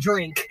a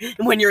drink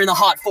when you're in the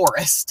hot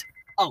forest?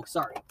 Oh,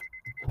 sorry.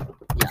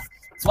 Yeah.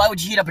 So why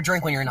would you heat up a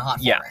drink when you're in a hot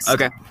forest? Yeah,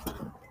 okay.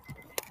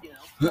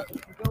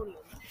 Dragonians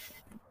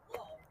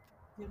love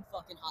them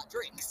fucking hot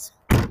drinks.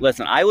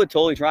 Listen, I would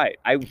totally try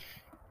it.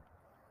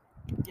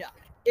 Yeah.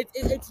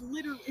 It's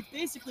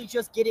basically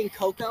just getting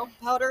cocoa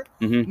powder,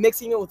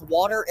 mixing it with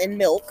water and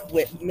milk,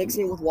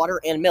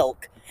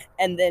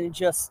 and then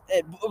just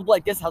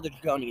like this is how the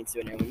Dragonians do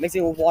it anyway.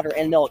 Mixing it with water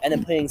and milk, and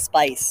then putting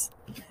spices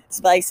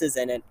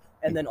in it,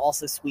 and then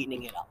also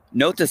sweetening it up.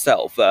 Note to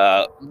self: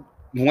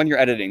 when you're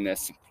editing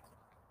this,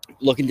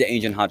 look into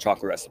ancient hot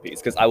chocolate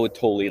recipes because I would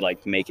totally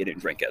like make it and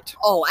drink it.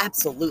 Oh,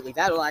 absolutely!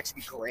 That'll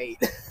actually be great.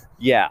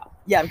 Yeah.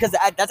 Yeah, because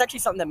that's actually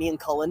something that me and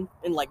Cullen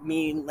and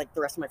the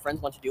rest of my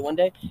friends want to do one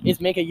day is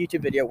make a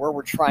YouTube video where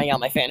we're trying out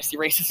my fantasy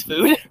races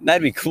food.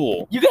 That'd be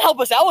cool. You can help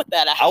us out with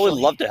that, actually. I would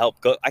love to help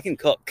cook. I can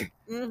cook.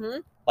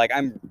 Like,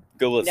 I'm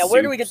good with Now,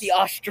 where do we get the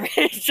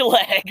ostrich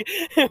leg?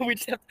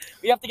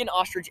 we have to get an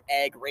ostrich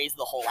egg, raise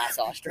the whole ass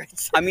ostrich.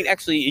 I mean,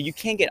 actually, you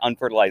can get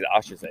unfertilized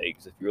ostrich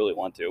eggs if you really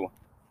want to.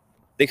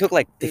 They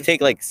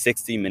take like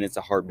 60 minutes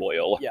to hard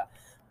boil. Yeah.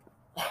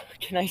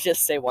 Can I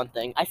just say one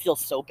thing? I feel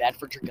so bad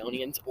for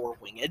Dragonians or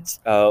Wingeds.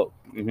 Oh.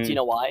 Do you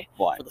know why?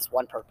 Why? For this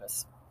one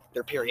purpose.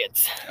 Their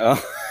periods.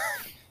 Oh.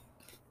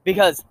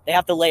 Because they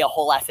have to lay a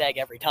whole ass egg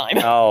every time.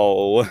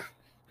 Oh.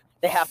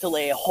 They have to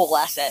lay a whole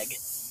ass egg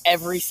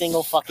every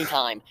single fucking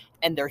time.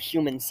 And they're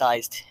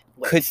human-sized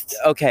waists.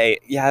 Okay,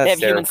 yeah, they have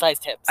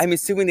human-sized hips. I'm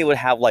assuming they would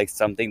have, like,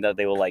 something that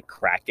they would, like,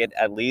 crack it,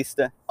 at least.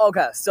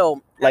 Okay,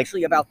 so,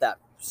 actually about that.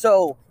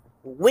 So,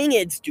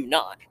 Wingeds do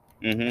not.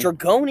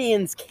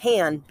 Dragonians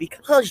can,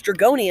 because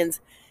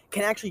Dragonians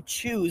can actually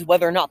choose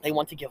whether or not they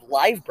want to give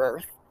live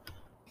birth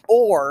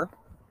or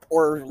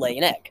lay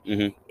an egg.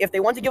 If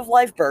they want to give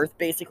live birth,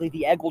 basically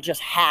the egg will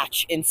just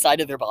hatch inside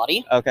of their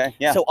body. Okay,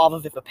 yeah. So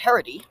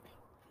oviviparity.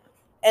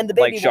 And the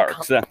baby like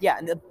sharks.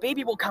 And the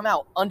baby will come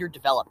out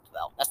underdeveloped,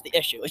 though. That's the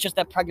issue. It's just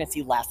that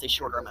pregnancy lasts a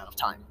shorter amount of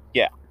time.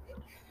 Yeah.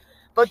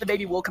 But the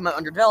baby will come out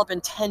underdeveloped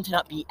and tend to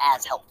not be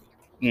as healthy.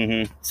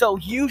 So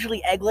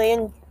usually egg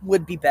laying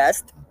would be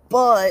best,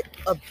 but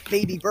a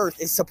baby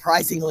birth is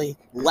surprisingly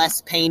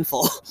less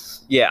painful.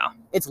 Yeah.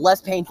 It's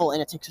less painful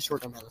and it takes a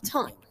shorter amount of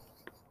time.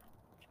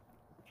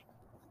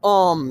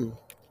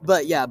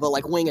 But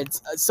like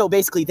Wingeds, so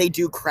basically they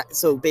do crack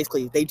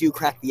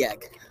the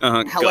egg.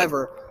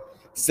 However, good.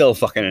 Still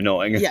fucking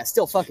annoying. Yeah,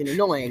 still fucking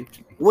annoying.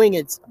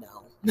 Wingeds,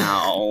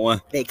 no,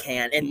 they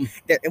can, and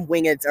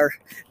Wingeds are.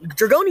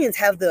 Dragonians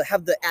have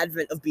the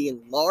advent of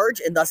being large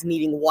and thus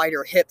needing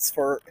wider hips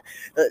just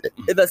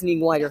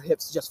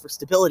for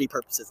stability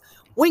purposes.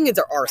 Wingeds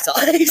are our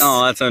size.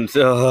 Oh, that sounds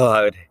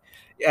so.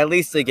 At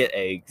least they get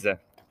eggs.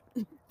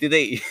 Do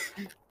they?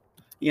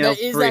 That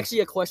is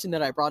actually a question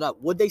that I brought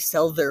up. Would they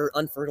sell their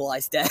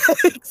unfertilized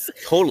eggs?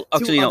 Totally.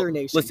 Actually, to other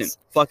nations? Listen,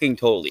 fucking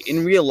totally.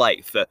 In real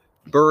life,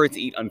 Birds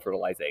eat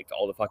unfertilized eggs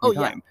all the fucking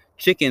time.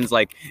 Chickens,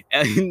 like,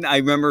 I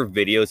remember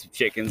videos of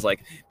chickens,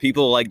 like,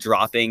 people, like,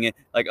 dropping,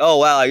 like, oh,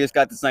 wow, I just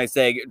got this nice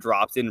egg,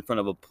 drops it in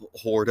front of a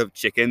horde of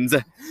chickens.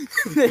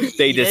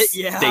 They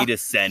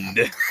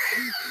descend.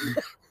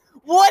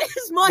 What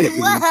is my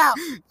laugh?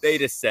 They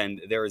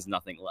descend. There is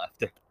nothing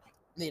left.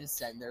 They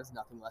descend. There's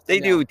nothing left. They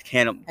do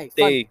cannibal.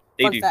 Hey,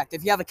 fun fact: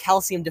 if you have a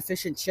calcium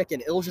deficient chicken,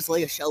 it'll just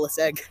lay a shellless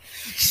egg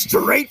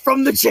straight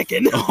from the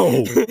chicken.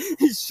 Oh,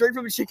 straight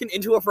from a chicken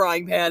into a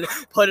frying pan.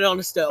 Put it on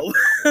a stove.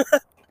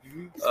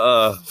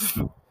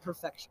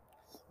 Perfection.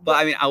 But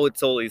I mean, I would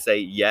totally say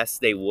yes,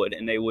 they would,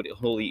 and they would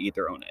wholly eat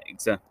their own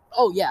eggs.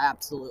 Oh yeah,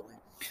 absolutely.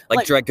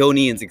 Like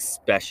Dragonians,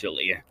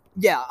 especially.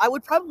 Yeah, I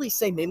would probably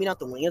say maybe not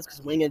the wingeds, because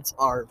wingeds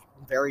are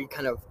very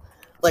kind of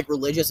like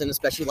religious and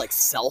especially like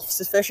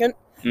self-sufficient.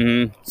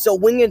 Mm-hmm. So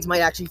wingeds might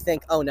actually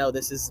think, oh no,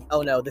 this is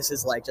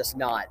like just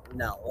not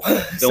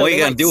So what are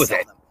you gonna do with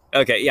it?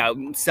 Okay, yeah,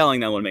 selling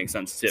them would make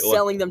sense too.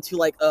 Selling them to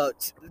like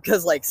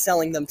because like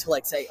selling them to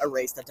like say a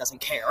race that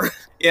doesn't care.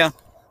 Yeah.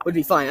 Would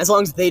be fine as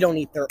long as they don't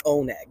eat their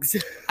own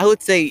eggs. I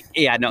would say,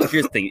 yeah, no.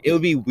 Here's the thing: it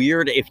would be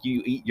weird if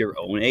you eat your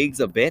own eggs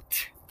a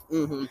bit.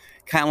 Mm-hmm.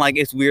 Kind of like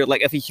it's weird,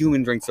 like if a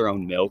human drinks their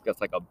own milk,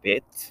 that's like a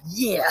bit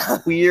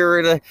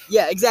weird.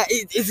 Yeah,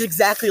 exactly. It's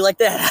exactly like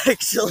that,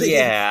 actually.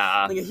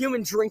 Yeah, like a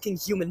human drinking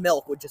human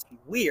milk would just be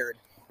weird,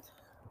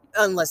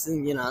 unless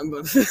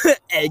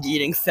egg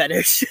eating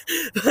fetish.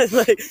 But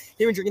like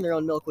human drinking their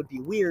own milk would be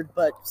weird,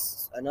 but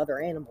another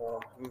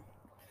animal,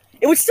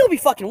 it would still be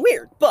fucking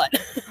weird. But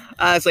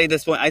honestly, at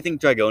this point, I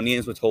think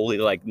Dragonians would totally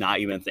like not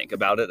even think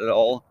about it at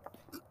all,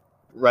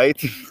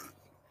 right?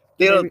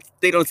 They don't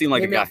seem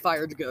like maybe not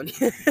fire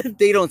Dragonian.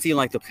 They don't seem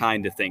like the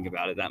kind to think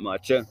about it that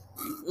much.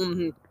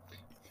 Mm-hmm.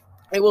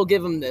 I will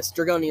give them this.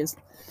 Dragonians.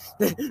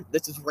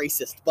 This is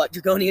racist, but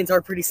Dragonians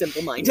are pretty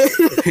simple-minded.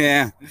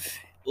 Yeah.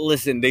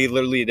 Listen, they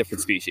literally a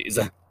different species.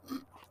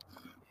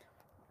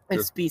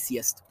 And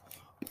speciest.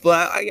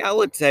 But I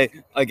would say,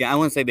 again, I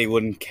wouldn't say they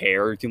wouldn't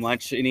care too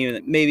much. And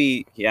even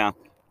maybe, yeah,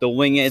 the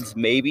wingeds,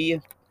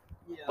 maybe.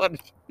 Yeah. But,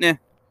 I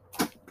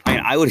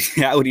mean, I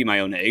would eat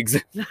my own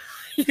eggs. You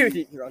would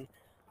eat your own.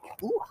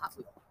 Ooh, Hot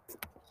Wheel.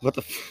 What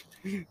the?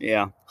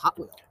 Yeah. Hot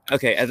Wheel.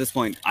 Okay, at this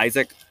point,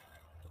 Isaac.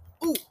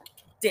 Ooh,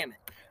 damn it.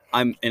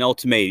 I'm an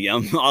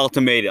ultimatum.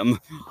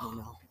 Oh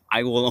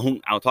no.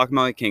 I'll talk about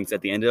my kinks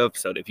at the end of the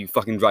episode if you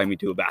fucking drive me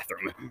to a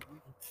bathroom.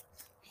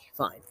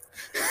 Fine.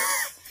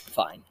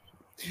 Fine.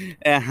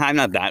 I'm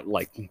not that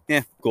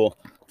cool.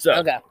 So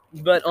okay,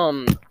 but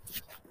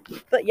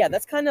yeah,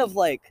 that's kind of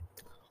like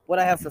what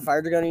I have for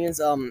fire Dragonians.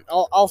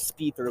 I'll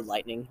speed through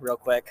lightning real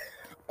quick.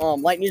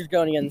 Lightning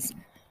Dragonians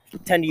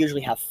tend to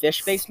usually have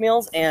fish-based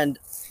meals, and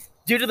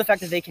due to the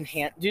fact that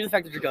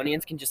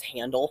Dragonians can just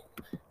handle.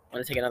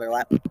 Want to take another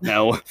lap?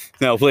 No,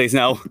 please,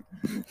 no.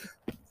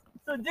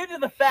 So due to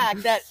the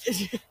fact that,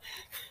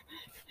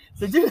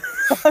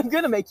 I'm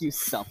gonna make you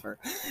suffer.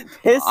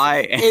 Piss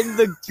in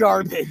the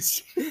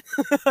garbage.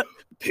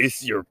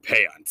 Piss your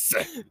pants.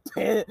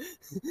 Hey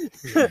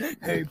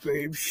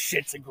babe,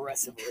 shits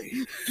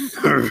aggressively.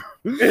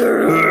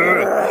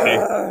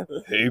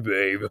 hey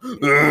babe.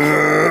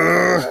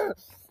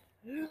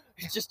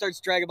 He just starts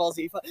Dragon Ball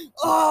Z. But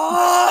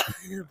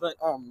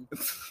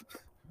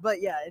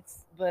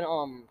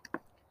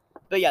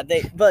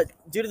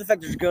due to the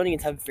fact that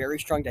Dragonians have very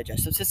strong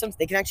digestive systems,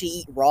 they can actually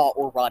eat raw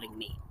or rotting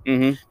meat.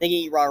 Mm-hmm. They can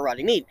eat raw or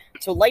rotting meat.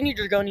 So lightning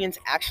Dragonians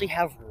actually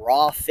have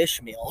raw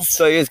fish meals.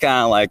 So it's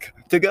kind of like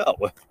to go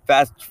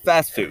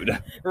fast food,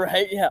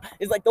 right? Yeah,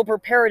 it's like they'll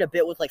prepare it a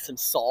bit with like some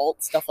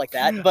salt, stuff like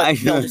that, but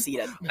they'll just eat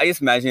it. I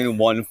just imagine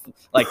one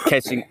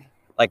catching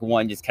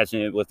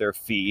it with their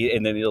feet,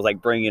 and then they'll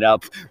like bring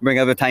up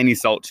a tiny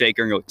salt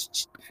shaker and go.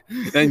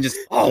 And just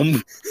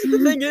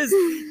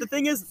The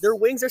thing is, their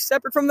wings are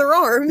separate from their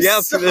arms.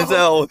 Yeah,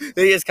 so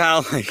they just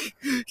kind of like.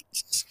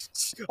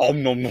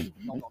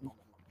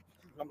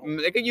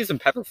 They could use some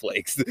pepper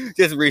flakes.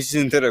 Just reach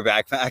into their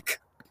backpack.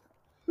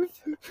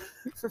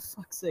 For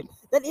fuck's sake,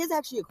 that is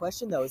actually a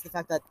question though. Is the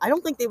fact that I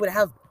don't think they would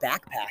have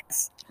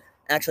backpacks.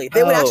 Actually,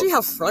 they would actually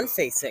have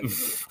front-facing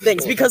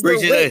things because their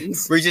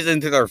wings reaches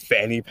into their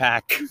fanny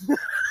pack.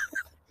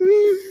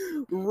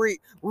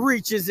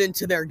 Reaches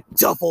into their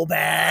duffel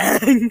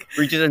bag.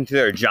 Reaches into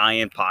their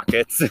giant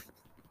pockets.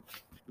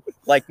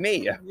 Like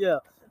me. Yeah.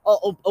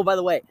 Oh, by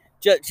the way,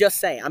 just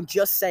saying. I'm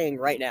just saying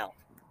right now.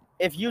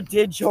 If you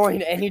did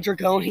join any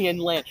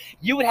Dragonian land,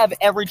 you would have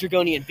every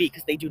Dragonian beat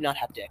because they do not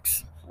have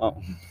dicks.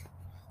 Oh.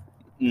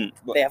 They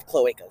have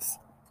cloacas.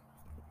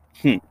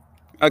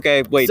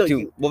 Okay, wait,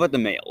 what about the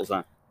males,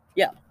 huh?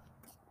 Yeah.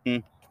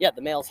 Yeah,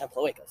 the males have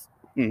cloacas.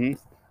 Mm-hmm.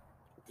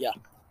 Yeah.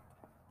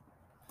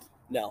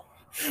 No.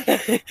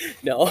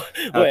 No.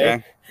 Okay.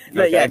 Wait.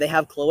 But yeah, they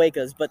have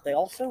cloacas, but they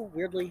also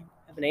weirdly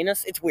have an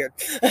anus. It's weird.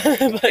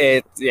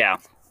 Yeah.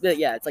 But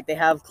yeah, it's like they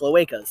have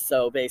cloacas,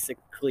 so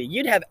basically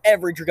you'd have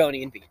every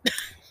Dragonian beat.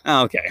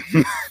 Okay.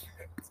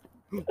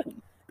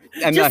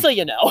 So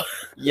you know.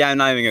 Yeah, I'm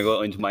not even going to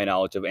go into my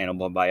knowledge of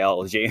animal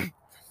biology.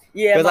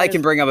 Yeah. Because I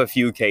can bring up a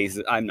few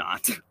cases. I'm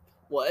not.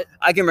 What?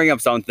 I can bring up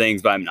some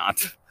things, but I'm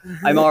not.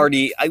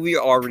 We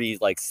already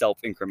like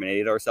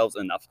self-incriminated ourselves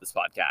enough this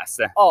podcast.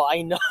 Oh,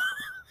 I know.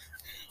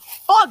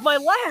 Fuck my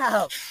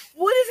lab.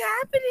 What is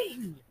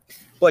happening?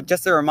 But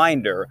just a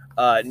reminder,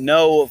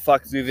 no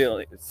fuck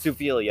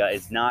zoophilia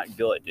is not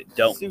good.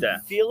 Don't.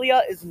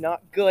 Zoophilia is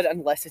not good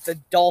unless it's a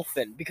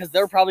dolphin, because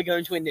they're probably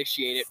going to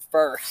initiate it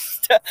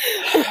first.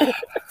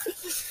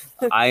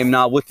 I am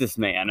not with this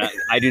man.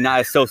 I do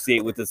not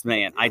associate with this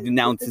man. I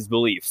denounce his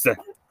beliefs. I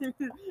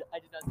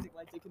did not stick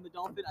my dick in the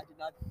dolphin. I did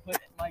not put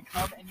my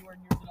cum anywhere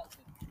near the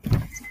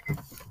dolphin.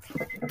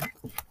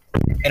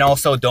 And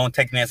also, don't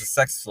take me as a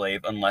sex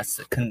slave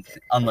unless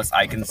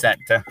I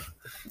consent.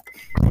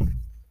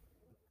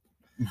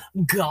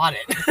 Got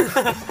it.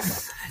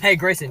 Hey,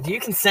 Grayson, do you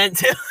consent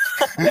to...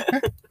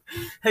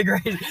 Hey,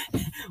 Grayson.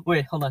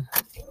 Wait, hold on.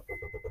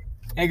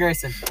 Hey,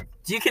 Grayson,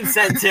 do you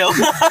consent to...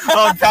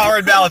 Oh, power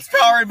and balance.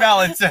 Power and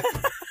balance. For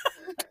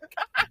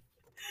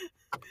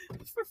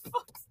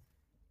fuck's...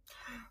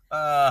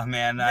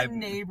 Man. The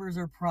neighbors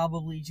are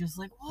probably just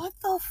like, what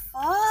the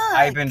fuck?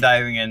 I've been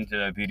diving into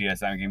the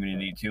BDSM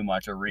community too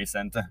much of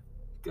recent.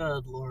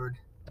 Good lord.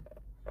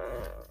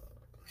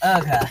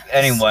 Okay.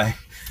 Anyway,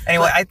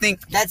 I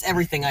think... That's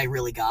everything I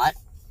really got.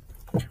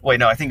 Wait,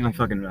 no, I think my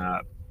fucking...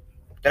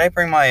 Did I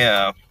bring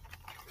my...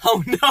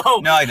 Oh,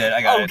 no! No, I did.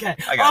 I got it. Okay,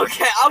 I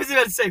was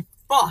about to say,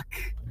 fuck!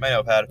 My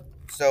notepad.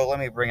 So, let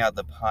me bring out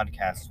the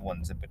podcast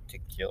ones in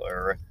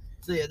particular.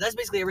 So, yeah, that's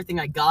basically everything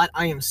I got.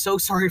 I am so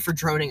sorry for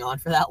droning on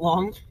for that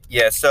long.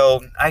 Yeah,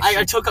 so...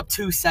 I took up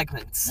 2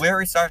 segments. Where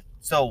are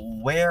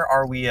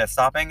we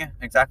stopping,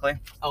 exactly?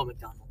 Oh,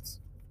 McDonald's.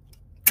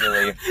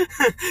 Really?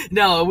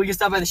 No, we can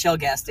stop by the Shell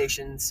gas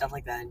station, stuff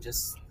like that, and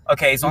just...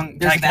 Okay, so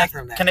there's a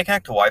bathroom there. Can I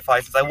connect to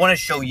Wi-Fi? Since I want to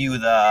show you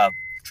the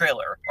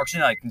trailer. Or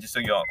actually, no, I can just show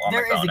you on my phone.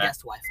 There is a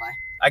guest Wi-Fi.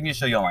 I can just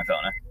show you on my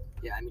phone.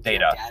 Yeah, I mean,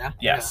 data. Data.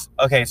 Yes.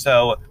 Yeah. Okay,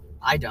 so...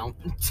 I don't.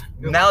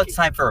 Now it's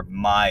time for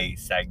my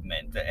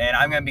segment, and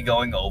I'm going to be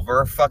going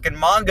over fucking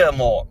manga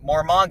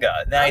more manga.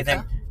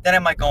 Then I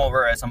might go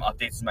over some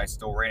updates to my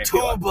story. And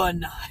Tuba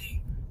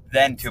Night.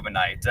 Then Tuba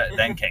Night,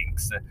 then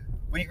Kinks.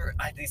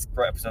 These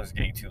episodes are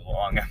getting too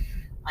long.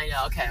 I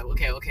know. Okay.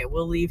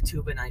 We'll leave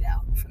Tuba Night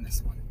out from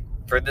this one.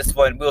 For this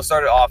one, we'll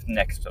start it off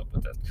next episode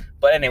with this.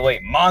 But anyway,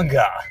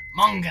 manga.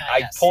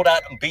 I pulled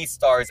out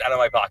Beastars out of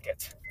my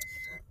pocket.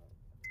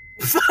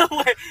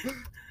 Wait.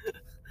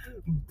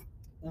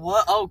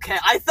 What? Okay,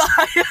 I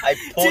thought...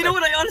 Do you know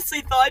what I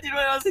honestly thought?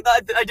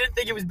 I didn't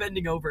think he was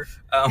bending over.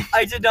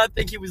 I did not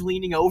think he was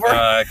leaning over.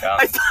 I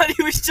thought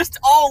he was just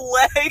all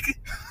leg.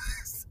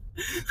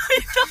 I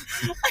thought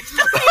he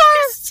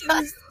was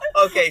just...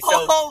 Okay,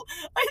 so...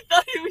 I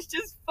thought he was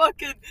just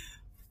fucking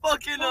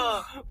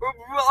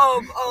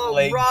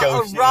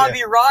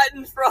Robbie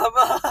Rotten from,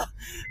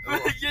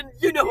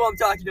 you know who I'm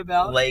talking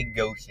about. Leg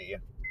Goshi.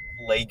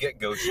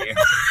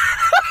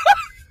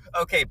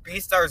 Okay,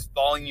 Beastars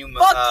Volume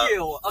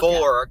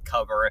 4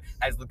 cover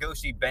has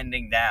Legoshi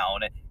bending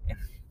down.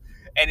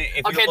 And if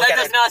you look that at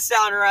does it, not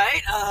sound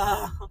right.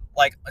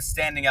 Like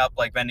standing up,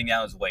 like bending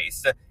down his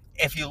waist.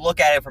 If you look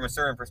at it from a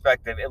certain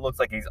perspective, it looks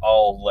like he's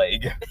all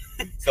leg.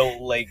 So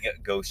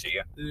Legoshi.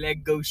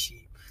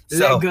 Legoshi.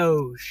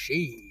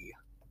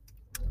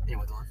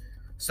 Anyway, go on.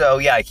 So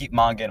yeah, I keep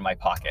manga in my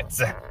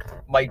pockets.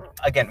 My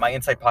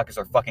inside pockets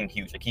are fucking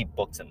huge. I keep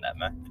books in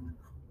them.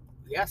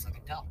 Yes, I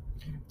can tell.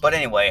 But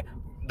anyway,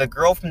 the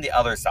girl from the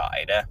other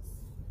side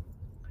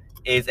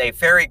is a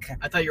fairy.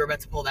 I thought you were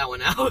about to pull that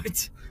one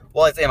out.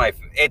 Well,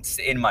 it's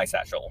in my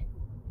satchel.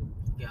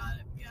 Got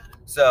it.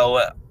 So,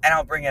 and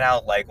I'll bring it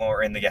out like when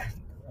we're in the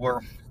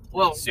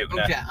soon.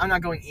 Okay, I'm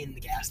not going in the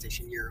gas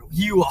station.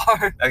 You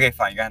are. Okay,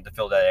 fine. You're gonna have to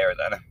fill that air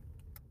then.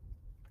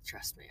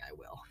 Trust me, I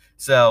will.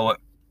 So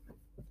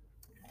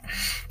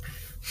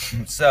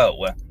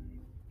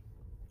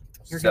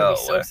you're gonna be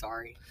so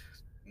sorry.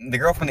 The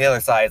girl from the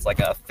other side is like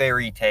a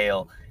fairy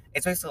tale.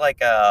 It's basically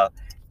like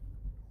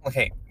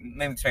okay,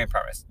 let me explain the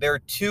premise. There are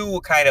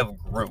 2 kind of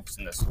groups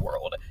in this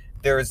world.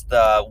 There's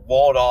the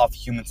walled-off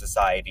human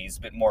societies,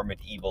 a bit more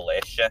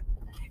medieval-ish,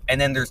 and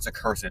then there's the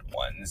cursed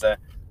ones,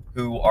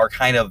 who are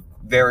kind of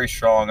very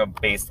strong,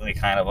 basically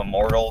kind of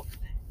immortal.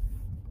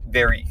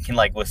 Can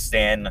like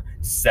withstand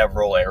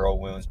several arrow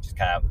wounds, just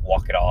kind of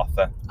walk it off.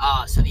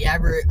 So the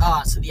average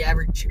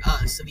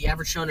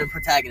shonen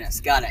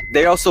protagonist. Got it.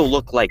 They also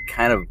look like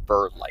kind of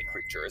bird-like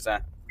creatures.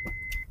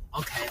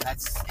 Okay,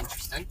 that's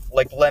interesting.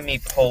 Like, let me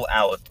pull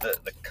out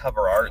the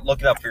cover art. Look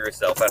it up for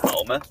yourself at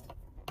home.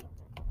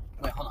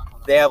 Wait, hold on.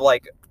 They have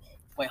like...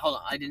 Wait, hold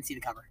on. I didn't see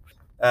the cover.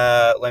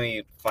 Let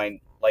me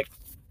find, like,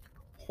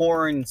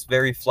 horns,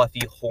 very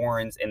fluffy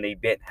horns, and they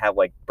have,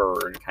 like,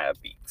 bird kind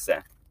of beaks.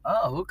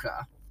 Oh, okay.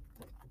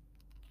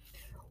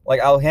 Like,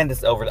 I'll hand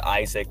this over to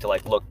Isaac to,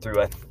 like, look through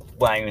it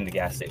while I'm in the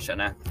gas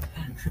station.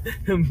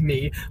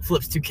 Me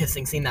flips to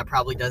kissing scene that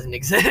probably doesn't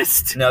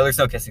exist. No, there's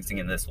no kissing scene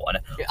in this one.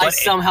 I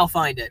somehow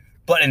find it.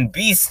 But in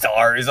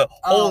Beastars,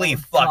 holy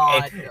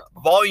fuck,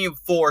 Volume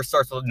 4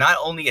 starts with not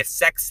only a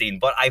sex scene,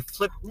 but I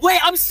flipped... Wait,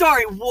 I'm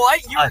sorry,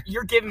 what?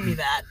 You're giving me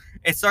that.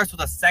 It starts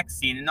with a sex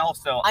scene, and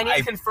also I need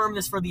to confirm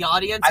this for the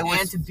audience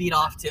and to beat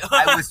off too.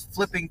 I was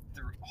flipping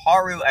through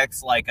Haru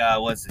X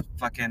was it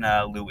fucking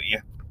Louis.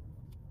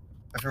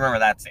 If you remember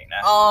that scene.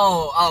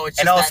 Oh, it's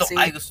just and also that scene?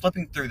 I was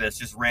flipping through this,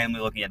 just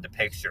randomly looking at the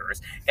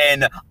pictures,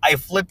 and I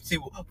flipped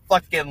to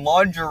fucking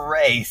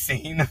lingerie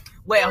scene.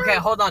 Wait, okay,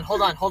 hold on.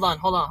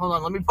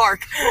 Let me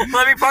park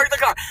the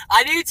car.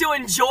 I need to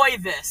enjoy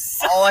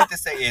this. All I have to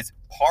say is,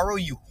 Haru,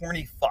 you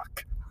horny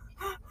fuck.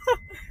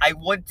 I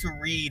want to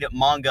read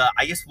manga.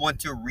 I just want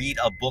to read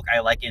a book I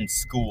like in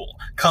school.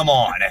 Come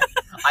on.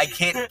 I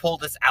can't pull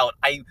this out.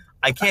 I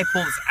can't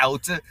pull this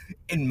out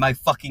in my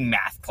fucking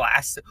math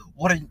class.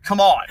 Come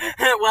on.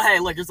 Well, hey,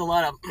 look, there's a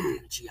lot of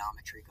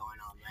geometry going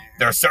on there.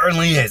 There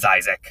certainly is,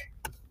 Isaac.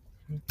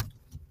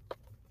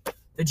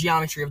 The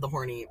geometry of the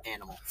horny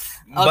animal.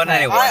 Okay, But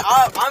anyway.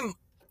 I'm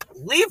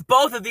leave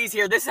both of these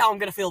here. This is how I'm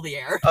going to fill the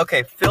air.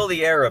 Okay, fill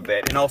the air a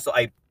bit. And also,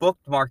 I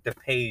bookmarked the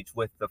page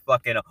with the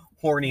fucking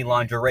horny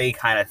lingerie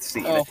kind of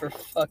scene. Oh, for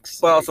fuck's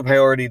sake. But also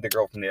priority the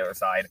girl from the other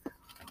side.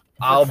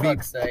 I'll be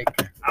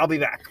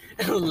back.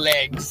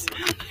 Legs.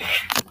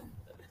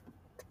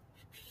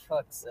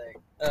 Fuck's sake.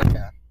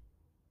 Okay.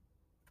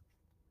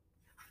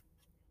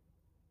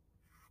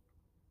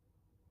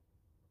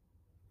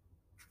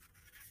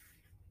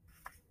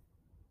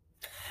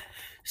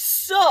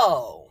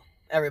 So,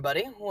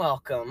 everybody,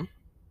 welcome.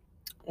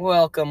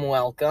 Yep,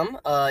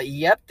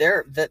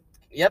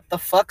 the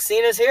fuck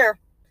scene is here.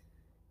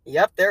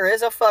 Yep, there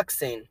is a fuck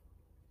scene.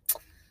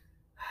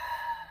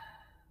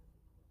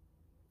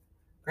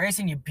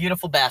 Grayson, you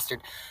beautiful bastard.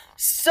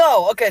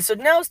 So, okay, so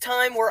now's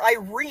time where I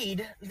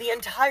read the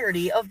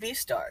entirety of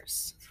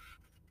Beastars.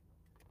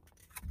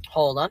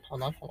 Hold on.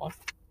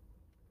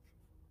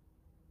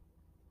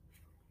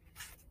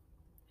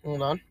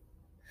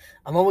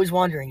 I'm always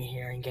wandering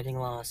here and getting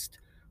lost.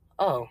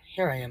 Oh,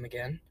 here I am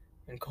again.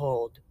 And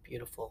cold,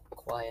 beautiful,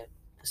 quiet.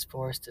 This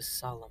forest is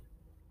solemn.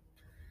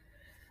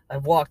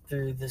 I've walked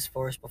through this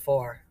forest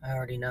before. I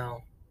already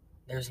know.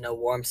 There's no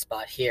warm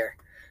spot here.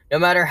 No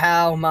matter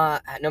how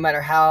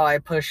I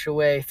push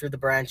away through the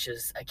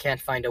branches, I can't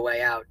find a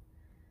way out.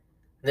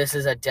 This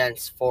is a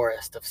dense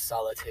forest of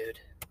solitude.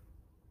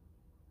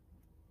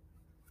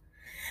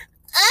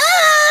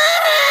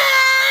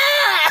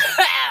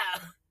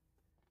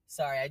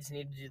 Sorry, I just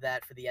needed to do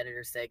that for the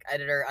editor's sake.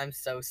 Editor, I'm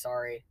so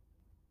sorry.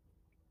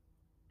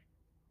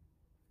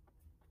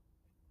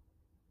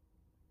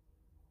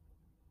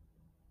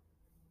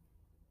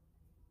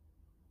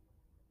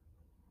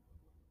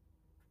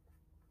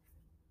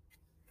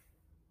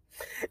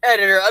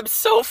 Editor, I'm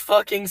so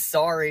fucking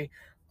sorry.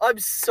 I'm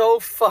so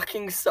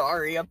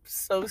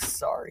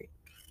sorry.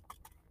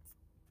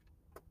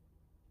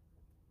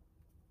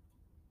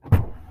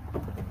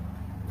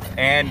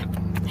 And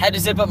had to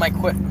zip up my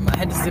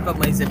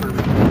zipper.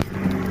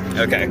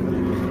 okay.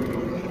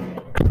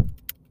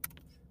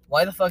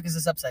 Why the fuck is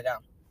this upside down?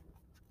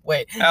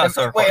 Wait.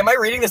 Oh, wait, am I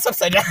reading this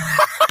upside down?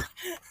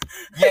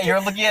 Yeah, you're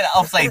looking at it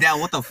upside down.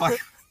 What the fuck?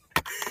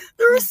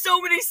 There are so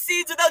many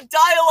scenes without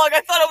dialogue.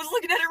 I thought I was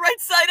looking at it right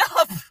side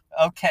up.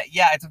 Okay,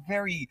 yeah, it's a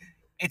very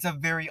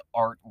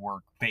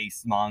artwork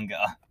based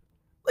manga.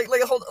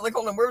 Hold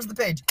on. Where's the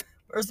page?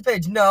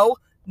 No.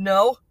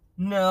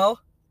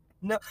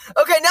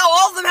 Okay, now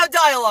all of them have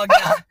dialogue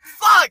now.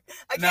 Fuck!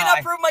 I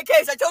cannot prove my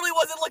case. I totally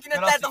wasn't looking at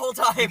that the whole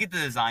time. You get the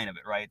design of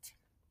it, right?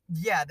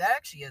 Yeah, that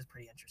actually is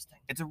pretty interesting.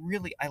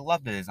 I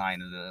love the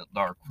design of the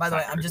dark. By the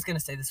way, I'm just gonna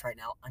say this right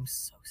now. I'm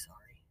so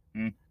sorry.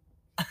 Hmm.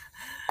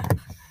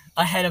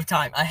 Ahead of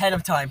time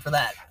for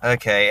that.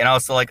 Okay, and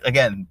also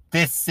again,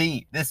 this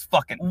scene, this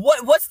fucking.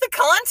 What's the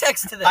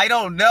context to this? I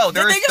don't know.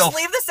 Did they just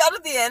leave this out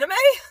of the anime?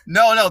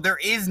 No, there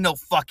is no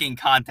fucking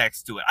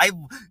context to it.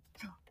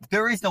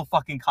 There is no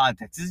fucking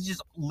context. This is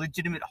just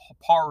legitimate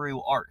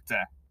Haru art.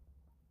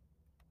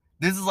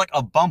 This is like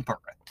a bumper.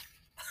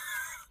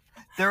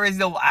 There is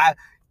no.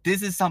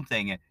 This is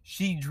something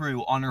she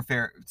drew on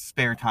her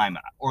spare time,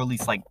 or at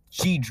least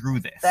she drew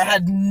this. That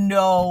had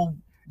no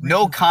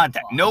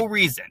context, no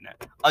reason.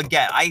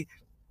 Again,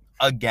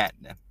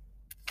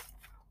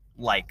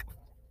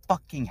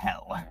 fucking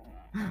hell.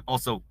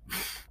 Also,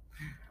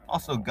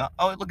 gun.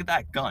 Oh, look at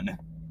that gun.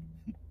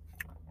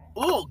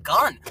 Ooh,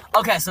 gun.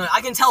 Okay, so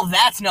I can tell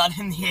that's not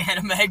in the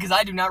anime because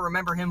I do not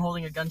remember him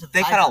holding a gun to the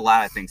They cut a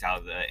lot of things out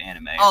of the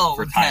anime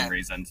for time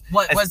reasons.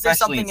 Was there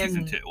something in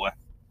season 2?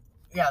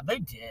 Yeah, they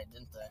did,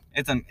 didn't they?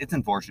 It's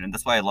unfortunate.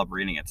 That's why I love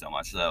reading it so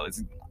much, though.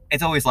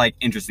 It's always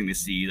interesting to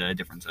see the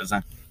differences.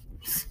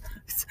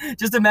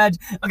 Just imagine.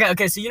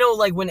 Okay. So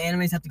when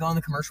animes have to go on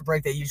the commercial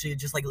break, they usually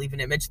just leave an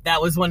image. That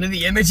was one of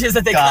the images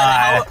that they cut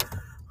out.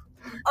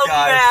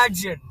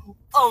 Imagine.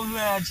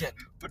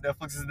 But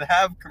Netflix doesn't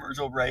have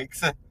commercial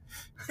breaks.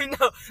 I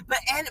know, but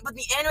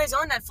the animes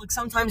on Netflix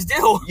sometimes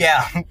do.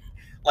 Yeah,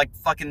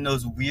 fucking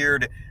those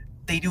weird.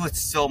 They do it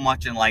so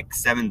much in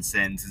Seven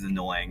Sins is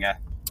annoying.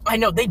 I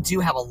know they do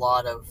have a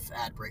lot of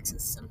ad breaks in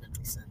Seven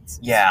Sins.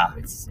 Yeah,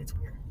 it's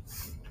weird.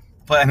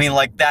 But I mean,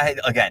 that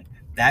again.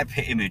 That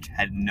image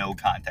had no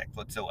context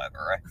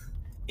whatsoever.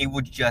 It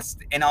would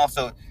just, and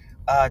also,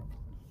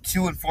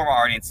 to inform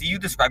our audience, do you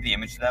describe the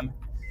image to them?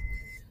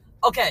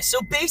 Okay, so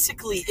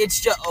basically,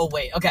 it's just... Oh,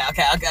 wait. Okay.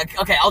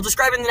 I'll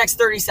describe it in the next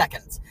 30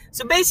 seconds.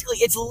 So basically,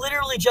 it's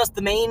literally just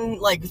the main,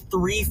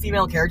 3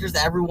 female characters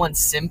that everyone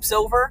simps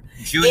over.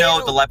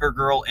 Juno, the leper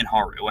girl, and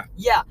Haru.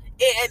 Yeah.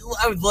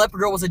 The leper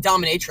girl was a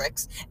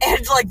dominatrix.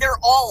 And, they're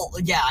all...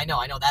 Yeah, I know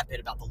that bit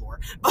about the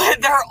lore.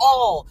 But they're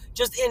all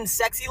just in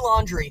sexy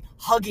laundry,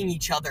 hugging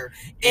each other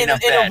in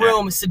a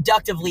room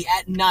seductively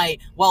at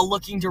night while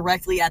looking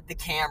directly at the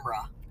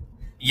camera.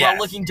 Yes.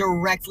 While looking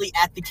directly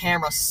at the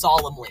camera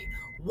solemnly.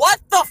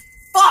 What the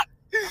fuck?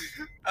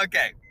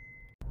 Okay.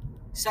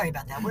 Sorry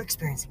about that. We're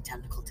experiencing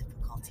technical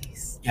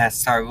difficulties. Yes,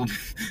 sorry.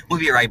 We'll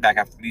be right back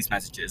after these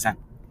messages.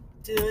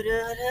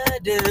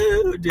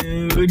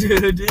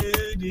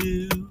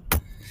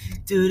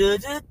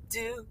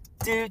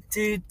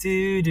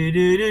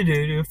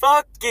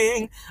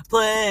 Fucking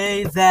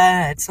play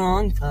that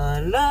song. Da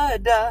da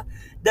da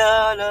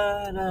da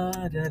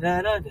da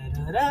da da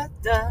da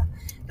da.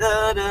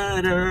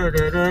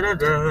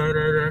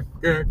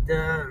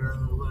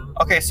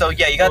 Okay, so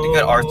yeah, you got the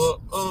good arts.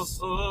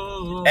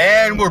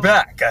 And we're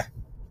back.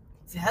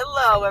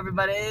 Hello,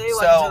 everybody.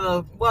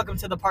 Welcome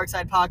to the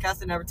Parkside Podcast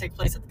that never takes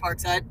place at the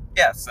Parkside.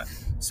 Yes.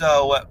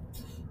 So,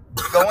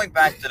 going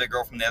back to the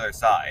girl from the other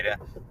side,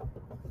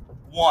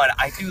 one,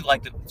 I do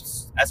like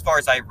as far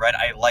as I read,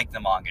 I like the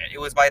manga. It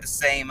was by the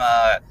same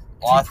author.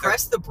 You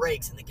press the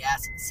brakes and the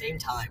gas at the same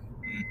time.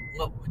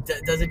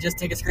 Does it just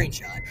take a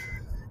screenshot?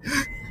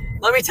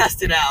 Let me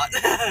test it out.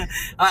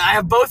 I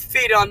have both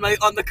feet on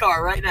the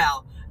car right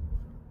now.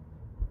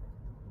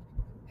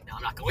 No,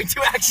 I'm not going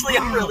to. Actually,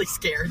 I'm really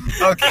scared.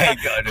 Okay,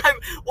 good.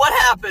 What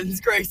happens,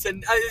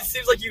 Grayson? It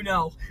seems like you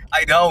know.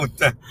 I don't.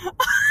 Oh, no.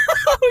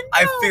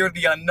 I fear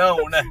the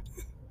unknown.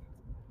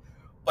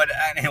 But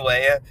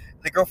anyway,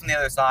 the girl from the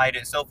other side.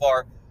 So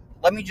far,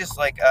 let me just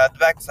the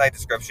backside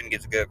description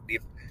gives a good.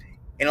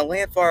 In a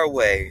land far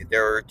away,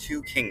 there are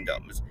 2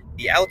 kingdoms.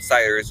 The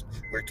outsiders,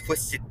 where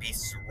twisted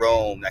beasts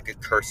roam that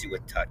could curse you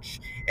with touch,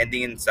 and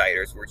the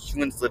insiders, where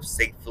humans live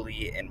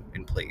safely and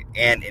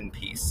in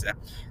peace.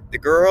 The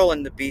girl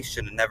and the beast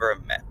should have never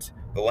met,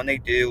 but when they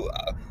do,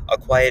 a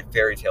quiet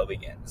fairy tale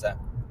begins.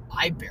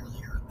 I barely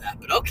heard that,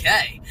 but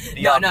okay.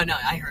 No,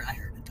 I heard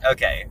it.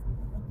 Okay,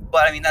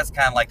 but I mean that's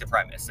kind of like the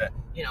premise. A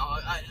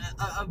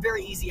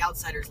very easy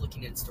outsiders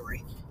looking in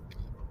story.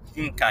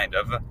 Kind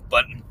of,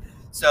 but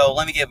so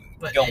let me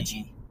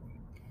edgy.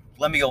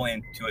 Let me go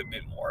into it a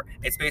bit more.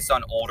 It's based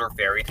on older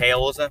fairy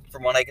tales,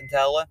 from what I can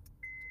tell.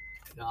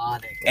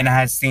 Got it. And it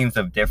has themes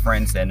of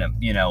difference, and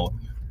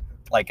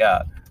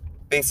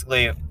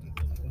basically,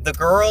 the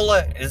girl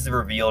is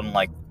revealed in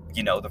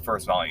the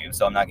first volume,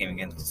 so I'm not even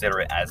gonna consider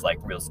it as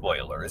real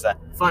spoilers.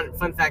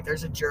 Fun fact: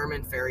 there's a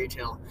German fairy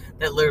tale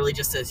that literally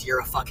just says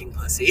 "You're a fucking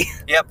pussy."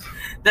 Yep.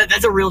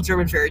 That's a real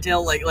German fairy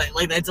tale. Like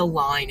that's a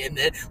line in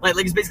it. Like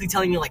it's basically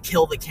telling you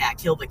kill the cat,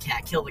 kill the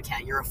cat, kill the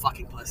cat. You're a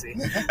fucking pussy.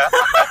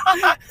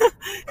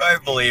 I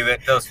believe it.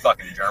 Those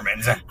fucking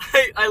Germans.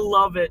 I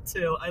love it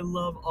too. I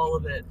love all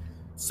of it.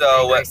 So.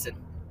 Hey, Grayson.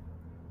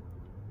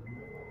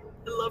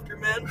 I loved her,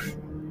 man.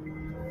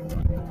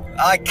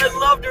 I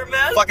loved her,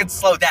 man. Fucking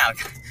slow down.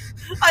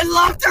 I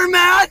loved her,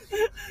 man.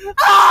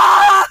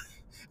 Ah!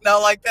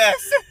 Not like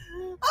this.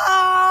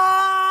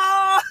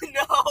 Ah!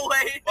 No,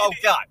 wait. Oh,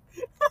 God.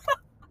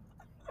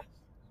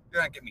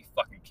 You're gonna get me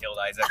fucking killed,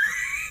 Isaac.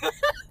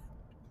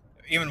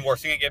 Even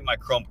worse, you're gonna get my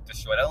Chromebook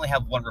destroyed. I only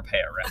have 1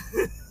 repair.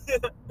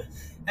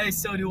 Hey,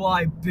 so do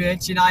I,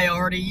 bitch, and I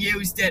already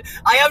used it.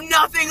 I have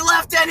nothing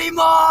left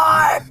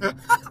anymore!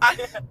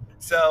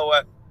 So,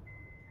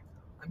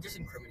 I'm just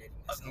incriminating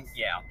myself.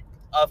 Yeah.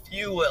 A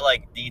few,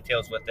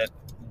 details with it.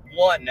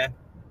 One,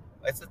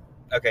 let's see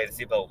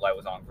if I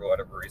was on for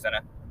whatever reason.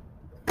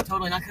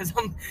 Totally not, because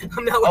I'm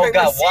not wearing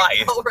my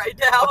seatbelt right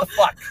now. What the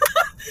fuck?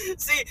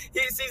 See,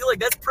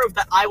 that's proof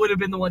that I would have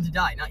been the one to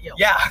die, not you.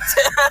 Yeah.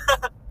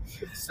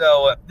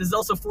 So... this is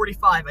also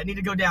 45. I need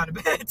to go down a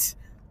bit.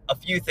 A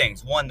few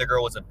things. One, the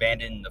girl was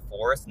abandoned in the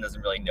forest and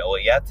doesn't really know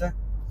it yet.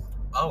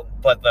 Oh.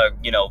 But the,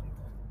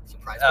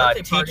 surprise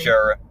birthday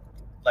teacher,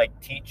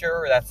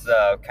 teacher, that's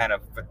kind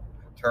of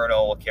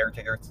fraternal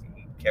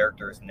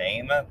character's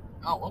name.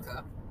 Oh, okay.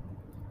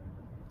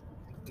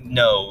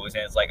 Knows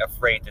and is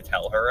afraid to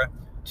tell her.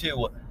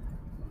 2,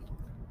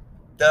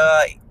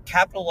 the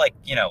capital,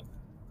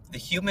 the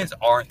humans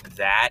aren't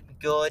that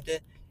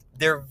good.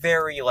 They're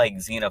very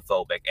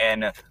xenophobic.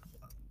 And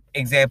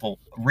example,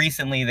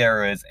 recently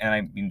there was, and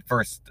I mean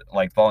first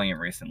volume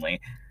recently,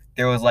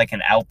 there was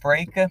an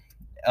outbreak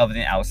of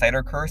the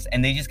outsider curse,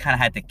 and they just kind of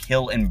had to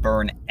kill and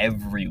burn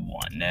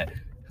everyone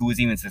who was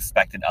even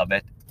suspected of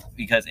it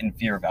because in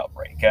fear of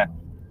outbreak.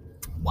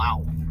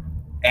 Wow.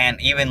 And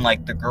even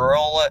the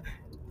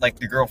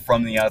girl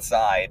from the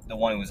outside, the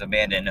one who was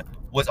abandoned,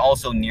 was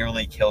also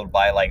nearly killed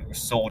by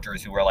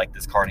soldiers who were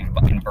discarding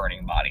and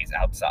burning bodies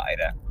outside.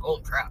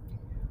 Holy crap.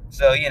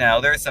 So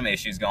there's some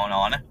issues going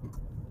on.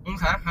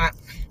 Okay.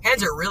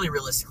 Hands are really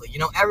realistically,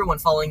 everyone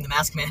following the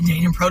mask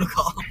mandate and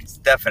protocols.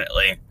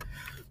 Definitely.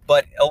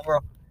 But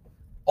overall,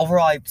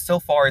 so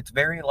far it's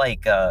very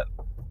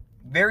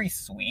very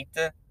sweet.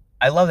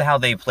 I love how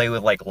they play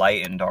with like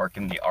light and dark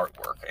in the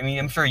artwork. I mean,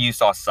 I'm sure you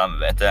saw some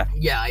of it.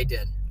 Yeah, I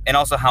did. And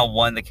also how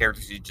one of the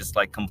characters is just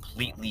like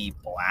completely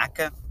black.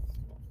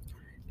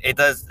 It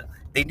does.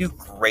 They do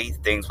great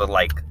things with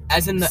like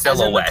as in the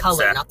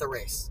color, not the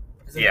race.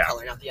 As in the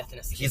color, not the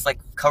ethnicity. He's like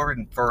covered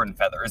in fur and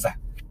feathers.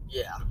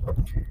 Yeah.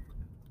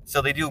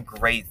 So they do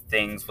great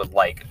things with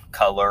like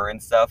color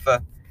and stuff.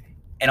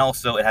 And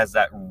also it has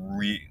that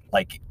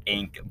like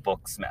ink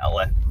book smell.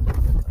 And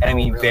I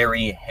mean, really?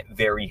 Very,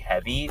 very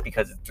heavy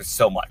because there's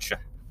so much.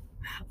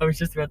 I was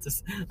just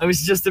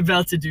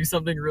about to do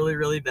something really,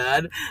 really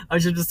bad. I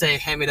was just to say,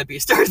 hand me the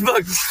Beastars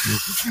book.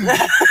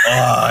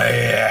 Oh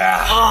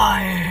yeah. Oh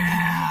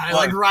yeah.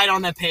 Like right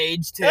on the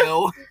page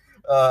too.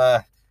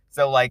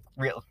 So like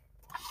real.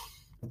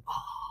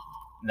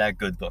 That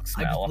good book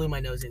smell. I just blew my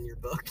nose in your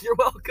book. You're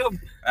welcome.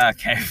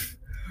 Okay.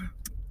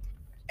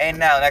 And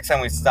now, next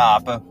time we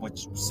stop,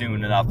 which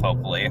soon enough,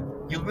 hopefully,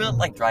 you really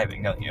like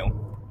driving, don't you?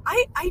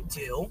 I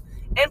do.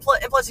 And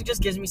plus, it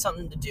just gives me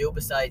something to do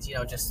besides,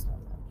 just...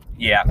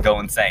 Yeah, go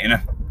insane.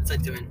 It's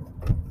like doing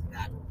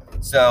that.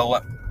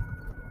 So...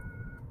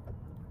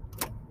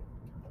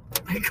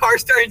 My car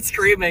started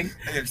screaming.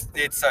 It's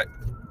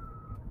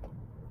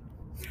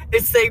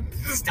saying,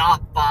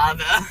 stop,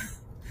 father.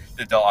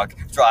 The dog.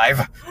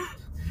 Drive.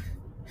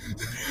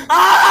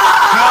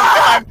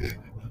 Ah! Oh,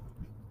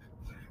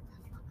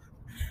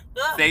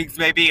 God.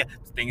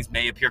 Things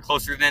may appear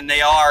closer than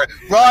they are.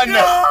 Run!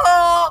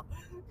 No!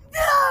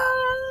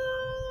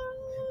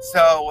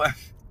 So...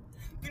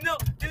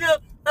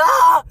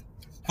 Ah!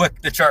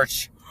 Quick, the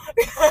church.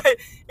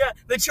 Yeah,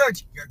 the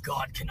church. Your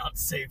God cannot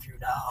save you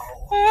now.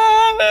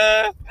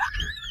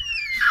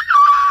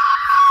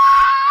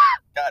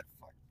 God,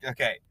 fuck.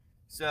 Okay.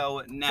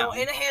 So now... So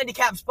in a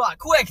handicap spot.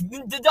 Quick!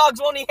 The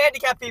dogs won't need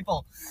handicap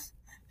people.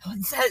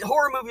 It's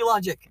horror movie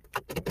logic.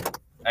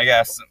 I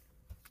guess.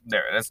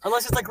 There it is.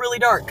 Unless it's like really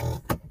dark.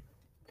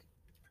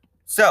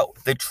 So,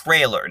 the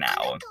trailer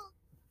now.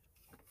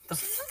 The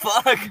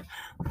fuck?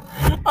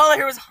 All I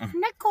hear was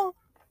Nico.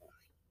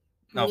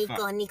 No,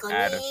 Nico.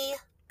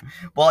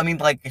 Well, I mean,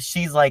 like,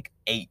 she's like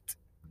 8.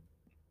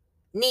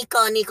 Nico.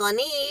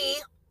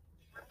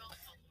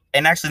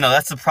 And actually, no,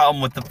 that's the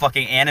problem with the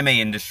fucking anime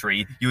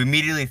industry. You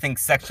immediately think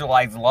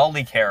sexualized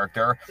lolly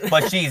character,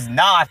 but she's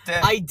not.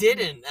 I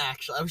didn't,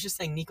 actually. I was just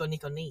saying Nico.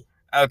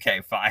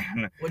 Okay,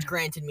 fine. Which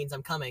granted means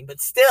I'm coming,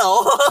 but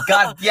still.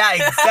 God, yeah,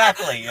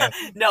 exactly.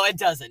 No, it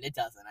doesn't. It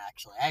doesn't,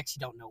 actually. I actually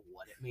don't know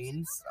what it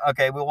means.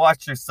 Okay, we'll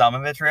watch through some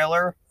of the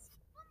trailer.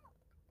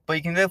 But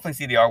you can definitely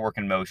see the artwork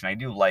in motion. I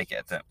do like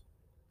it.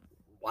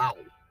 Wow.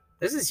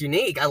 This is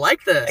unique. I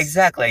like this.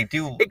 Exactly, I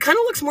do. It kind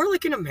of looks more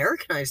like an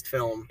Americanized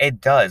film.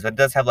 It does. It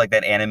does have like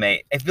that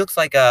anime. It looks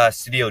like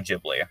Studio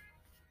Ghibli.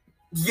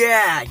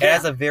 Yeah. It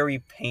has a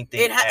very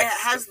painting. It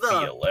has the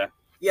feel.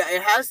 Yeah,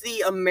 it has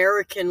the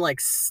American like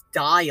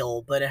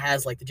style, but it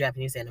has like the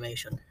Japanese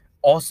animation.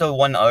 Also,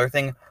 one other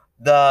thing,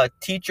 the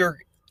teacher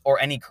or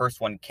any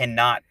cursed one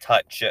cannot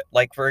touch it.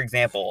 Like, for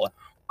example,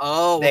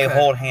 they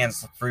hold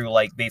hands through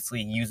like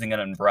basically using an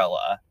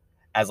umbrella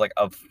as like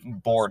a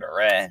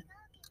border.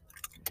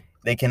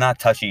 They cannot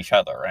touch each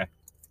other.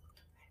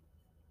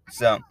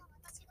 So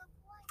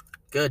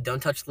good. Don't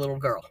touch the little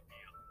girl.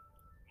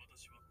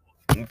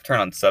 Turn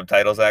on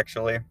subtitles,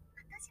 actually.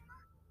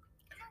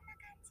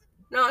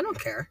 No, I don't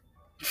care.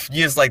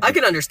 You just like... I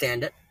can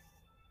understand it.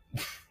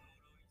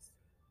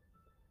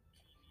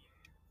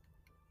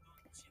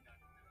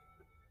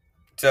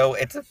 So,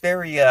 it's a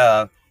very,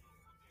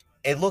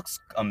 it looks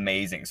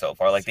amazing so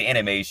far. Like, the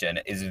animation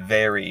is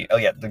very... Oh,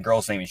 yeah, the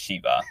girl's name is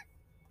Shiva.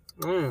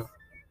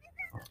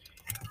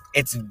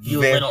 It's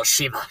little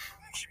Shiva.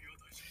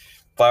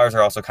 Flowers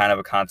are also kind of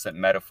a constant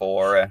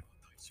metaphor.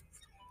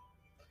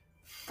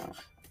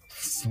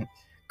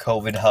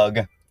 COVID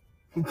hug.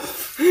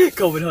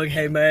 COVID hug,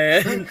 hey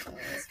man.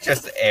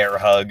 Just air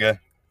hug.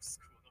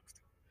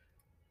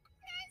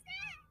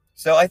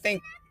 So I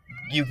think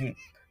you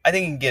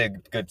can get a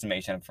good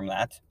summation from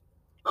that.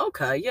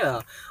 Okay,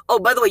 yeah. Oh,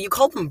 by the way, you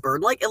called them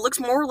bird-like? It looks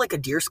more like a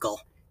deer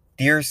skull.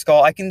 Deer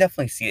skull? I can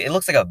definitely see it. It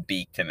looks like a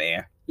beak to me.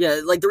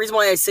 Yeah, like the reason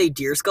why I say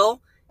deer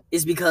skull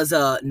is because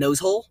nose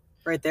hole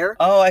right there.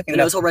 Oh, I can. The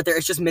nose hole right there.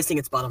 It's just missing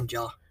its bottom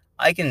jaw.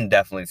 I can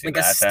definitely see like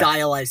that. Like a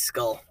stylized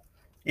skull.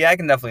 Yeah, I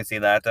can definitely see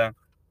that.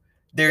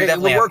 It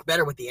would work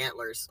better with the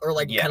antlers, or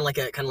like kind of like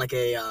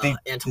a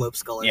antelope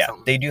skull or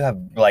something. They do have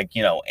like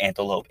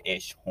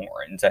antelope-ish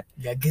horns.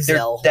 Yeah,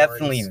 gazelle. They're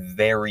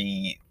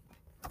definitely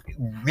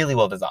really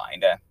well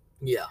designed.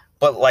 Yeah.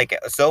 But like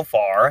so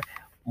far,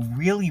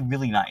 really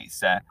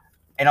nice.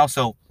 And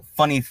also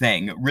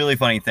really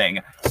funny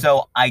thing.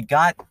 So I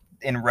got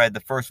and read the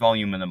first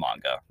volume of the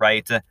manga,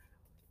 right?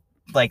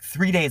 Like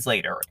 3 days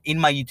later, in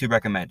my YouTube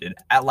recommended,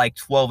 at like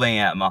 12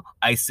 a.m.,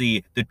 I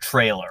see the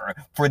trailer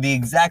for the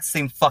exact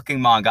same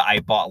fucking manga I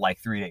bought like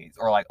 3 days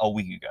or like a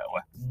week ago.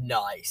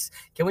 Nice.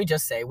 Can we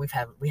just say we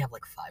have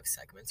like 5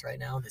 segments right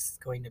now? This is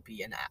going to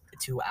be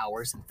 2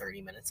 hours and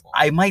 30 minutes long.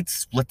 I might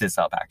split this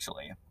up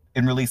actually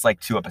and release like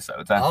 2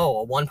 episodes.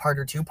 Oh, a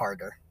 1-parter,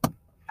 2-parter.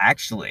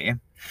 Actually,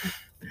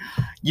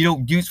 Do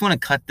you just want to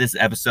cut this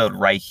episode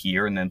right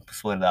here and then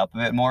split it up a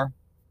bit more?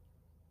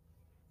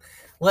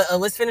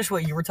 Let's finish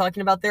what you were talking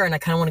about there, and I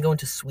kind of want to go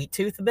into Sweet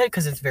Tooth a bit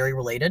because it's very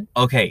related.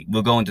 Okay,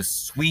 we'll go into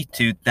Sweet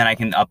Tooth, then I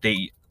can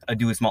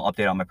do a small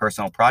update on my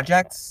personal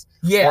projects.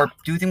 Yeah. Or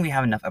do you think we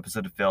have enough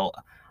episode to fill?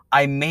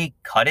 I may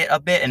cut it a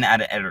bit and add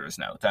an editor's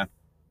note.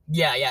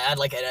 Yeah, add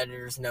like an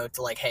editor's note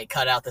to like, hey,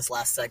 cut out this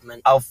last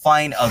segment. I'll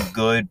find a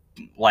good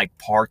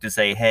part to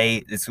say,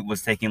 hey, this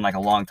was taking like a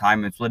long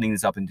time and splitting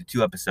this up into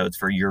 2 episodes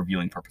for your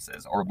viewing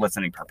purposes or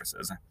listening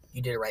purposes.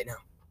 You did it right now.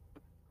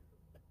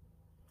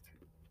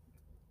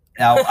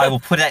 Now I will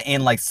put that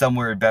in like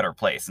somewhere a better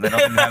place. And I don't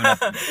think we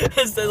have enough.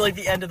 Instead, like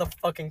the end of the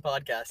fucking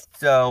podcast.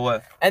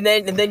 So and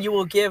then we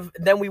will give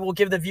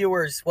the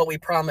viewers what we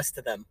promised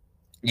to them.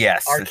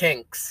 Yes. Our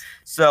kinks.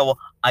 So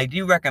I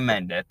do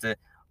recommend it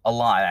a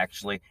lot,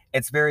 actually.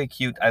 It's very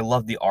cute. I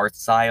love the art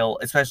style,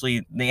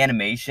 especially the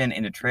animation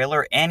in the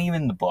trailer and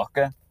even the book.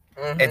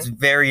 Mm-hmm. It's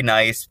very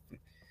nice.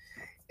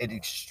 It's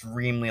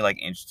extremely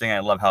interesting. I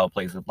love how it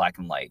plays with black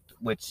and white,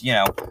 which,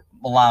 a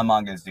lot of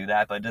mangas do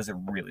that, but it does it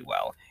really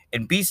well.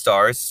 In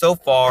Beastars, so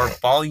far,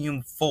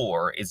 Volume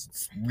 4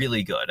 is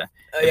really good.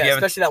 Yeah,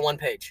 especially that one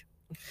page.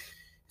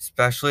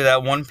 Especially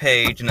that one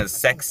page and the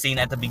sex scene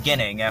at the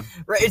beginning.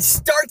 Right, it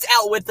starts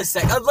out with the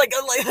sex. I'm like,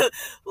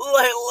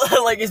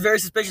 it's very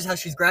suspicious how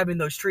she's grabbing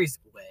those trees.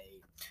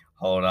 Wait.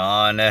 Hold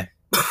on. I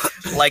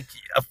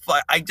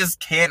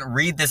just can't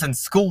read this in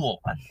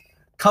school.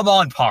 Come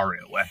on, Paru.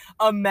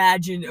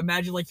 Imagine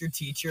like your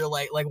teacher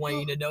like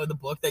wanting you to know the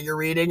book that you're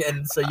reading,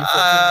 and so you flip to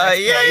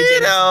the next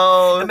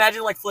page.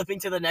 Imagine like flipping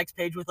to the next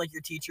page with like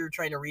your teacher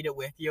trying to read it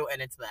with you,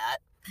 and it's that.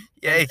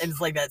 Yeah. And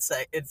it's like that.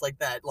 It's like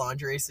that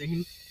laundry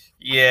scene.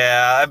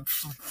 Yeah.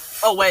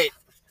 Oh wait,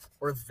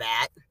 or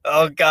that.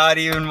 Oh God,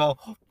 even more.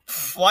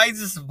 Why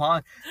is this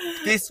one?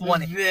 This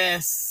one.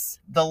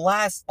 The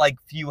last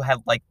few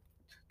have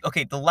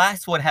okay, the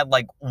last one had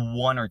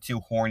 1 or 2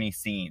 horny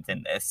scenes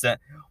in this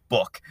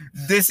book.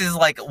 This is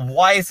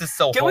why is this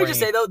so horny? Can we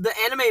just say, though, the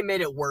anime made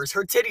it worse.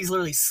 Her titties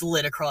literally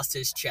slid across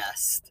his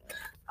chest.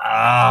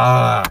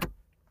 Her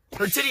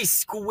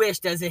titties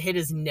squished as it hit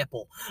his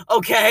nipple.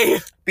 Okay?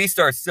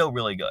 Beastar is still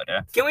really good.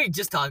 Can we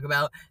just talk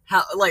about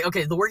how,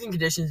 okay, the working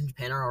conditions in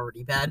Japan are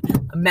already bad.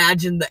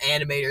 Imagine the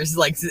animators,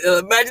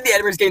 imagine the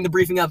animators getting the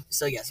briefing up.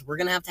 So, yes, we're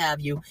going to have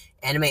you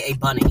animate a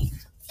bunny.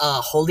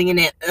 Holding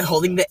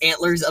the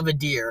antlers of a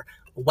deer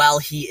while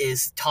he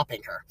is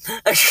topping her.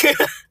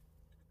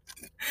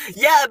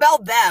 Yeah,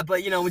 about that,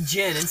 but with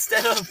Jin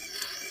instead of.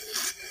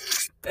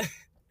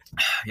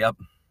 Yep.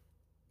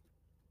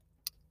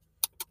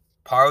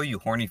 Paro, you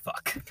horny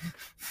fuck.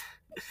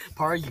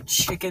 Paro, you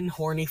chicken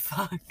horny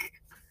fuck.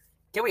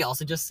 Can we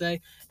also just say,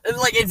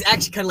 it's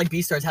actually kind of like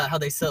Beastars, how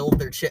they sell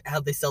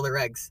their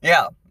eggs.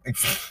 Yeah,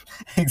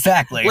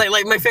 exactly.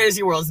 Like my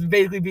fantasy world is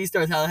basically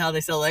Beastars, how they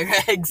sell their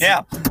eggs.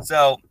 Yeah.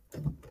 So,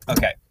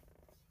 okay.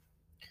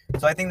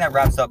 So I think that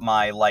wraps up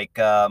my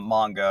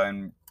manga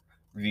and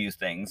reviews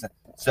things.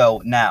 So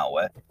now,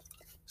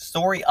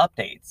 story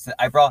updates.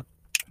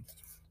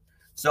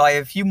 So I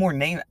have a few more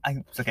names.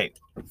 Okay.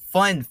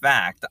 Fun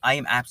fact: I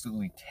am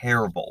absolutely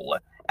terrible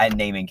at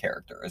naming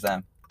characters.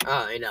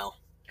 I know.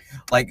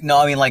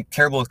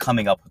 Terrible with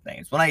coming up with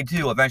names. When I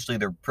do, eventually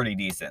they're pretty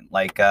decent.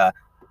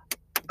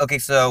 Okay,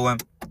 so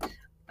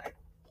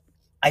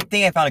I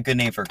think I found a good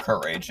name for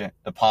Courage,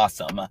 the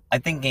possum.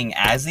 I'm thinking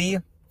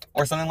Azzy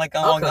or something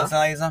along those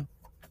lines.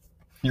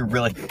 You're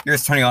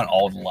just turning on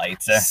all the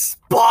lights.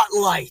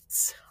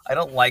 Spotlights. I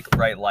don't like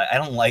bright light. I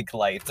don't like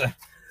light.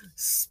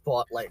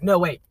 Spotlight. No,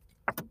 wait.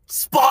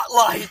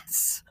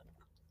 Spotlights.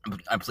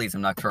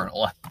 I'm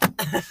nocturnal.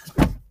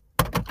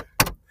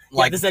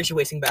 Yeah, this is actually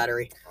wasting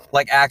battery.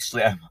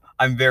 Actually,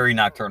 I'm very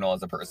nocturnal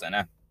as a person.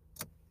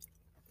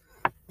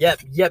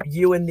 Yep,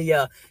 you and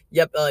the,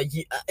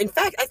 in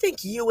fact, I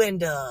think you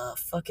and,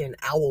 fucking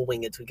Owl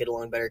Wingeds would get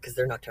along better, because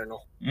they're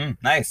nocturnal.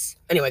 Nice.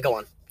 Anyway, go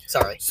on.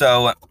 Sorry.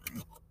 So,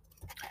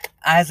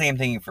 as I am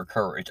thinking for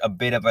Courage, a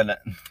bit of an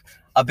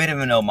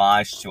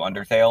homage to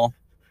Undertale.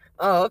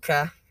 Oh,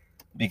 okay.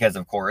 Because,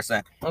 of course.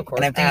 Of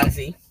course, and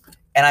Azzy.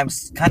 And I'm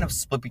kind of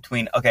split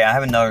between, okay, I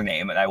have another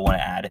name that I want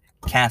to add,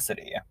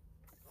 Cassidy.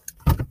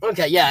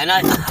 Okay, yeah, and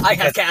I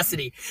have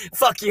Cassidy.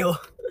 Fuck you.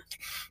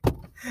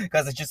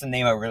 Because it's just a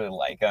name I really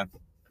like.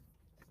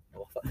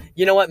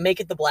 You know what? Make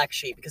it the Black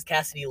Sheep, because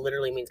Cassidy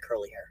literally means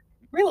curly hair.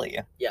 Really?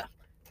 Yeah.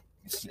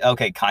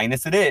 Okay,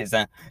 kindness it is.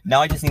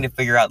 Now I just need to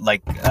figure out,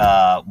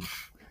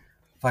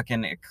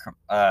 fucking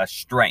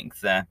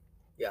strength.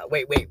 Yeah,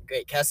 wait.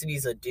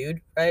 Cassidy's a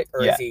dude, right?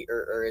 Or yeah. Is he,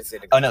 or is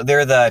it a girl? Oh, no,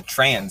 they're the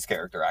trans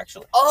character,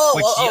 actually. Oh,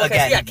 which,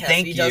 okay. Again, So yeah,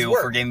 thank you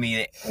for giving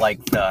me,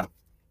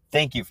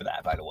 thank you for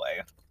that, by the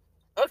way.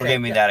 Okay. For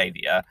giving me that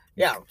idea.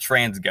 Yeah.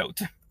 Trans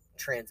goat.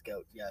 Trans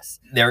goat, yes.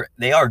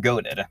 They are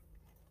goated.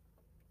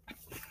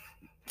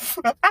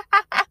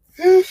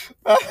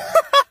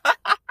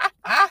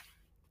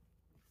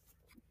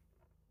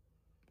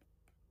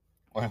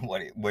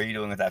 What are you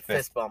doing with that fist?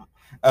 Fist bump.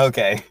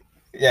 Okay.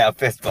 Yeah,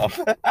 fist bump.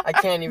 I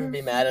can't even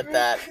be mad at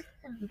that.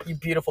 You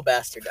beautiful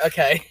bastard.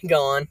 Okay,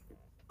 go on.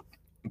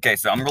 Okay,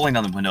 so I'm rolling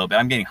down the window a bit.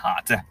 I'm getting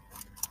hot.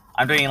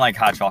 I'm doing like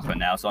hot chocolate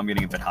now, so I'm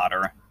getting a bit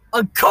hotter.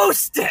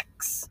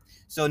 Acoustics!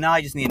 So now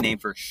I just need a name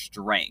for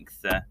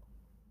strength.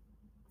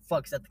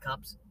 Fuck, is that the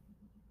cops?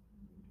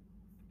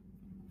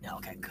 No,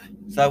 okay, good.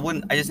 So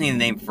I just need a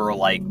name for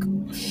like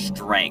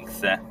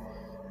strength. And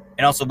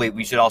also, wait,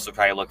 we should also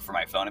try to look for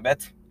my phone a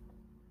bit.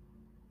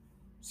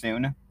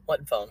 Soon.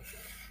 What phone?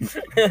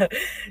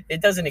 It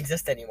doesn't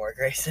exist anymore,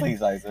 Grayson.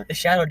 Please, Isaac. The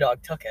shadow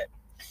dog took it.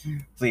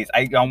 Please,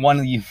 I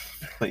want you.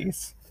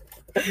 Please.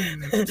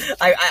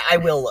 I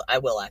will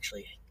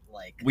actually,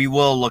 like... We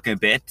will look a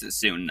bit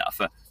soon enough.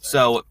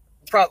 So...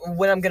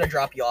 when I'm gonna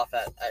drop you off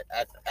at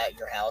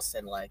your house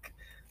and, like,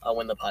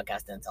 when the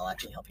podcast ends, I'll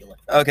actually help you look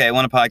for it. Okay,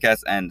 when the podcast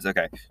ends,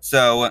 okay.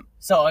 So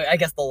I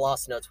guess the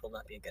Lost Notes will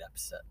not be a good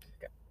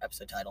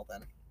episode title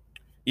then.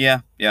 Yeah.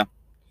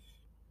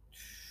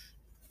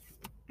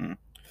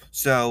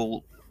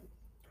 So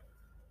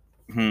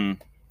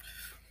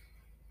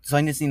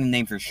I just need a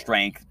name for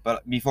strength,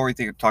 but before we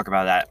talk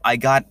about that, I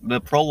got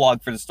the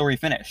prologue for the story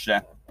finished.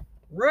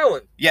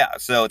 Really? Yeah,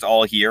 so it's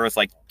all here. It's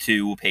like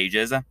 2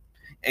 pages.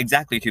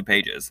 Exactly 2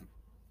 pages.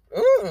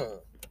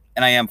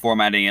 And I am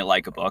formatting it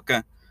like a book.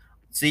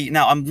 See,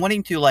 now I'm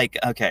wanting to, like,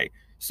 okay,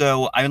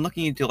 so I'm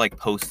looking into, like,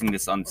 posting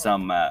this on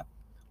some,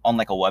 on,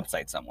 like, a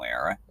website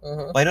somewhere.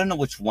 But I don't know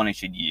which one I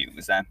should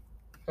use.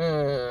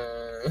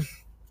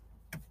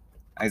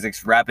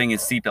 Isaac's wrapping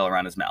his seatbelt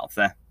around his mouth.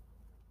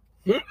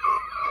 This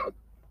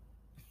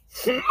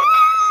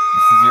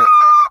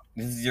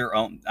is your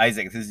own,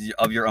 Isaac, this is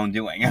of your own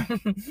doing.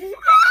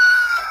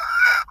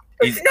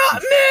 It's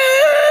not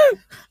me!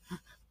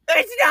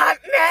 It's not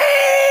me!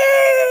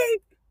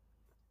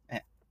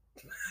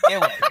 Get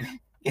away.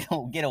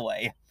 Get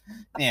away.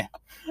 Yeah.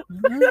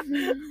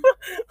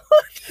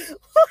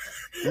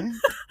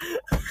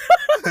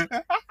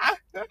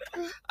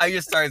 I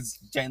just started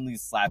gently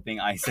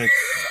slapping Isaac's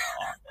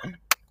arm.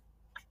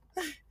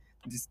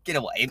 Just get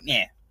away.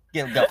 Yeah.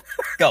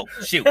 Go.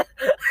 Shoot.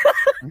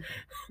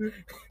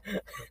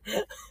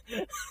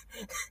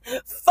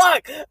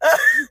 Fuck!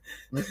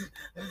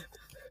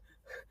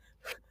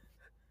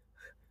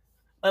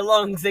 My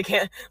lungs, they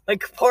can't,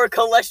 like, poor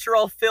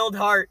cholesterol-filled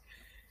heart.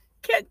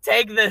 Can't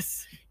take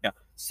this. Yeah.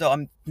 So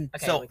I'm I'm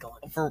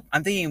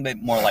thinking a bit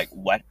more like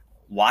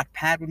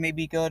Wattpad would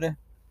maybe be good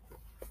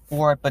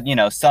for it, but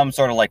some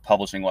sort of like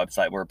publishing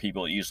website where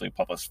people usually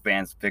publish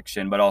fan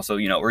fiction, but also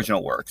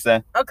original works.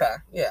 Okay.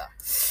 Yeah.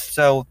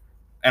 So,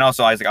 and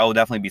also Isaac, I will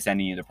definitely be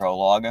sending you the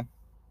prologue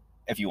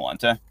if you want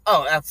to.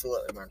 Oh,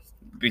 absolutely, man.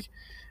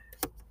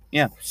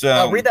 Yeah.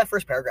 So read that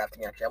first paragraph to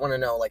me. Actually, I want to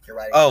know like your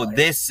writing. Oh,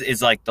 this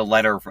is like the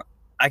letter from.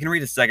 I can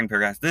read the second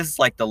paragraph. This is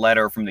like the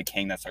letter from the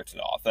king that starts it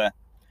off.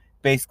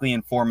 Basically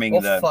informing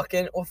We'll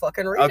fucking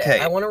read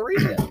it. I want to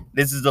read it.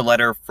 This is the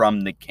letter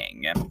from the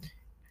king.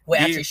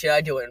 Wait, actually, should I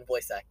do it and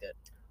voice act it?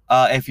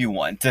 If you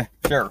want.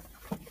 Sure.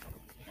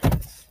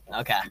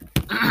 Okay.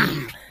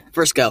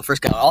 First go.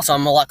 Also,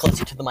 I'm a lot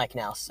closer to the mic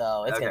now,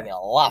 so it's going to be a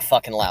lot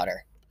fucking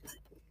louder.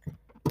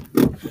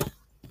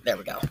 There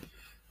we go.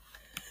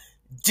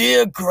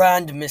 Dear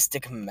Grand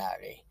Mystic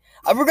Mary,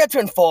 I regret to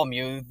inform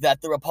you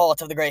that the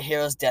report of the great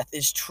hero's death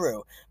is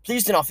true.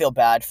 Please do not feel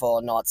bad for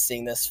not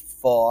seeing this,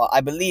 for I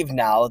believe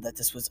now that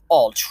this was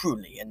all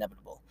truly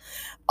inevitable.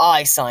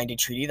 I signed a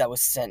treaty that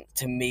was sent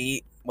to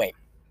me...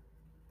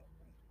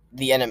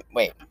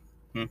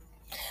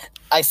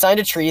 I signed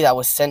a treaty that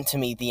was sent to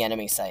me, the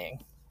enemy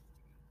saying.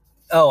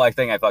 Oh, I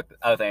think that fucked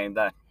up.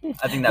 The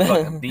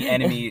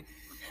enemy...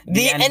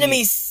 The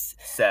enemy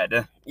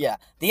said. Yeah,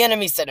 the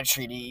enemy said a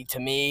treaty to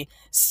me,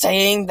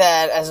 saying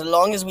that as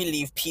long as we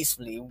leave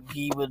peacefully,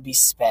 we will be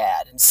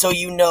spared. And so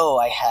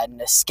I had an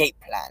escape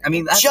plan. I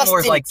mean, that's just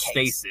more like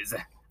case. spaces.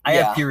 I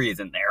have periods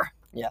in there.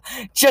 Yeah,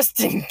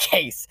 just in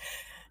case.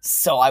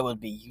 So I will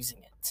be using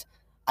it.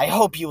 I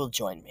hope you will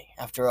join me.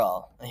 After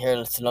all, I hear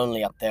it's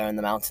lonely up there in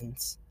the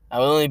mountains. I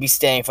will only be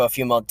staying for a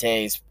few more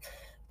days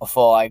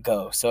before I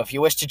go. So if you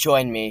wish to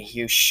join me,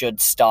 you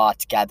should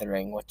start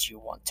gathering what you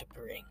want to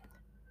bring.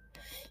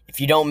 If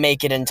you don't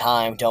make it in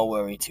time, don't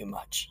worry too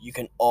much. You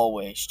can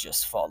always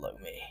just follow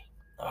me.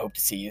 I hope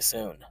to see you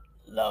soon.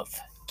 Love,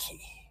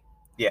 Key.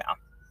 Yeah.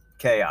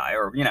 K-I,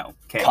 or, King.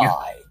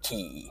 Kai,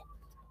 Key.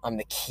 I'm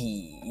the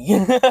key.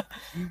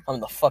 I'm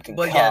the fucking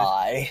Kai.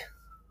 Yeah.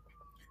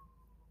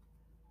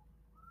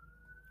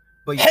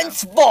 But yeah.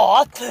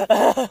 Henceforth!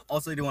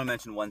 Also, I do want to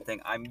mention one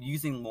thing. I'm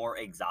using more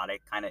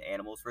exotic kind of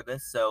animals for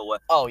this, so...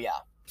 Oh, yeah.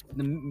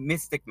 The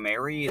Mystic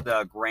Mary,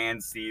 the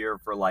Grand Seer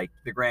for,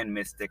 the Grand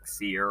Mystic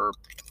Seer,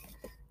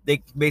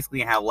 they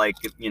basically have,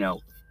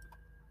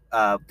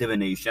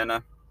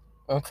 divination.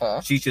 Okay.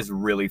 She's just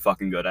really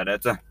fucking good at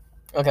it.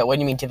 Okay, what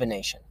do you mean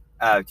divination?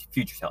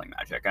 Future-telling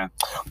magic.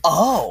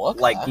 Oh,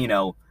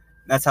 okay.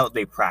 That's how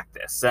they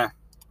practice.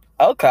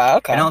 Okay.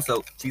 And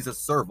also, she's a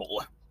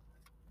serval.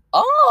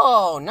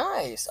 Oh,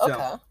 nice.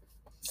 Okay.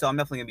 So I'm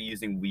definitely going to be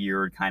using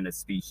weird kind of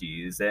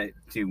species to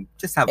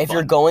just have fun. If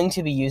you're going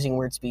to be using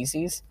weird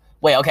species?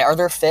 Wait, okay, are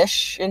there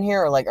fish in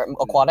here, or,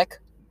 aquatic?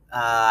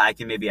 I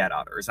can maybe add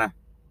otters.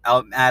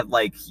 I'll add,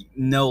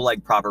 no,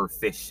 proper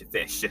fish.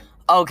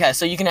 Okay,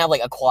 so you can have,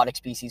 like, aquatic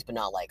species, but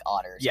not, like,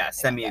 otters. Yeah,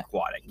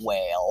 semi-aquatic.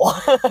 Whale.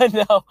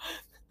 No.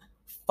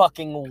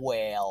 Fucking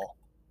whale.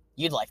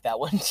 You'd like that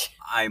one.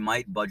 I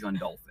might budge on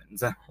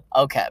dolphins.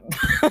 Okay.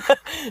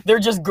 They're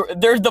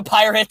the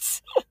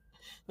pirates.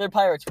 They're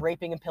pirates,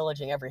 raping and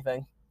pillaging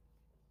everything.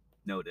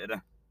 Noted.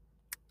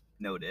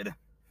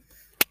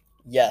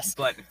 Yes.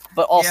 But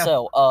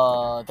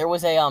also, there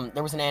was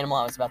an animal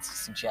I was about to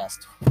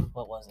suggest.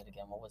 What was it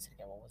again?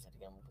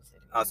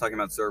 I was talking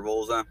about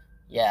servals.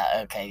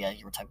 Yeah, okay, yeah,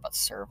 you were talking about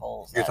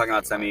servals. You're talking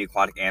about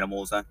semi-aquatic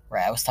animals.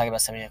 Right, I was talking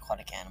about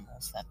semi-aquatic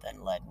animals. That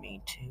then led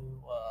me to,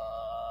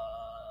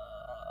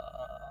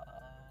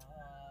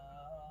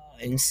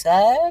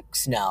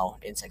 insects? No,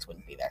 insects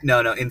wouldn't be there.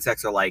 No,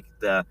 insects are like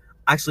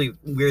actually,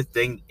 weird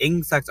thing,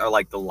 insects are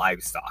like the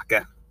livestock.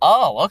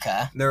 Oh,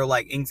 okay. They're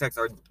like, insects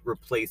are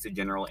replaced the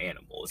general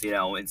animals,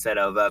 instead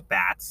of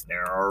bats,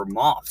 there are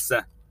moths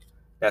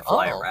that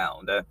fly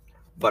around.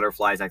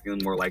 Butterflies acting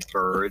more like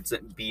birds,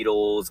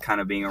 beetles kind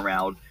of being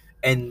around,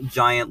 and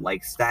giant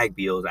like stag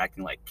beetles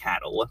acting like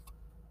cattle.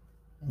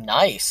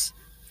 Nice.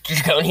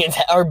 Draconians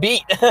are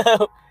beat.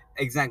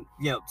 Exactly.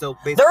 So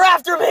basically, they're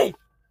after me.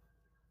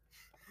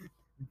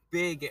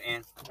 Big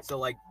and so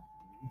like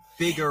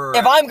bigger.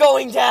 If I'm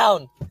going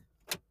down,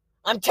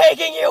 I'm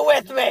taking you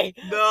with me.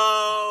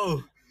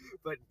 No.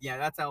 But yeah,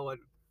 that's how it.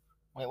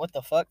 Wait, what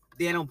the fuck?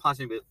 The animal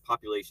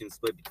population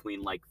split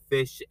between like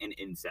fish and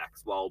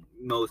insects, while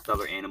most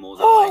other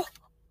animals are like.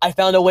 I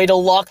found a way to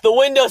lock the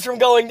windows from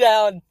going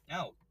down.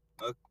 Oh,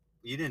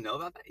 you didn't know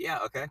about that? Yeah,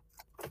 okay.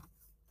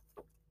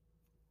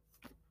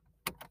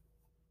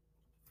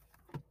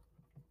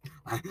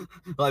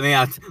 Let me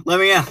out.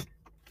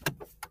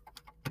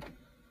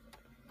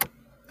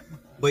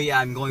 But yeah,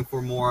 I'm going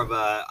for more of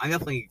a. I'm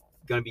definitely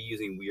going to be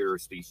using weirder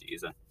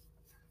species.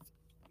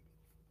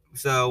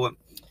 So,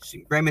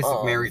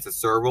 Grandmistress marries a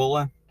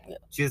serval.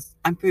 Yeah.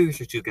 I'm pretty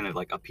sure she's gonna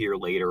like appear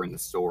later in the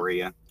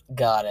story.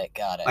 Got it.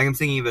 Like I'm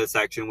thinking of a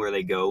section where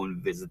they go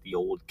and visit the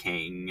old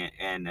king,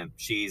 and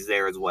she's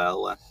there as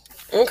well.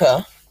 Okay.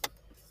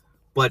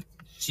 But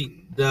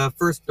the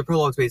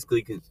prologue's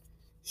basically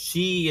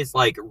she is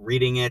like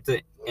reading it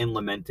and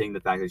lamenting the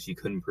fact that she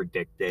couldn't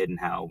predict it and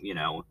how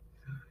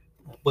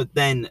But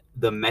then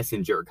the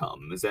messenger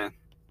comes,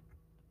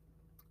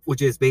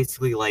 which is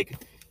basically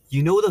like.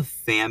 The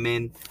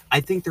famine?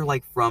 I think they're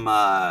like from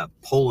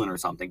Poland or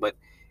something, but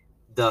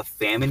the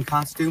famine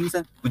costumes,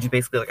 which is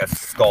basically like a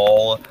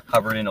skull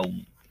covered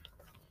in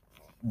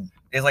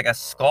it's like a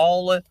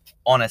skull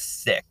on a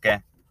stick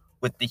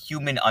with the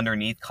human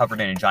underneath covered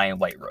in a giant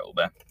white robe.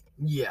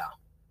 Yeah.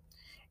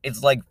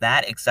 It's like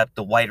that, except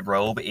the white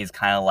robe is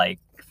kind of like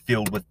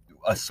filled with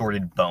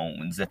assorted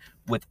bones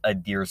with a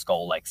deer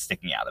skull like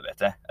sticking out of it,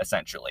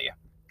 essentially.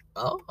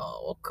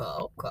 Oh,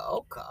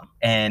 okay.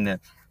 And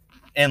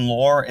in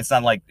lore, it's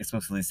not like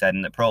explicitly said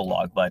in the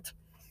prologue, but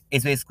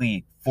it's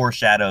basically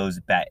foreshadows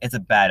it's a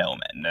bad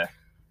omen.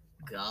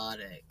 Got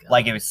it.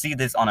 Like if you see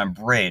this on a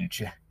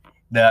bridge,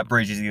 that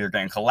bridge is either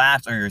going to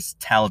collapse or your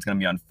town is going to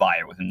be on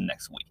fire within the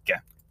next week.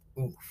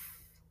 Oof.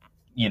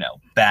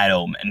 Bad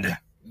omen.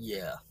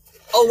 Yeah.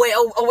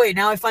 Oh wait,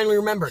 now I finally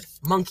remembered.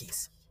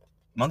 Monkeys.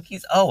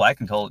 Monkeys? Oh, I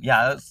can tell.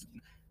 Yeah,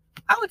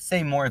 I would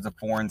say more as a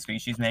foreign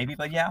species maybe,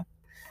 but yeah.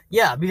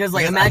 Yeah, because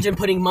imagine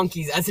putting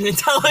monkeys as an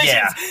intelligence.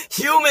 Yeah.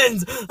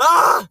 Humans!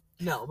 Ah!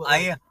 No, but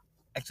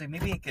actually,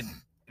 maybe I could,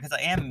 because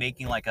I am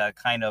making like a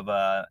kind of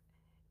a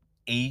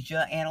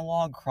Asia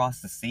analog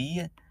across the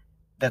sea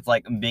that's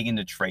like big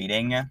into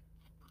trading.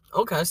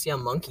 Okay, so yeah,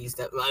 monkeys.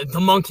 The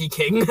Monkey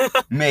King.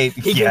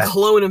 Maybe, he can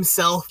clone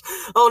himself.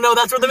 Oh no,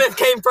 that's where the myth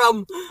came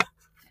from.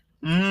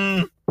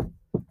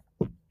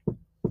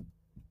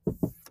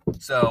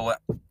 So,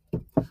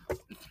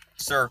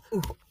 sir.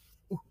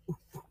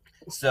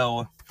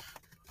 So,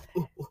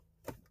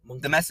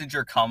 the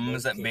messenger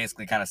comes,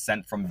 basically kind of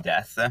sent from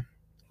death,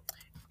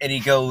 and he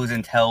goes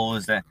and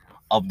tells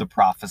of the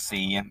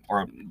prophecy, and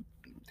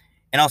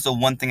also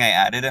one thing I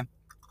added,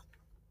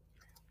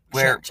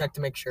 where... Check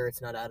to make sure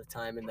it's not out of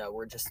time and that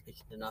we're just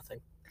speaking to nothing.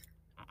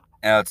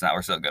 No, it's not,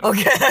 we're so good.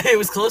 Okay, it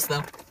was close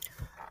though.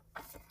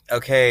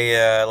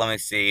 Okay, let me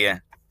see.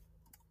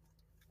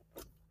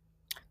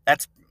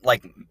 That's,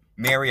 like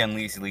Mary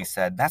Unleashley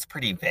said, that's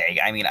pretty vague.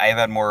 I mean, I've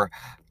had more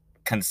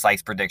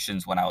concise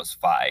predictions when I was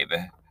 5.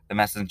 The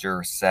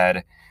messenger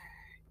said,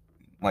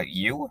 what,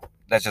 you?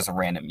 That's just a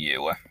random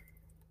you.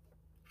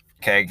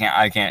 Okay,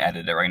 I can't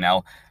edit it right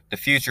now. The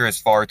future is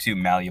far too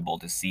malleable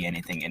to see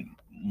anything in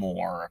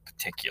more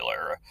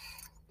particular.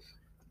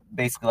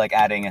 Basically, like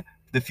adding,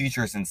 the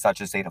future is in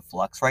such a state of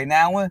flux right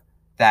now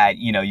that,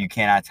 you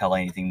cannot tell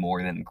anything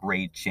more than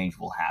great change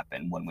will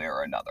happen one way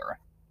or another.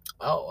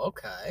 Oh,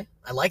 okay.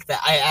 I like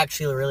that. I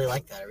actually really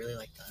like that.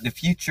 The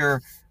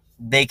future,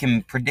 they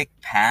can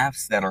predict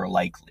paths that are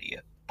likely,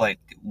 but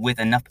with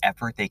enough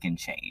effort, they can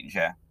change.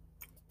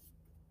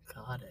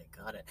 Got it.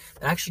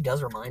 That actually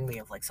does remind me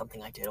of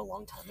something I did a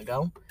long time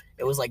ago.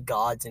 It was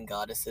gods and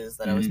goddesses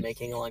that I was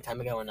making a long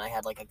time ago, and I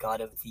had a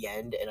god of the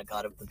end and a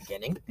god of the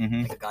beginning,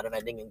 a god of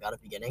ending and god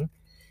of beginning.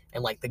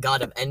 And the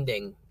god of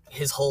ending,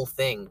 his whole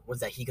thing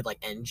was that he could like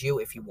end you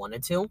if he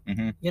wanted to.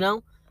 Mm-hmm. You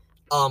know,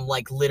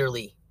 like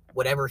literally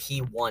whatever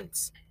he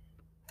wants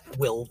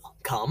will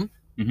come.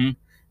 Mm-hmm.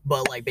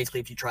 But like basically,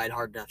 if you tried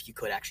hard enough, you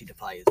could actually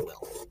defy his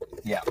will.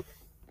 Yeah.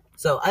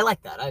 So I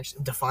like that.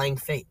 Defying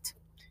fate.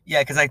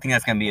 Yeah, because I think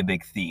that's gonna be a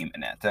big theme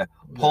in it.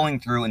 Pulling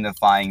through and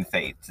defying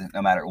fate,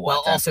 no matter what.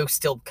 While also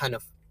still kind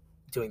of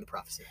doing the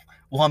prophecy.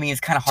 Well, I mean,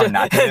 it's kind of hard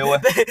not to do.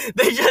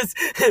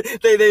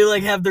 they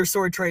like have their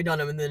sword trained on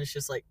him, and then it's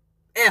just like,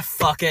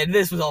 fuck it.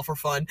 This was all for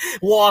fun.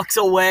 Walks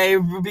away,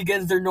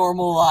 begins their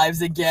normal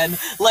lives again.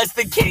 Lets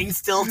the king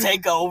still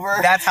take over.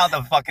 That's how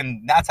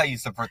you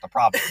subvert the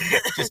prophecy.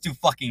 Just do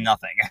fucking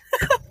nothing.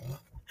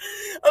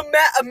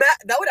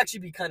 That would actually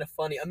be kind of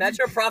funny.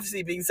 Imagine a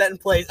prophecy being set in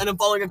place and then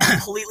following a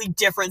completely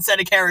different set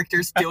of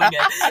characters doing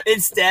it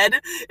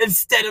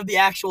instead of the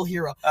actual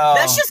hero.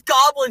 That's just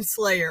Goblin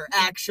Slayer,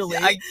 actually.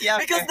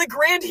 Because the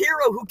grand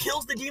hero who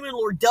kills the demon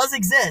lord does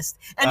exist,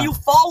 and you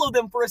follow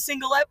them for a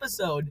single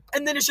episode,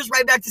 and then it's just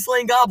right back to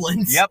slaying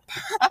goblins. Yep.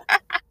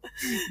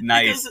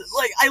 Nice. Because,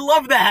 like, I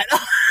love that.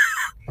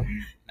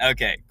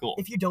 Okay, cool.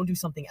 If you don't do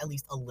something at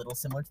least a little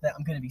similar to that,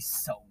 I'm gonna be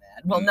so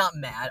mad. Well, not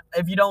mad.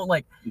 If you don't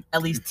like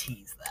at least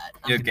tease that,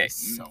 I'm gonna be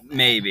so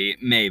mad.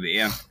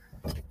 Maybe.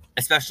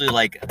 Especially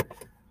like,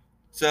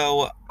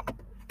 so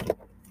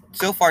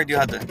far I do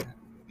have to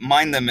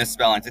mind the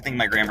misspellings. I think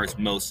my grammar is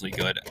mostly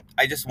good.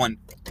 I'll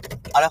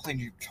definitely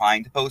be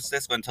trying to post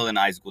this, but until then,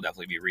 Isaac will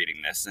definitely be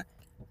reading this.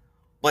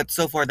 But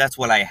so far, that's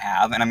what I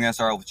have, and I'm gonna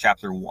start off with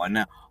chapter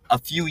 1. A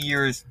few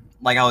years,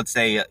 like I would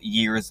say,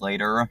 years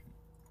later.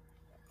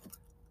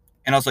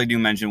 And also, I do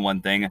mention one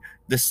thing.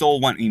 The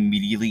soul went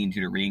immediately into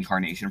the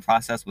reincarnation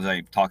process, which I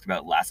talked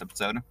about last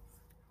episode.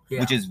 Yeah.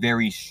 Which is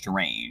very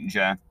strange.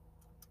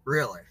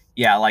 Really?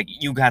 Yeah, like,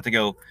 you have to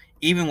go...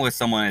 Even with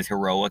someone as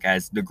heroic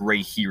as the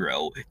great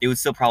hero, they would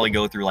still probably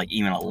go through, like,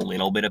 even a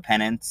little bit of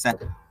penance.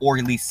 Or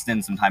at least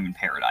spend some time in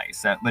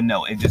paradise. But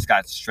no, it just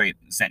got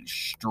sent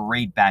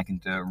straight back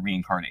into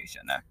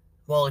reincarnation.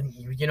 Well,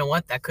 you know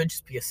what? That could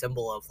just be a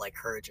symbol of, like,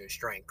 courage and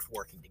strength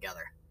working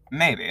together.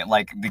 Maybe.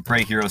 Like, the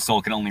great hero's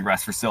soul can only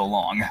rest for so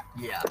long.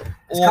 Yeah.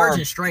 Courage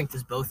and strength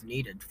is both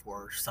needed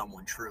for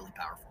someone truly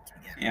powerful to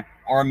begin. Yeah.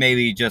 Or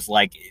maybe just,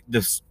 like,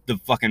 the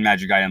fucking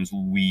magic item's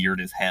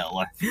weird as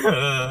hell.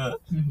 Yeah.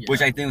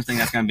 Which I think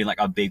that's going to be, like,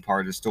 a big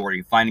part of the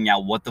story. Finding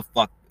out what the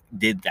fuck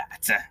did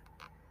that.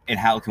 And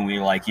how can we,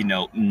 like,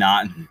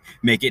 not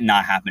make it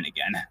not happen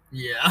again.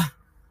 Yeah.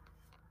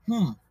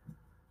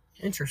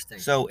 Interesting.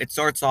 So, it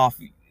starts off...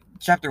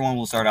 Chapter 1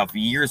 will start off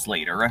years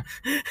later.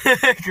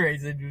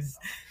 Crazy.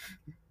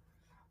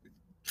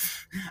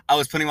 I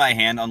was putting my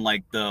hand on,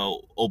 like, the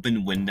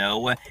open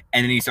window, and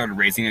then he started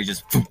raising it,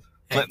 just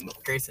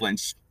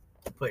flinch.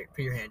 Put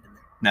your hand in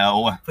there.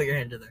 No. Put your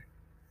hand in there.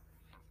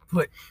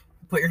 Put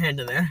your hand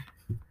in there.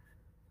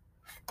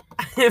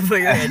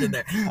 Put your hand in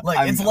there. Look,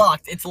 it's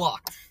locked. It's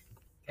locked.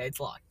 Okay, it's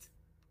locked.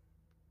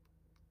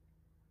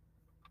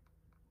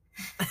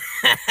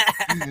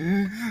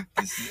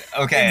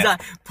 Okay.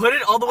 Exactly. Put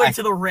it all the way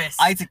to the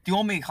wrist. Isaac, do you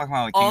want me to talk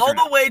about my kinks all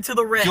the way to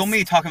the wrist. Do you want me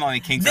to talk about my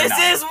kinks This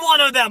is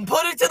one of them.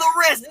 Put it to the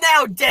wrist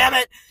now, damn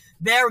it.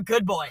 There,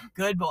 good boy.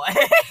 Good boy.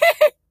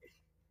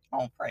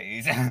 Oh,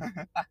 praise.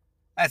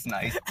 That's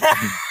nice.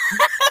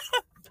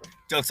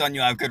 Joke's on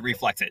you, I have good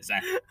reflexes.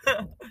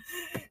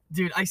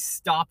 Dude, I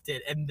stopped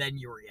it and then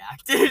you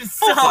reacted.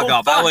 So fuck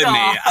off. I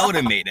would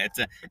have made it.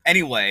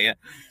 Anyway,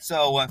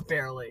 so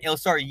barely. It'll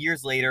start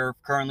years later.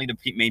 Currently, the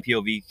main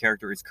POV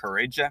character is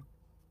Courage.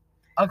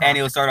 Okay. And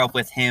it'll start off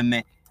with him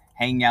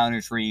hanging out in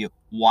a tree,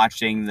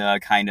 watching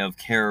the kind of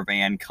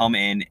caravan come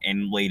in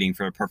and waiting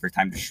for the perfect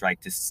time to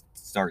strike to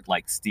start,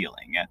 like,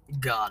 stealing.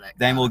 Got it.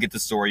 Then we'll get the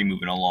story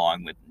moving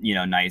along with,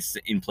 nice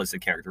implicit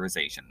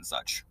characterization and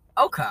such.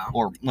 Okay.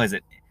 Or what is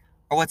it?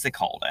 Or what's it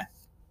called?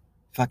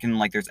 Fucking,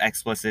 like, there's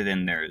explicit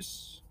and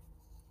there's...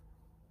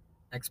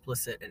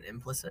 Explicit and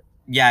implicit?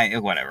 Yeah,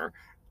 whatever.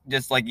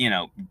 Just, like,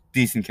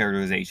 decent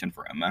characterization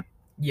for him.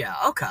 Yeah,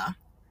 okay.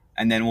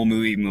 And then we'll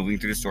be moving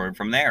through the story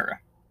from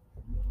there.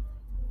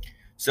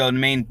 So the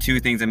main two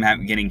things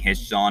I'm getting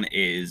hitched on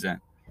is,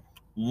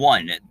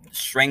 1,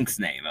 Strength's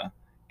name,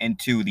 and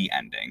 2, the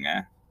ending.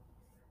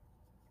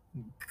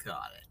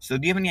 Got it. So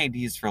do you have any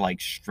ideas for,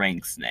 like,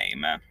 Strength's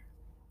name?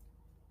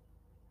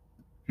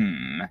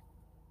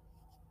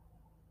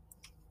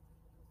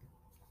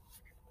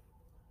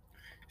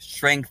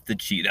 Strength the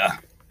cheetah.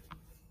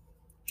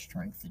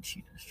 Strength the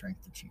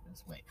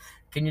cheetahs. Wait.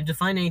 Can you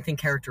define anything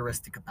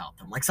characteristic about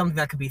them? Like something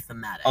that could be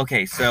thematic.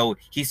 Okay, so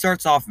he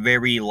starts off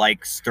very,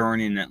 like, stern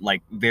and,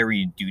 like,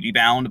 very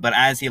duty-bound, but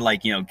as he,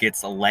 like,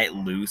 gets let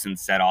loose and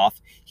set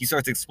off, he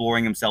starts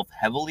exploring himself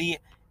heavily,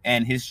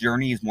 and his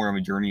journey is more of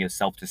a journey of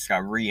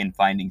self-discovery and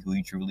finding who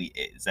he truly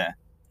is.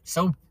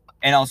 So...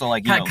 And also,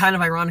 like, kind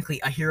of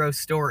ironically, a hero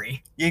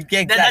story. Yeah,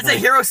 exactly. That's a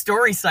hero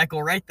story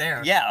cycle right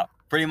there. Yeah,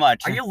 pretty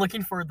much. Are you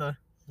looking for the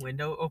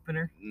window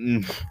opener?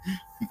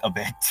 A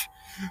bit.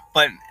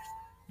 But,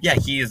 yeah,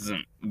 he is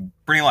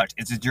pretty much,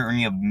 it's a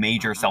journey of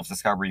major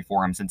self-discovery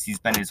for him since he's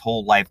spent his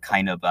whole life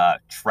kind of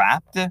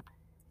trapped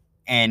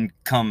and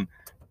come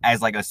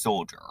as like a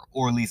soldier,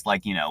 or at least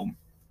like, you know,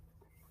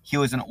 he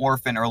was an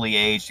orphan early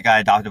age, he got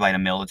adopted by the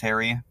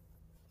military.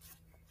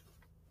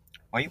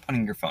 Why are you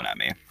pointing your phone at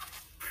me?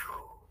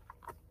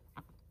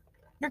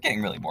 You're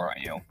getting really bored,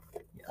 aren't you?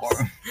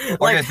 Yes.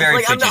 Or just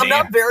very fidgety. I'm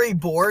not very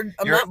bored.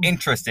 You're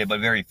interested, but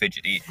very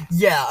fidgety.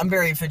 Yeah, I'm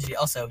very fidgety.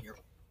 Also, you're...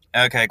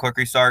 Okay, quick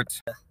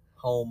restart.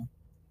 Home.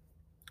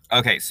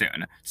 Okay,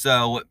 soon.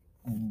 So,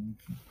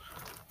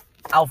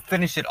 I'll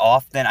finish it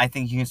off, then I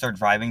think you can start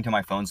driving to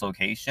my phone's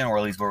location, or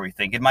at least where we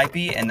think it might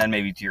be, and then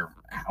maybe to your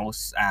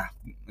house.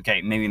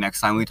 Okay, maybe next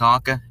time we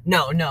talk.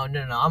 No. I'm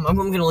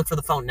gonna look for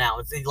the phone now.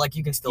 It's like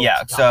you can still...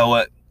 Yeah,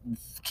 so,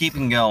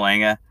 keeping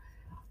going,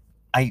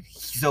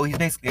 so he's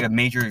basically a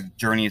major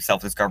journey of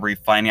self-discovery,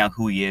 finding out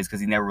who he is,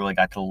 because he never really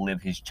got to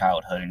live his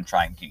childhood and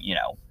trying to, you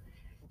know,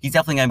 he's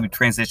definitely going to be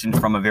transitioned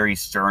from a very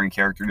stern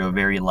character to a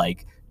very,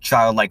 like,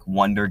 childlike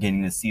wonder,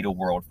 getting to see the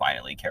world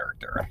finally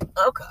character.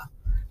 Okay.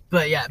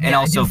 But yeah, and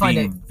also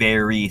being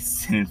very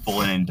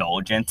sinful and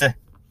indulgent.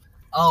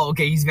 Oh,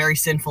 okay, he's very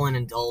sinful and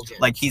indulgent.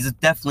 Like, he's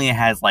definitely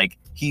has, like,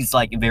 he's,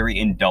 like, very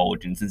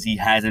indulgent, since he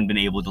hasn't been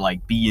able to,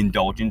 like, be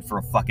indulgent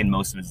for fucking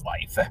most of his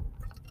life.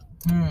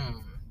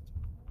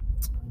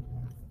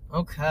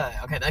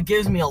 Okay, that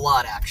gives me a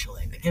lot,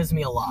 actually. That gives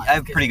me a lot. I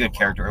have a pretty good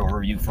character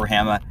overview for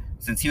him,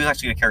 since he was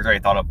actually a character I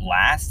thought of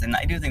last, and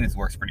I do think this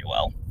works pretty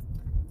well.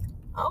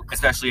 Okay.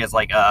 Especially as,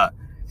 like,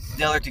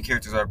 the other two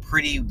characters are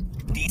pretty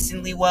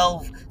decently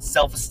well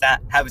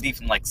have a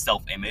decent, like,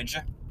 self-image.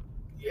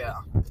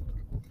 Yeah.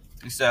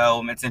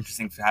 So, it's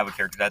interesting to have a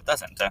character that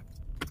doesn't.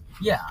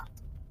 Yeah.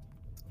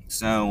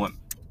 So...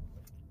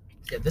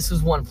 yeah, this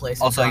was one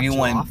place. Also, I do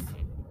want...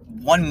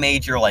 one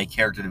major, like,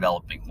 character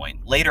developing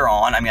point. Later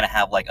on, I'm going to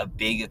have, like, a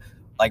big,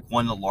 like,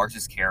 one of the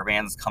largest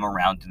caravans come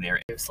around to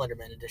their...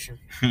 Slenderman edition.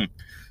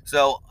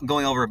 So,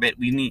 going over a bit,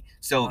 we need...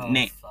 So,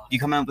 you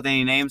come up with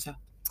any names?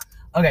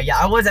 Okay, yeah,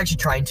 I was actually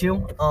trying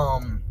to.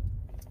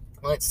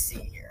 Let's see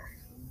here.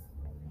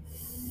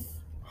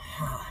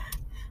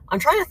 I'm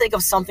trying to think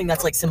of something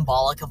that's, like,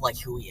 symbolic of, like,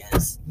 who he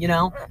is, you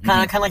know?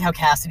 Kind of like how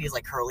Cassidy is,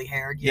 like,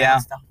 curly-haired, you know,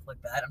 stuff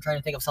like that. I'm trying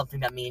to think of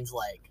something that means,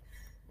 like...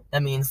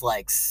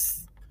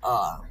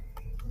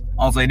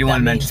 also, I do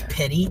want to mention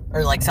pity,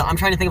 or like, so I'm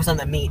trying to think of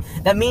something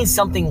that means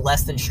something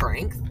less than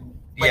strength,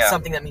 like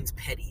something that means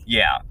pity.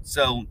 Yeah,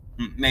 so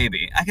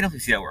maybe I can definitely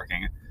see that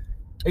working.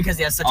 Because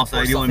he has such also, a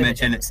I do want to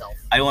mention.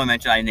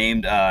 I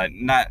named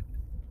not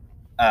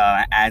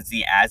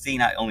Azzy,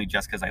 not only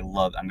just because I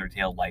love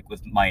Undertale like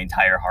with my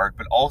entire heart,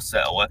 but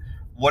also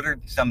what are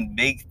some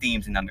big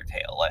themes in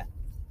Undertale?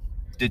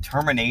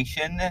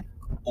 Determination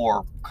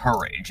or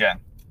courage?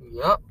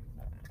 Yep.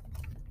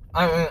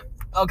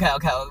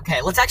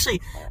 Okay. Let's actually,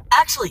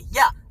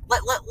 yeah.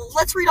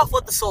 Let's read off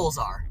what the souls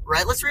are,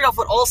 right? Let's read off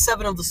what all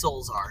 7 of the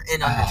souls are in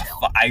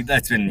Undertale.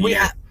 That's been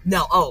years.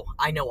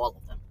 I know all of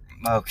them.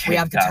 Okay. We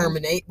have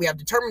determination. We have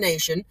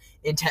determination,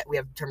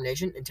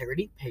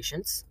 integrity,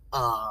 patience,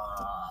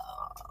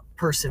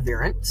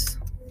 perseverance.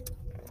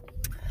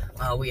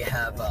 We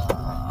have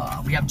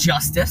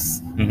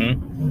justice.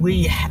 Mm-hmm.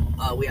 We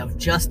have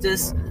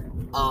justice.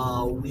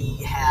 We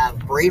have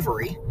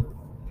bravery.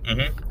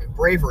 Mm-hmm.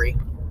 Bravery.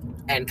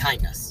 And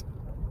kindness.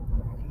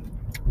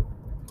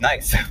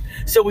 Nice.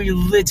 So we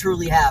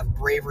literally have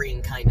bravery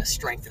and kindness.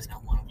 Strength is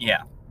not one of them.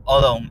 Yeah.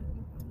 Although,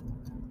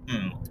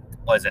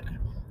 what is it?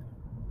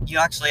 You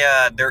know, actually,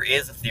 there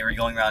is a theory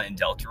going around in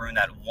Deltarune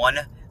that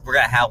we're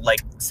gonna have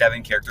like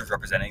 7 characters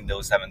representing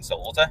those 7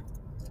 souls.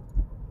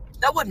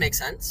 That would make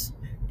sense.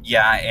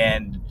 Yeah,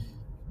 and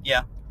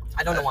yeah.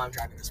 I don't know why I'm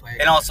driving this way.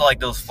 And also, like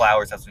those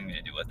flowers have something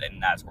to do with it in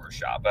Nazgûr's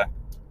shop.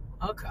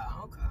 Okay.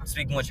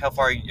 Speaking of which, how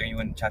far are you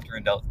in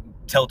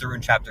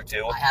Deltarune Chapter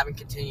 2? I haven't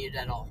continued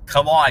at all.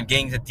 Come on,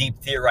 getting to deep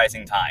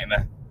theorizing time.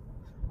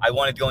 I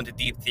wanted to go into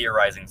deep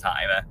theorizing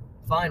time.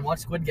 Fine, watch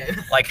Squid Game.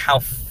 Like how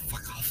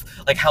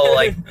like how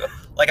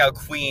like how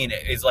Queen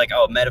is like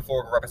a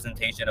metaphorical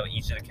representation of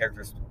each of the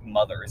characters'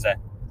 mothers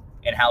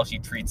and how she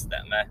treats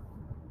them.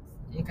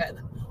 Okay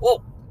then.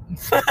 Whoa.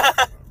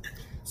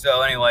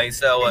 So anyway,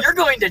 you're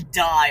going to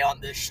die on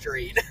this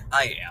street.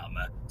 I am.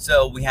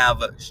 So we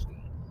have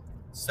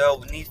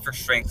need for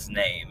strength's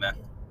name.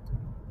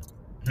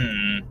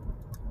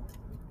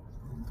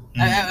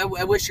 I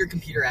wish your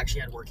computer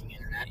actually had working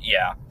internet.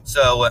 Yeah.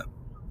 So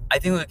I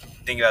think we can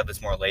think about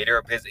this more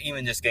later, because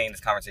even just getting this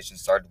conversation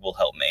started will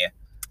help me.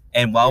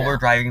 And while we're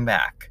driving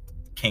back,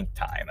 kink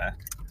time.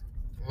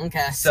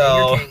 Okay.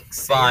 So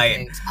fine. Your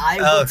kinks. I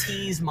will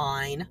tease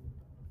mine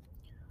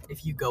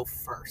if you go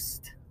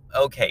first.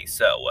 Okay,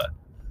 so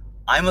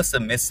I'm a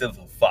submissive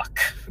fuck.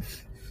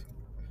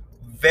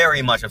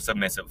 Very much a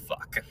submissive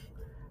fuck.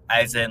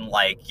 As in,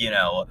 like, you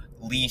know,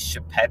 leash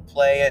pet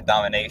play,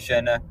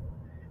 domination.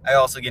 I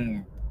also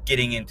getting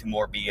into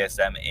more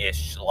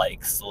BDSM-ish,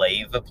 like,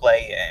 slave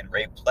play and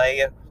rape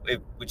play,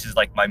 which is,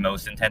 like, my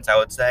most intense, I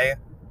would say.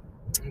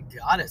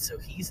 Got it. So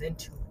he's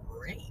into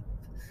rape.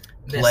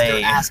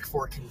 Play. Mr. Ask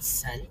for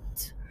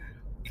consent.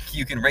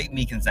 You can rape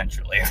me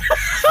consensually.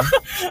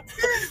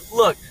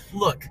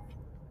 Look.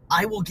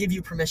 I will give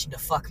you permission to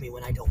fuck me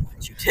when I don't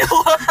want you to.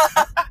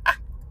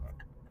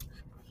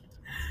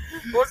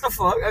 What the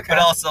fuck? Okay. But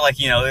also, like,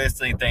 you know, there's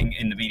the thing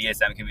in the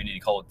BDSM community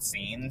called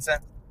scenes,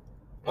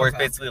 where it's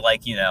basically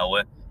like, you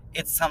know,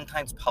 it's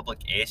sometimes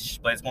public-ish,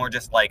 but it's more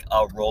just like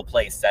a role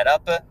play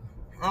setup.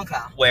 Okay.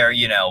 Where,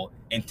 you know,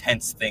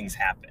 intense things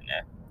happen.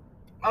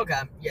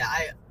 Okay. Yeah.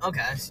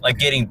 Okay. Like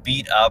getting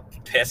beat up,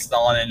 pissed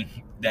on, and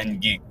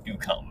then you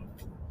come.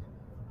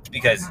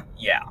 Because,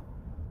 yeah.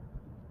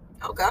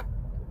 Okay.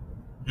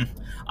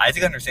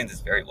 Isaac understands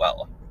this very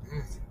well.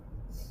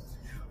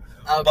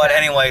 Okay. But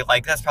anyway,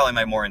 like, that's probably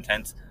my more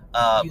intense.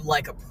 You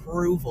like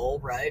approval,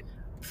 right?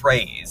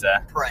 Praise.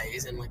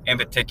 Praise. And like, in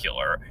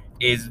particular,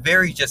 is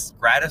very just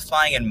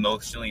gratifying and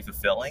emotionally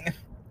fulfilling.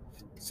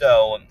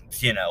 So,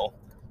 you know,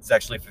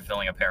 sexually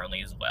fulfilling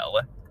apparently as well.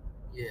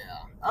 Yeah.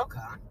 Okay.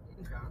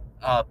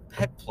 Okay.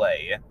 Pet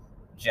play,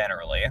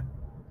 generally.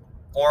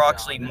 Or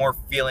actually more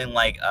feeling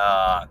like,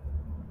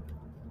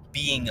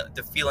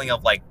 the feeling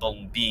of like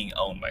being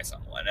owned by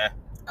someone.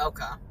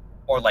 Okay.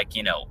 Or like,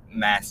 you know,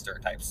 master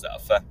type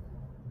stuff.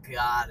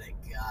 Got it.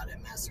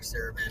 Master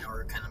servant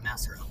or kind of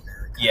master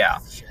owner. Yeah.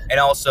 Shit. And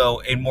also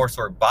in more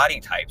sort of body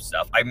type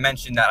stuff. I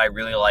mentioned that I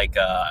really like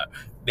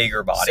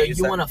bigger bodies.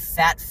 So you want a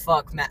fat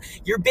fuck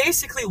you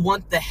basically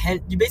want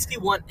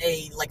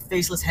a like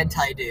faceless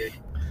hentai dude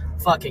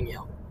fucking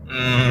you.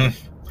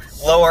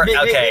 Lower,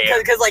 okay.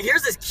 Because like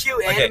here's this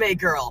cute anime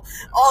girl.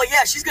 Oh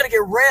yeah, she's gonna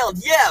get railed.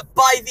 Yeah,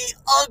 by the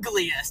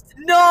ugliest.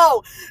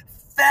 No,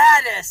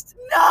 fattest.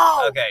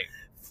 No. Okay.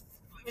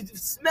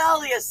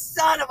 Smelliest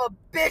son of a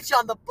bitch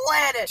on the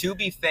planet. To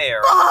be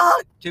fair,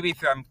 Fuck!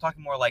 I'm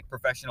talking more like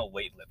professional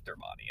weightlifter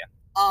body.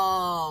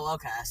 Oh,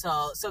 okay.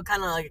 So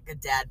kind of like a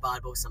dad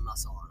bod, but with some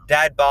muscle on him.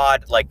 Dad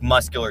bod, like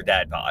muscular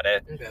dad bod.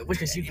 Okay,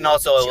 which is you and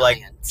also like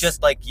giants.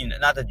 just like, you know,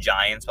 not the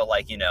giants, but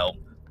like, you know,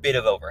 bit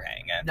of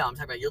overhang. No, I'm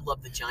talking about you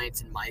love the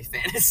giants in my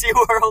fantasy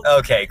world.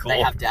 Okay, cool.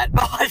 They have dad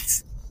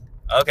bods.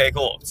 Okay,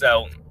 cool.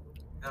 So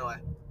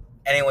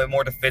anyway,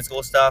 more to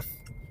physical stuff.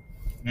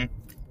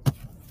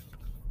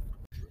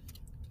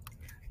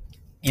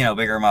 You know,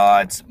 bigger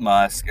mods,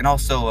 musk, and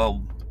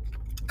also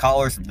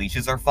collars and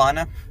leashes are fun.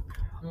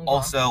 Mm-hmm.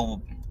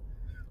 Also,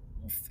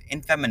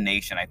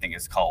 infemination, I think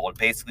is called.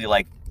 Basically,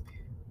 like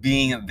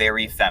being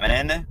very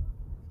feminine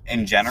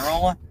in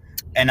general.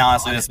 And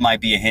honestly, this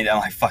might be a hint at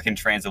my fucking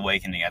trans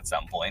awakening at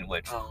some point,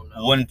 which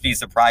wouldn't be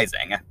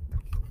surprising.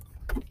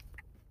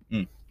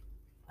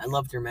 I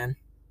loved her, man.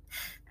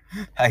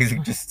 I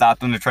just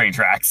stopped on the train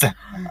tracks.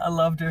 I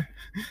loved her.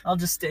 I'll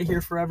just stay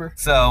here forever.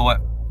 So...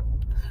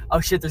 Oh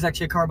shit, there's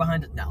actually a car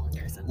behind it? No.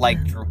 Like,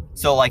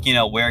 you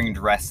know, wearing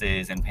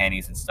dresses and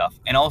panties and stuff.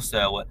 And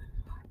also,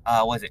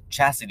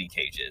 chastity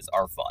cages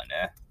are fun.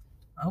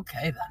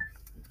 Okay,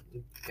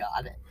 then.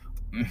 Got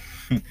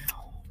it.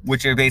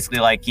 Which are basically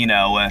like, you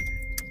know,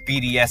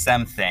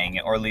 BDSM thing,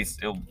 or at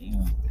least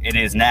it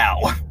is now.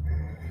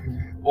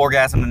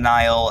 Orgasm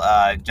denial,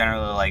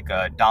 generally like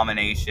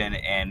domination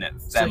and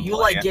so you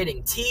like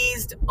getting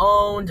teased,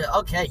 owned.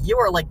 Okay, you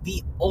are like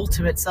the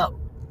ultimate sub.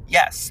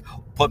 Yes.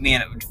 Put me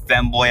in a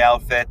femboy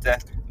outfit,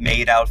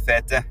 maid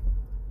outfit.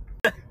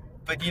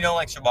 But you know,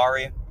 like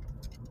Shibari?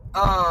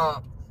 I've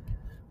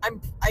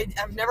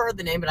never heard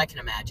the name, but I can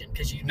imagine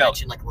because you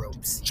mentioned like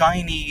ropes.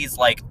 Chinese,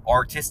 like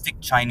artistic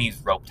Chinese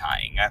rope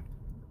tying.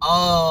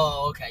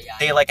 Oh, okay, yeah.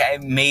 They like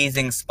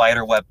amazing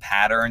spider web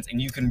patterns,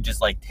 and you can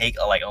just like take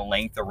a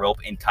length of rope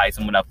and tie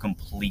someone up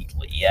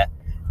completely.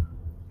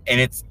 And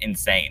it's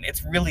insane.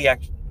 It's really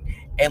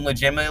and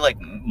legitimately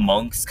like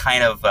monks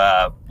kind of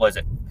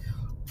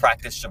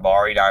practice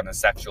shibari not in a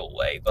sexual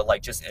way, but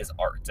like just as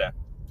art.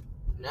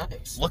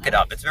 Nice. Look it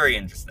up. It's very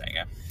interesting.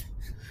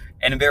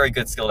 And a very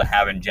good skill to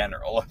have in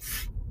general.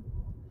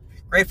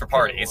 Great for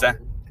parties.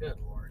 Good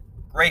lord.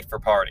 Great for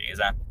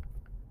parties.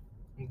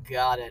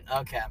 Got it.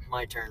 Okay,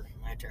 my turn.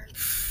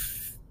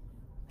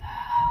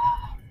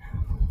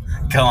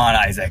 Come on,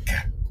 Isaac.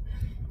 I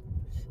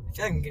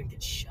feel like I'm gonna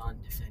get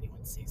shunned if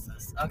anyone sees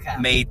this. Okay.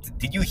 Mate,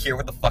 did you hear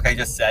what the fuck I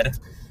just said?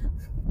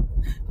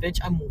 Bitch,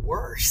 I'm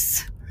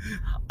worse.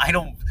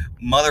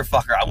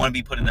 Motherfucker, I want to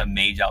be put in a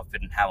mage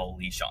outfit and have a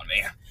leash on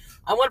me.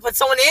 I want to put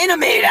someone in a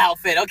maid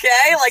outfit,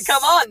 okay? Like,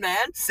 come on,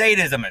 man.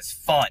 Sadism is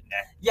fun.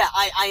 Yeah,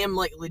 I am,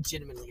 like,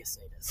 legitimately a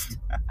sadist.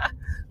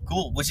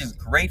 Cool, which is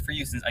great for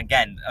you since,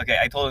 again, okay,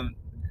 I told him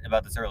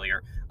about this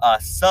earlier,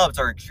 subs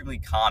are extremely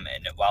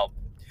common, while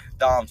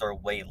doms are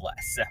way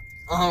less.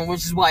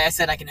 Which is why I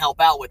said I can help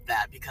out with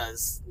that,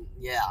 because,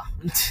 yeah.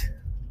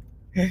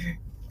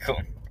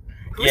 Cool.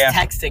 Who's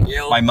texting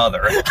you? My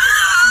mother.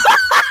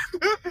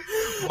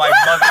 My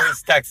mother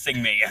is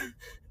texting me.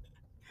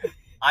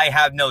 I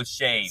have no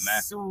shame.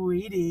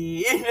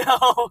 Sweetie,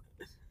 no.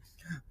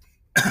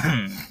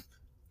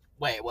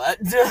 Wait, what?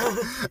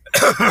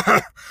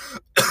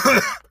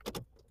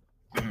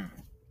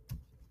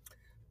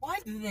 Why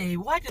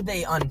did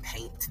they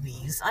unpaint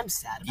these? I'm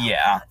sad about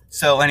that.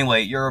 So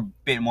anyway, you're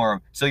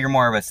more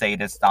of a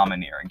sadist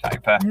domineering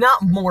type.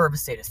 Not more of a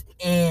sadist.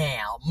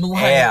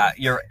 Yeah,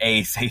 you're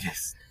a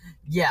sadist.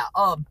 Yeah,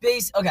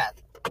 okay.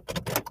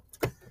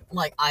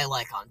 Like, I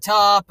like on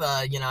top,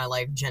 I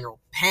like general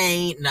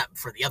pain, not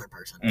for the other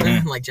person,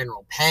 like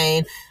general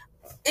pain.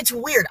 It's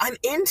weird. I'm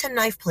into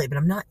knife play, but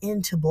I'm not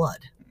into blood.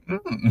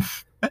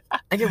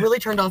 I get really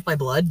turned off by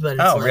blood, but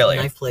it's really?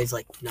 Knife play is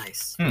like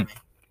nice for me.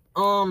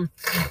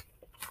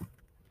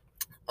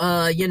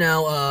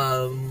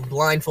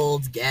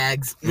 Blindfolds,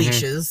 gags,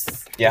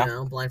 leashes. Yeah.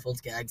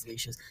 Blindfolds, gags,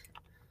 leashes.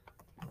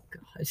 Oh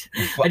god.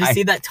 I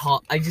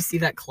just see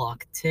that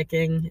clock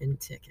ticking and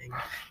ticking.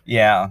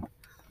 Yeah.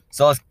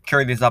 So let's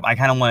carry this up. I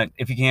kind of want,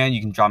 if you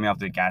can drop me off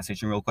to the gas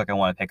station real quick. I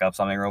want to pick up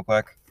something real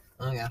quick.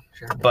 Oh yeah,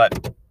 sure.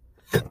 But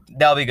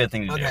that'll be a good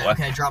thing to do.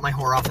 Okay, drop my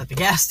whore off at the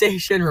gas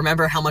station.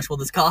 Remember, how much will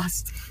this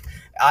cost?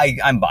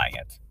 I'm buying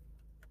it.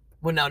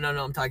 Well, no.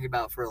 I'm talking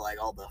about for like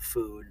all the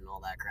food and all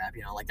that crap.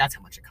 That's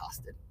how much it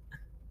costed.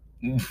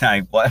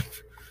 What?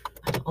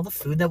 All the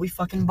food that we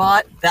fucking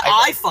bought.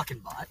 I fucking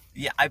bought.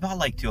 Yeah, I bought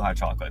like 2 hot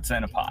chocolates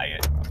and a pie.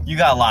 You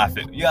got a lot of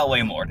food. You got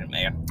way more than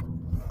me.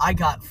 I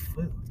got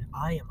food.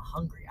 I am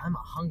hungry. I'm a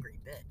hungry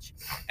bitch.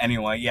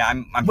 Anyway, yeah,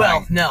 I'm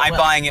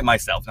buying it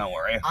myself. Don't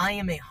worry. I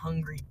am a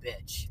hungry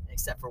bitch,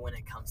 except for when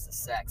it comes to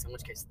sex, in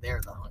which case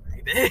they're the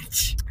hungry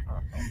bitch.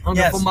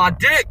 Hungry for my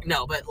dick.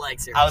 No, but like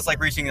seriously. I was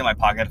like reaching in my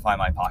pocket to find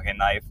my pocket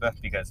knife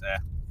because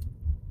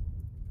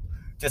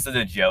just as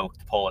a joke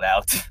to pull it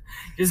out.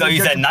 So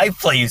you said knife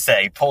play. You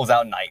say pulls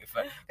out knife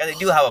because they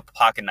do have a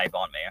pocket knife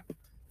on me.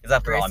 Because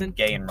after all, I'm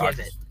gay and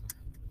Rogers.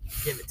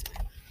 Give it to me.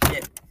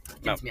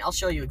 Give it to me. I'll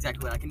show you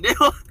exactly what I can do.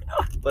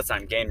 Listen,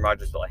 I'm gay in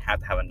Rogersville. I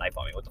have to have a knife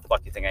on me. What the fuck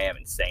do you think I am,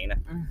 insane?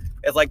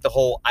 It's like the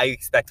whole, I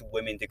expect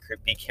women to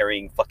be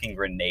carrying fucking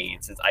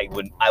grenades, since I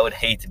would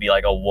hate to be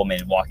like a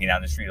woman walking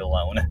down the street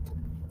alone.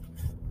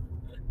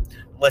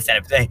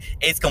 Listen,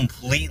 it's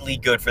completely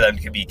good for them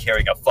to be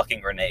carrying a fucking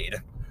grenade.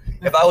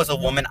 If I was a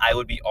woman, I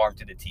would be armed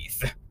to the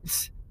teeth.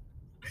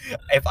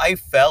 If I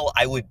fell,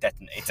 I would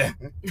detonate.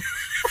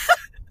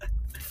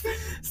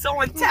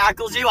 Someone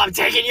tackles you, I'm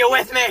taking you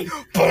with me.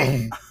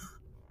 Boom.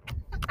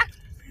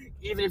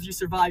 Even if you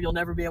survive, you'll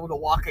never be able to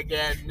walk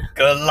again.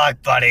 Good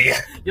luck, buddy.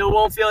 You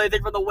won't feel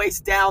anything from the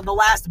waist down. The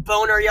last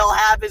boner you'll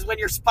have is when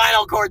your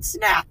spinal cord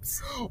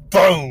snaps.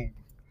 Boom.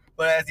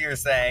 But as you're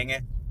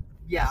saying...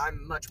 Yeah,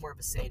 I'm much more of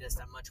a sadist.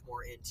 I'm much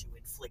more into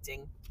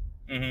inflicting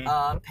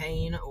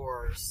pain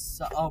or...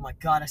 oh my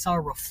god, I saw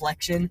a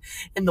reflection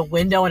in the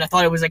window and I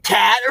thought it was a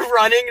cat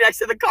running next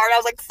to the car and I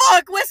was like,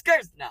 fuck,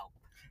 whiskers! No.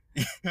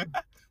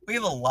 We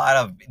have a lot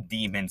of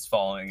demons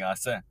following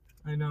us.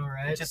 I know,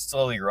 right? Just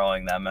slowly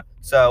growing them.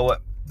 So...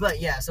 But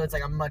yeah, so it's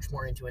like I'm much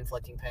more into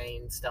inflicting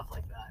pain, stuff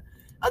like that.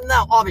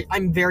 Now, obviously,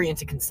 I'm very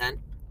into consent.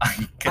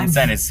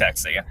 Consent is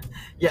sexy.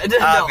 Yeah, no,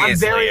 I'm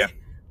very...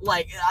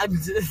 Like,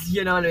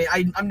 you know what I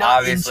mean? I'm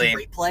not into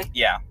rape play.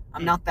 Yeah.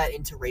 I'm not that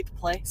into rape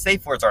play.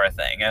 Safe words are a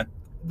thing.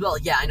 Well,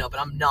 yeah, I know, but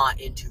I'm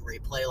not into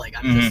rape play. Like,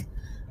 I'm just...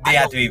 They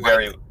have to be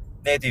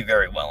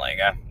very willing.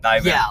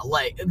 Yeah,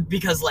 like,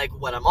 because, like,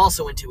 what I'm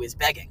also into is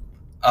begging.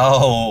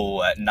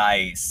 Oh,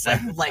 nice.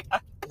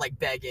 Like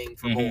begging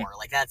for more.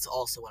 Like, that's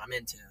also what I'm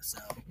into, so...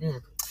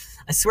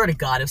 I swear to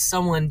God, if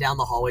someone down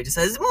the hallway just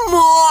says,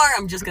 more,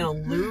 I'm just gonna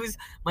lose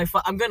my...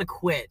 I'm gonna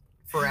quit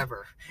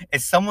forever.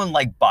 If someone,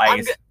 like,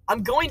 buys...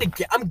 I'm giving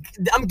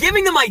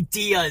them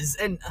ideas,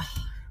 and...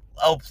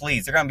 Oh,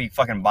 please, they're gonna be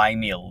fucking buying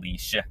me a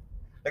leash. They're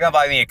gonna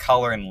buy me a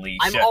collar and leash.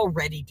 I'm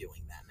already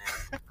doing that,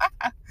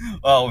 man.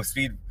 Oh,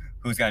 speed.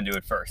 Who's gonna do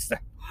it first?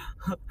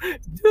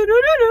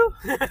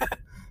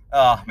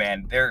 Oh,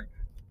 man, they're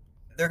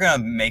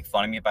gonna make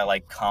fun of me by,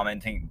 like,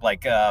 commenting,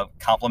 like,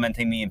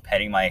 complimenting me and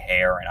petting my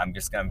hair, and I'm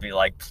just gonna be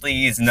like,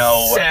 please,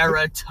 no.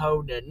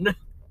 Serotonin.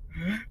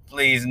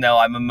 Please, no,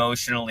 I'm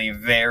emotionally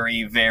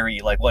very, very,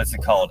 like, what's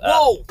it called?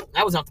 Whoa!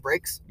 That was off the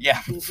brakes.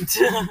 Yeah.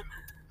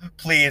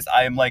 Please,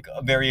 I'm, like,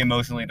 very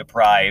emotionally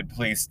deprived.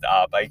 Please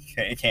stop. I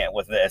can't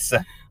with this.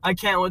 I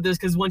can't with this,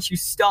 because once you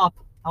stop,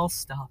 I'll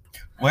stop.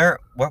 Why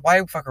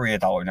the fuck are we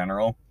at Dollar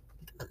General?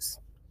 Because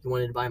you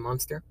wanted to buy a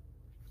Monster.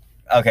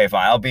 Okay,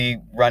 fine. I'll be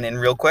running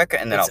real quick,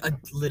 and then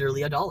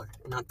literally $1,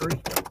 not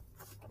 $3.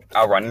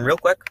 I'll run in real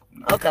quick.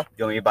 Okay.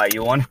 You want me to buy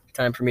you one?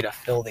 Time for me to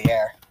fill the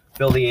air.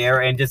 Fill the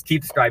air and just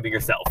keep describing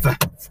yourself.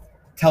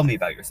 Tell me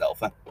about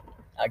yourself.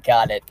 I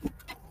got it.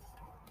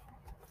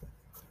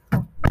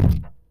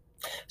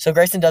 So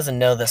Grayson doesn't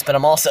know this, but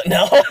I'm also...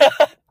 No.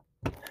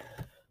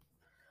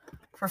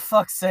 For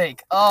fuck's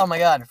sake. Oh my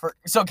god.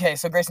 So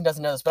Grayson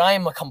doesn't know this, but I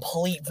am a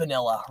complete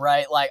vanilla,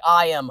 right? Like,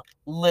 I am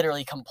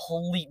literally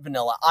complete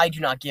vanilla. I do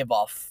not give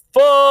a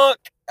fuck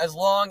as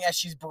long as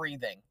she's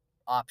breathing.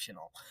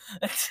 Optional.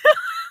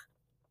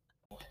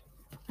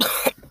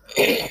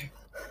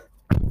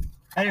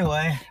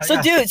 Anyway. So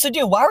dude,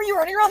 why were you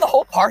running around the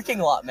whole parking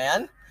lot,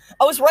 man?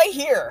 I was right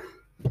here.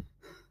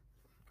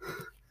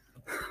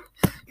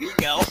 Here you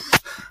go.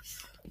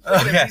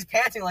 Okay. He's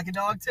panting like a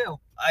dog, too.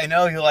 I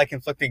know you like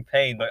inflicting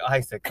pain, but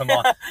Isaac, come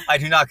on. I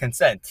do not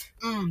consent.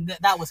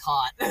 That was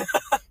hot.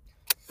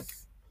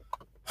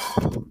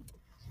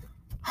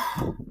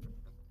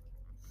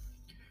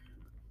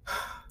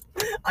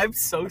 I'm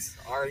so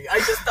sorry. I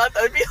just thought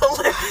that would be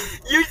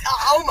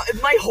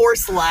hilarious. My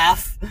horse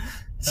laugh.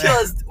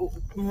 Just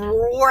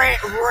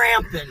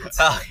rampant.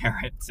 I'll hear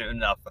it soon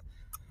enough.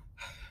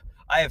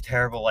 I have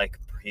terrible, like,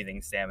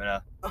 healing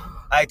stamina.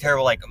 I have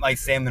terrible, like, my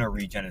stamina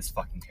regen is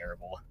fucking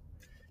terrible.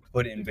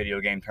 Put it in video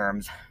game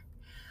terms.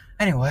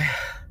 Anyway.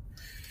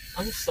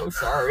 I'm so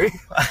sorry.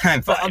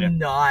 I'm But fine. I'm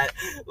not.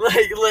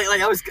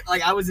 I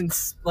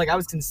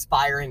was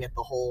conspiring it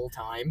the whole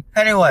time.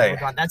 Anyway. Oh my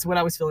god, that's what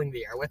I was filling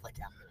the air with. Like,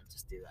 yeah, I'm gonna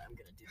just do that. I'm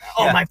gonna do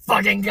that. Yeah. Oh my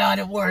fucking god,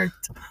 it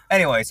worked.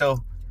 Anyway,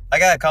 so I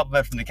got a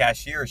compliment from the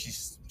cashier. She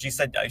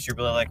said she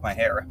really liked my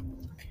hair.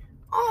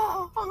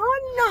 Oh,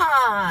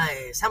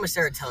 nice. How much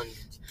serotonin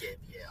did you give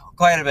you?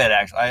 Quite a bit,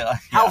 actually.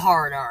 How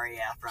hard are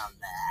you from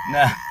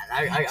that?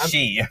 Nah.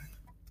 She.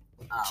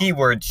 Oh.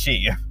 Keyword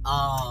she.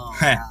 Oh,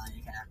 really? Okay.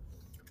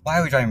 Why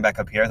are we driving back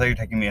up here? I thought you were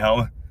taking me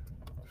home.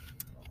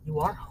 You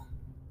are home.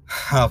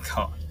 Oh,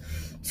 God.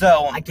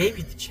 So... I gave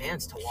you the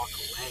chance to walk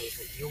away,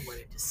 but you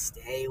wanted to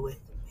stay with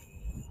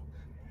me.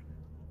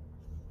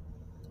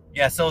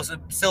 Yeah, so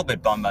still a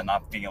bit bummed about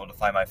not being able to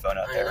find my phone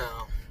out there. I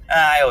know.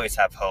 I always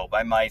have hope.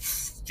 I might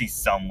be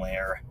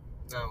somewhere.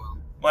 Oh,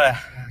 Well,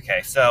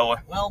 okay, so...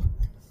 well,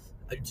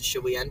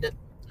 should we end it?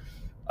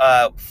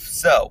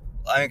 So,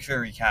 I'll make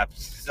sure to recap.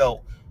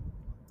 So,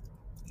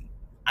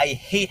 I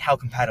hate how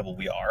compatible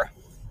we are.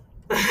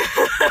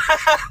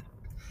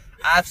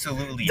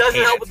 Absolutely Doesn't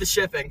hate help it. with the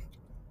shipping.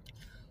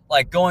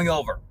 Like, going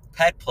over,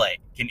 pet play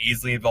can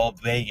easily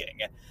involve begging,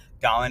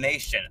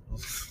 domination,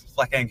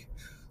 fucking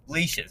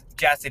leashes,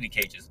 chastity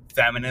cages,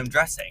 feminine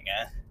dressing,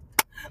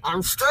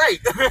 I'm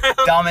straight.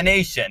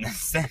 domination,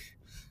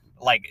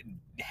 like,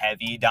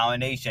 heavy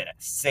domination,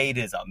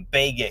 sadism,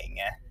 begging,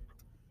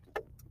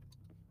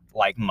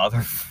 like,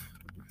 mother...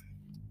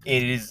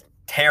 It is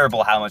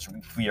terrible how much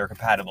we are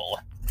compatible.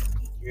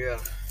 Yeah.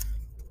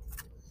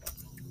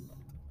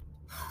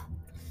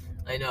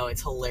 I know,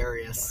 it's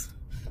hilarious.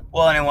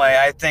 Well, anyway,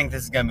 I think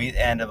this is gonna be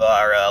the end of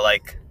our,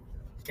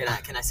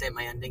 Can I say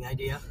my ending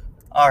idea?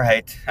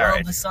 Alright.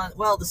 The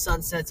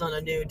sun sets on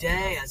a new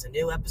day as a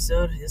new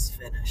episode is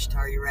finished.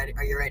 Are you ready?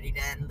 Are you ready to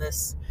end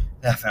this?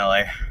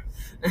 Definitely.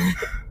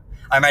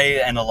 I'm ready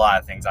to end a lot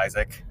of things,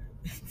 Isaac.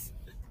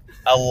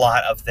 A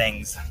lot of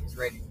things. He's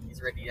ready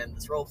to end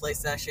this roleplay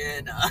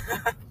session.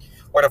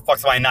 Where the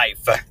fuck's my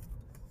knife?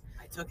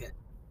 I took it.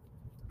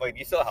 Wait, are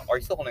you still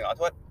holding on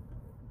to it?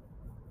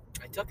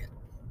 I took it.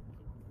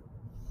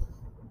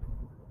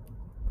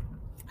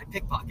 I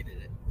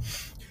pickpocketed it.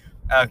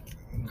 I'm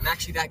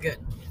actually that good.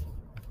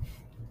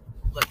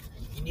 Look,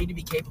 you need to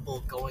be capable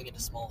of going into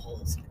small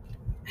holes.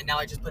 And now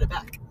I just put it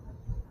back.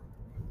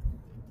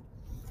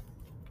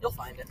 You'll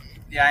find it.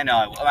 Yeah, I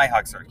know. My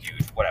hugs are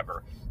huge.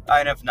 Whatever.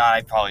 And if not,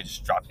 I'd probably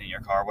just drop it in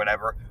your car.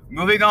 Whatever.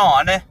 Moving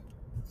on.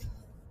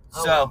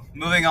 Oh, well.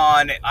 Moving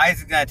on.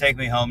 Isaac's gonna take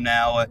me home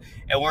now,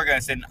 and we're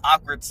gonna sit in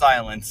awkward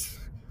silence,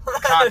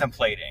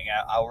 contemplating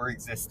our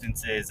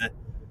existences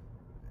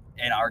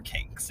and our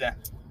kinks.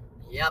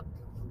 Yep.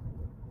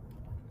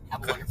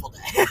 Have a wonderful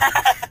day.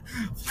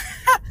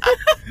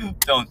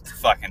 Don't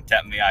fucking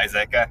tempt me,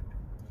 Isaac.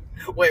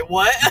 Wait,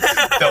 what?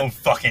 Don't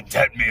fucking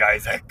tempt me,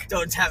 Isaac.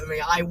 Don't tempt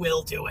me. I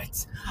will do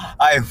it.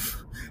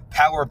 I've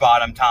power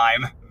bottom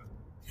time.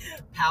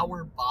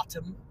 Power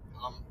bottom.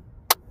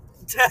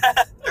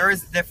 There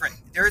is a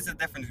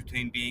difference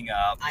between being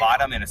a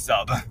bottom and a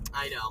sub.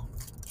 I know.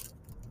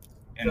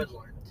 And Good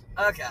lord.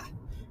 Okay.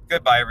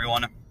 goodbye,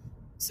 everyone.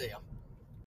 See ya.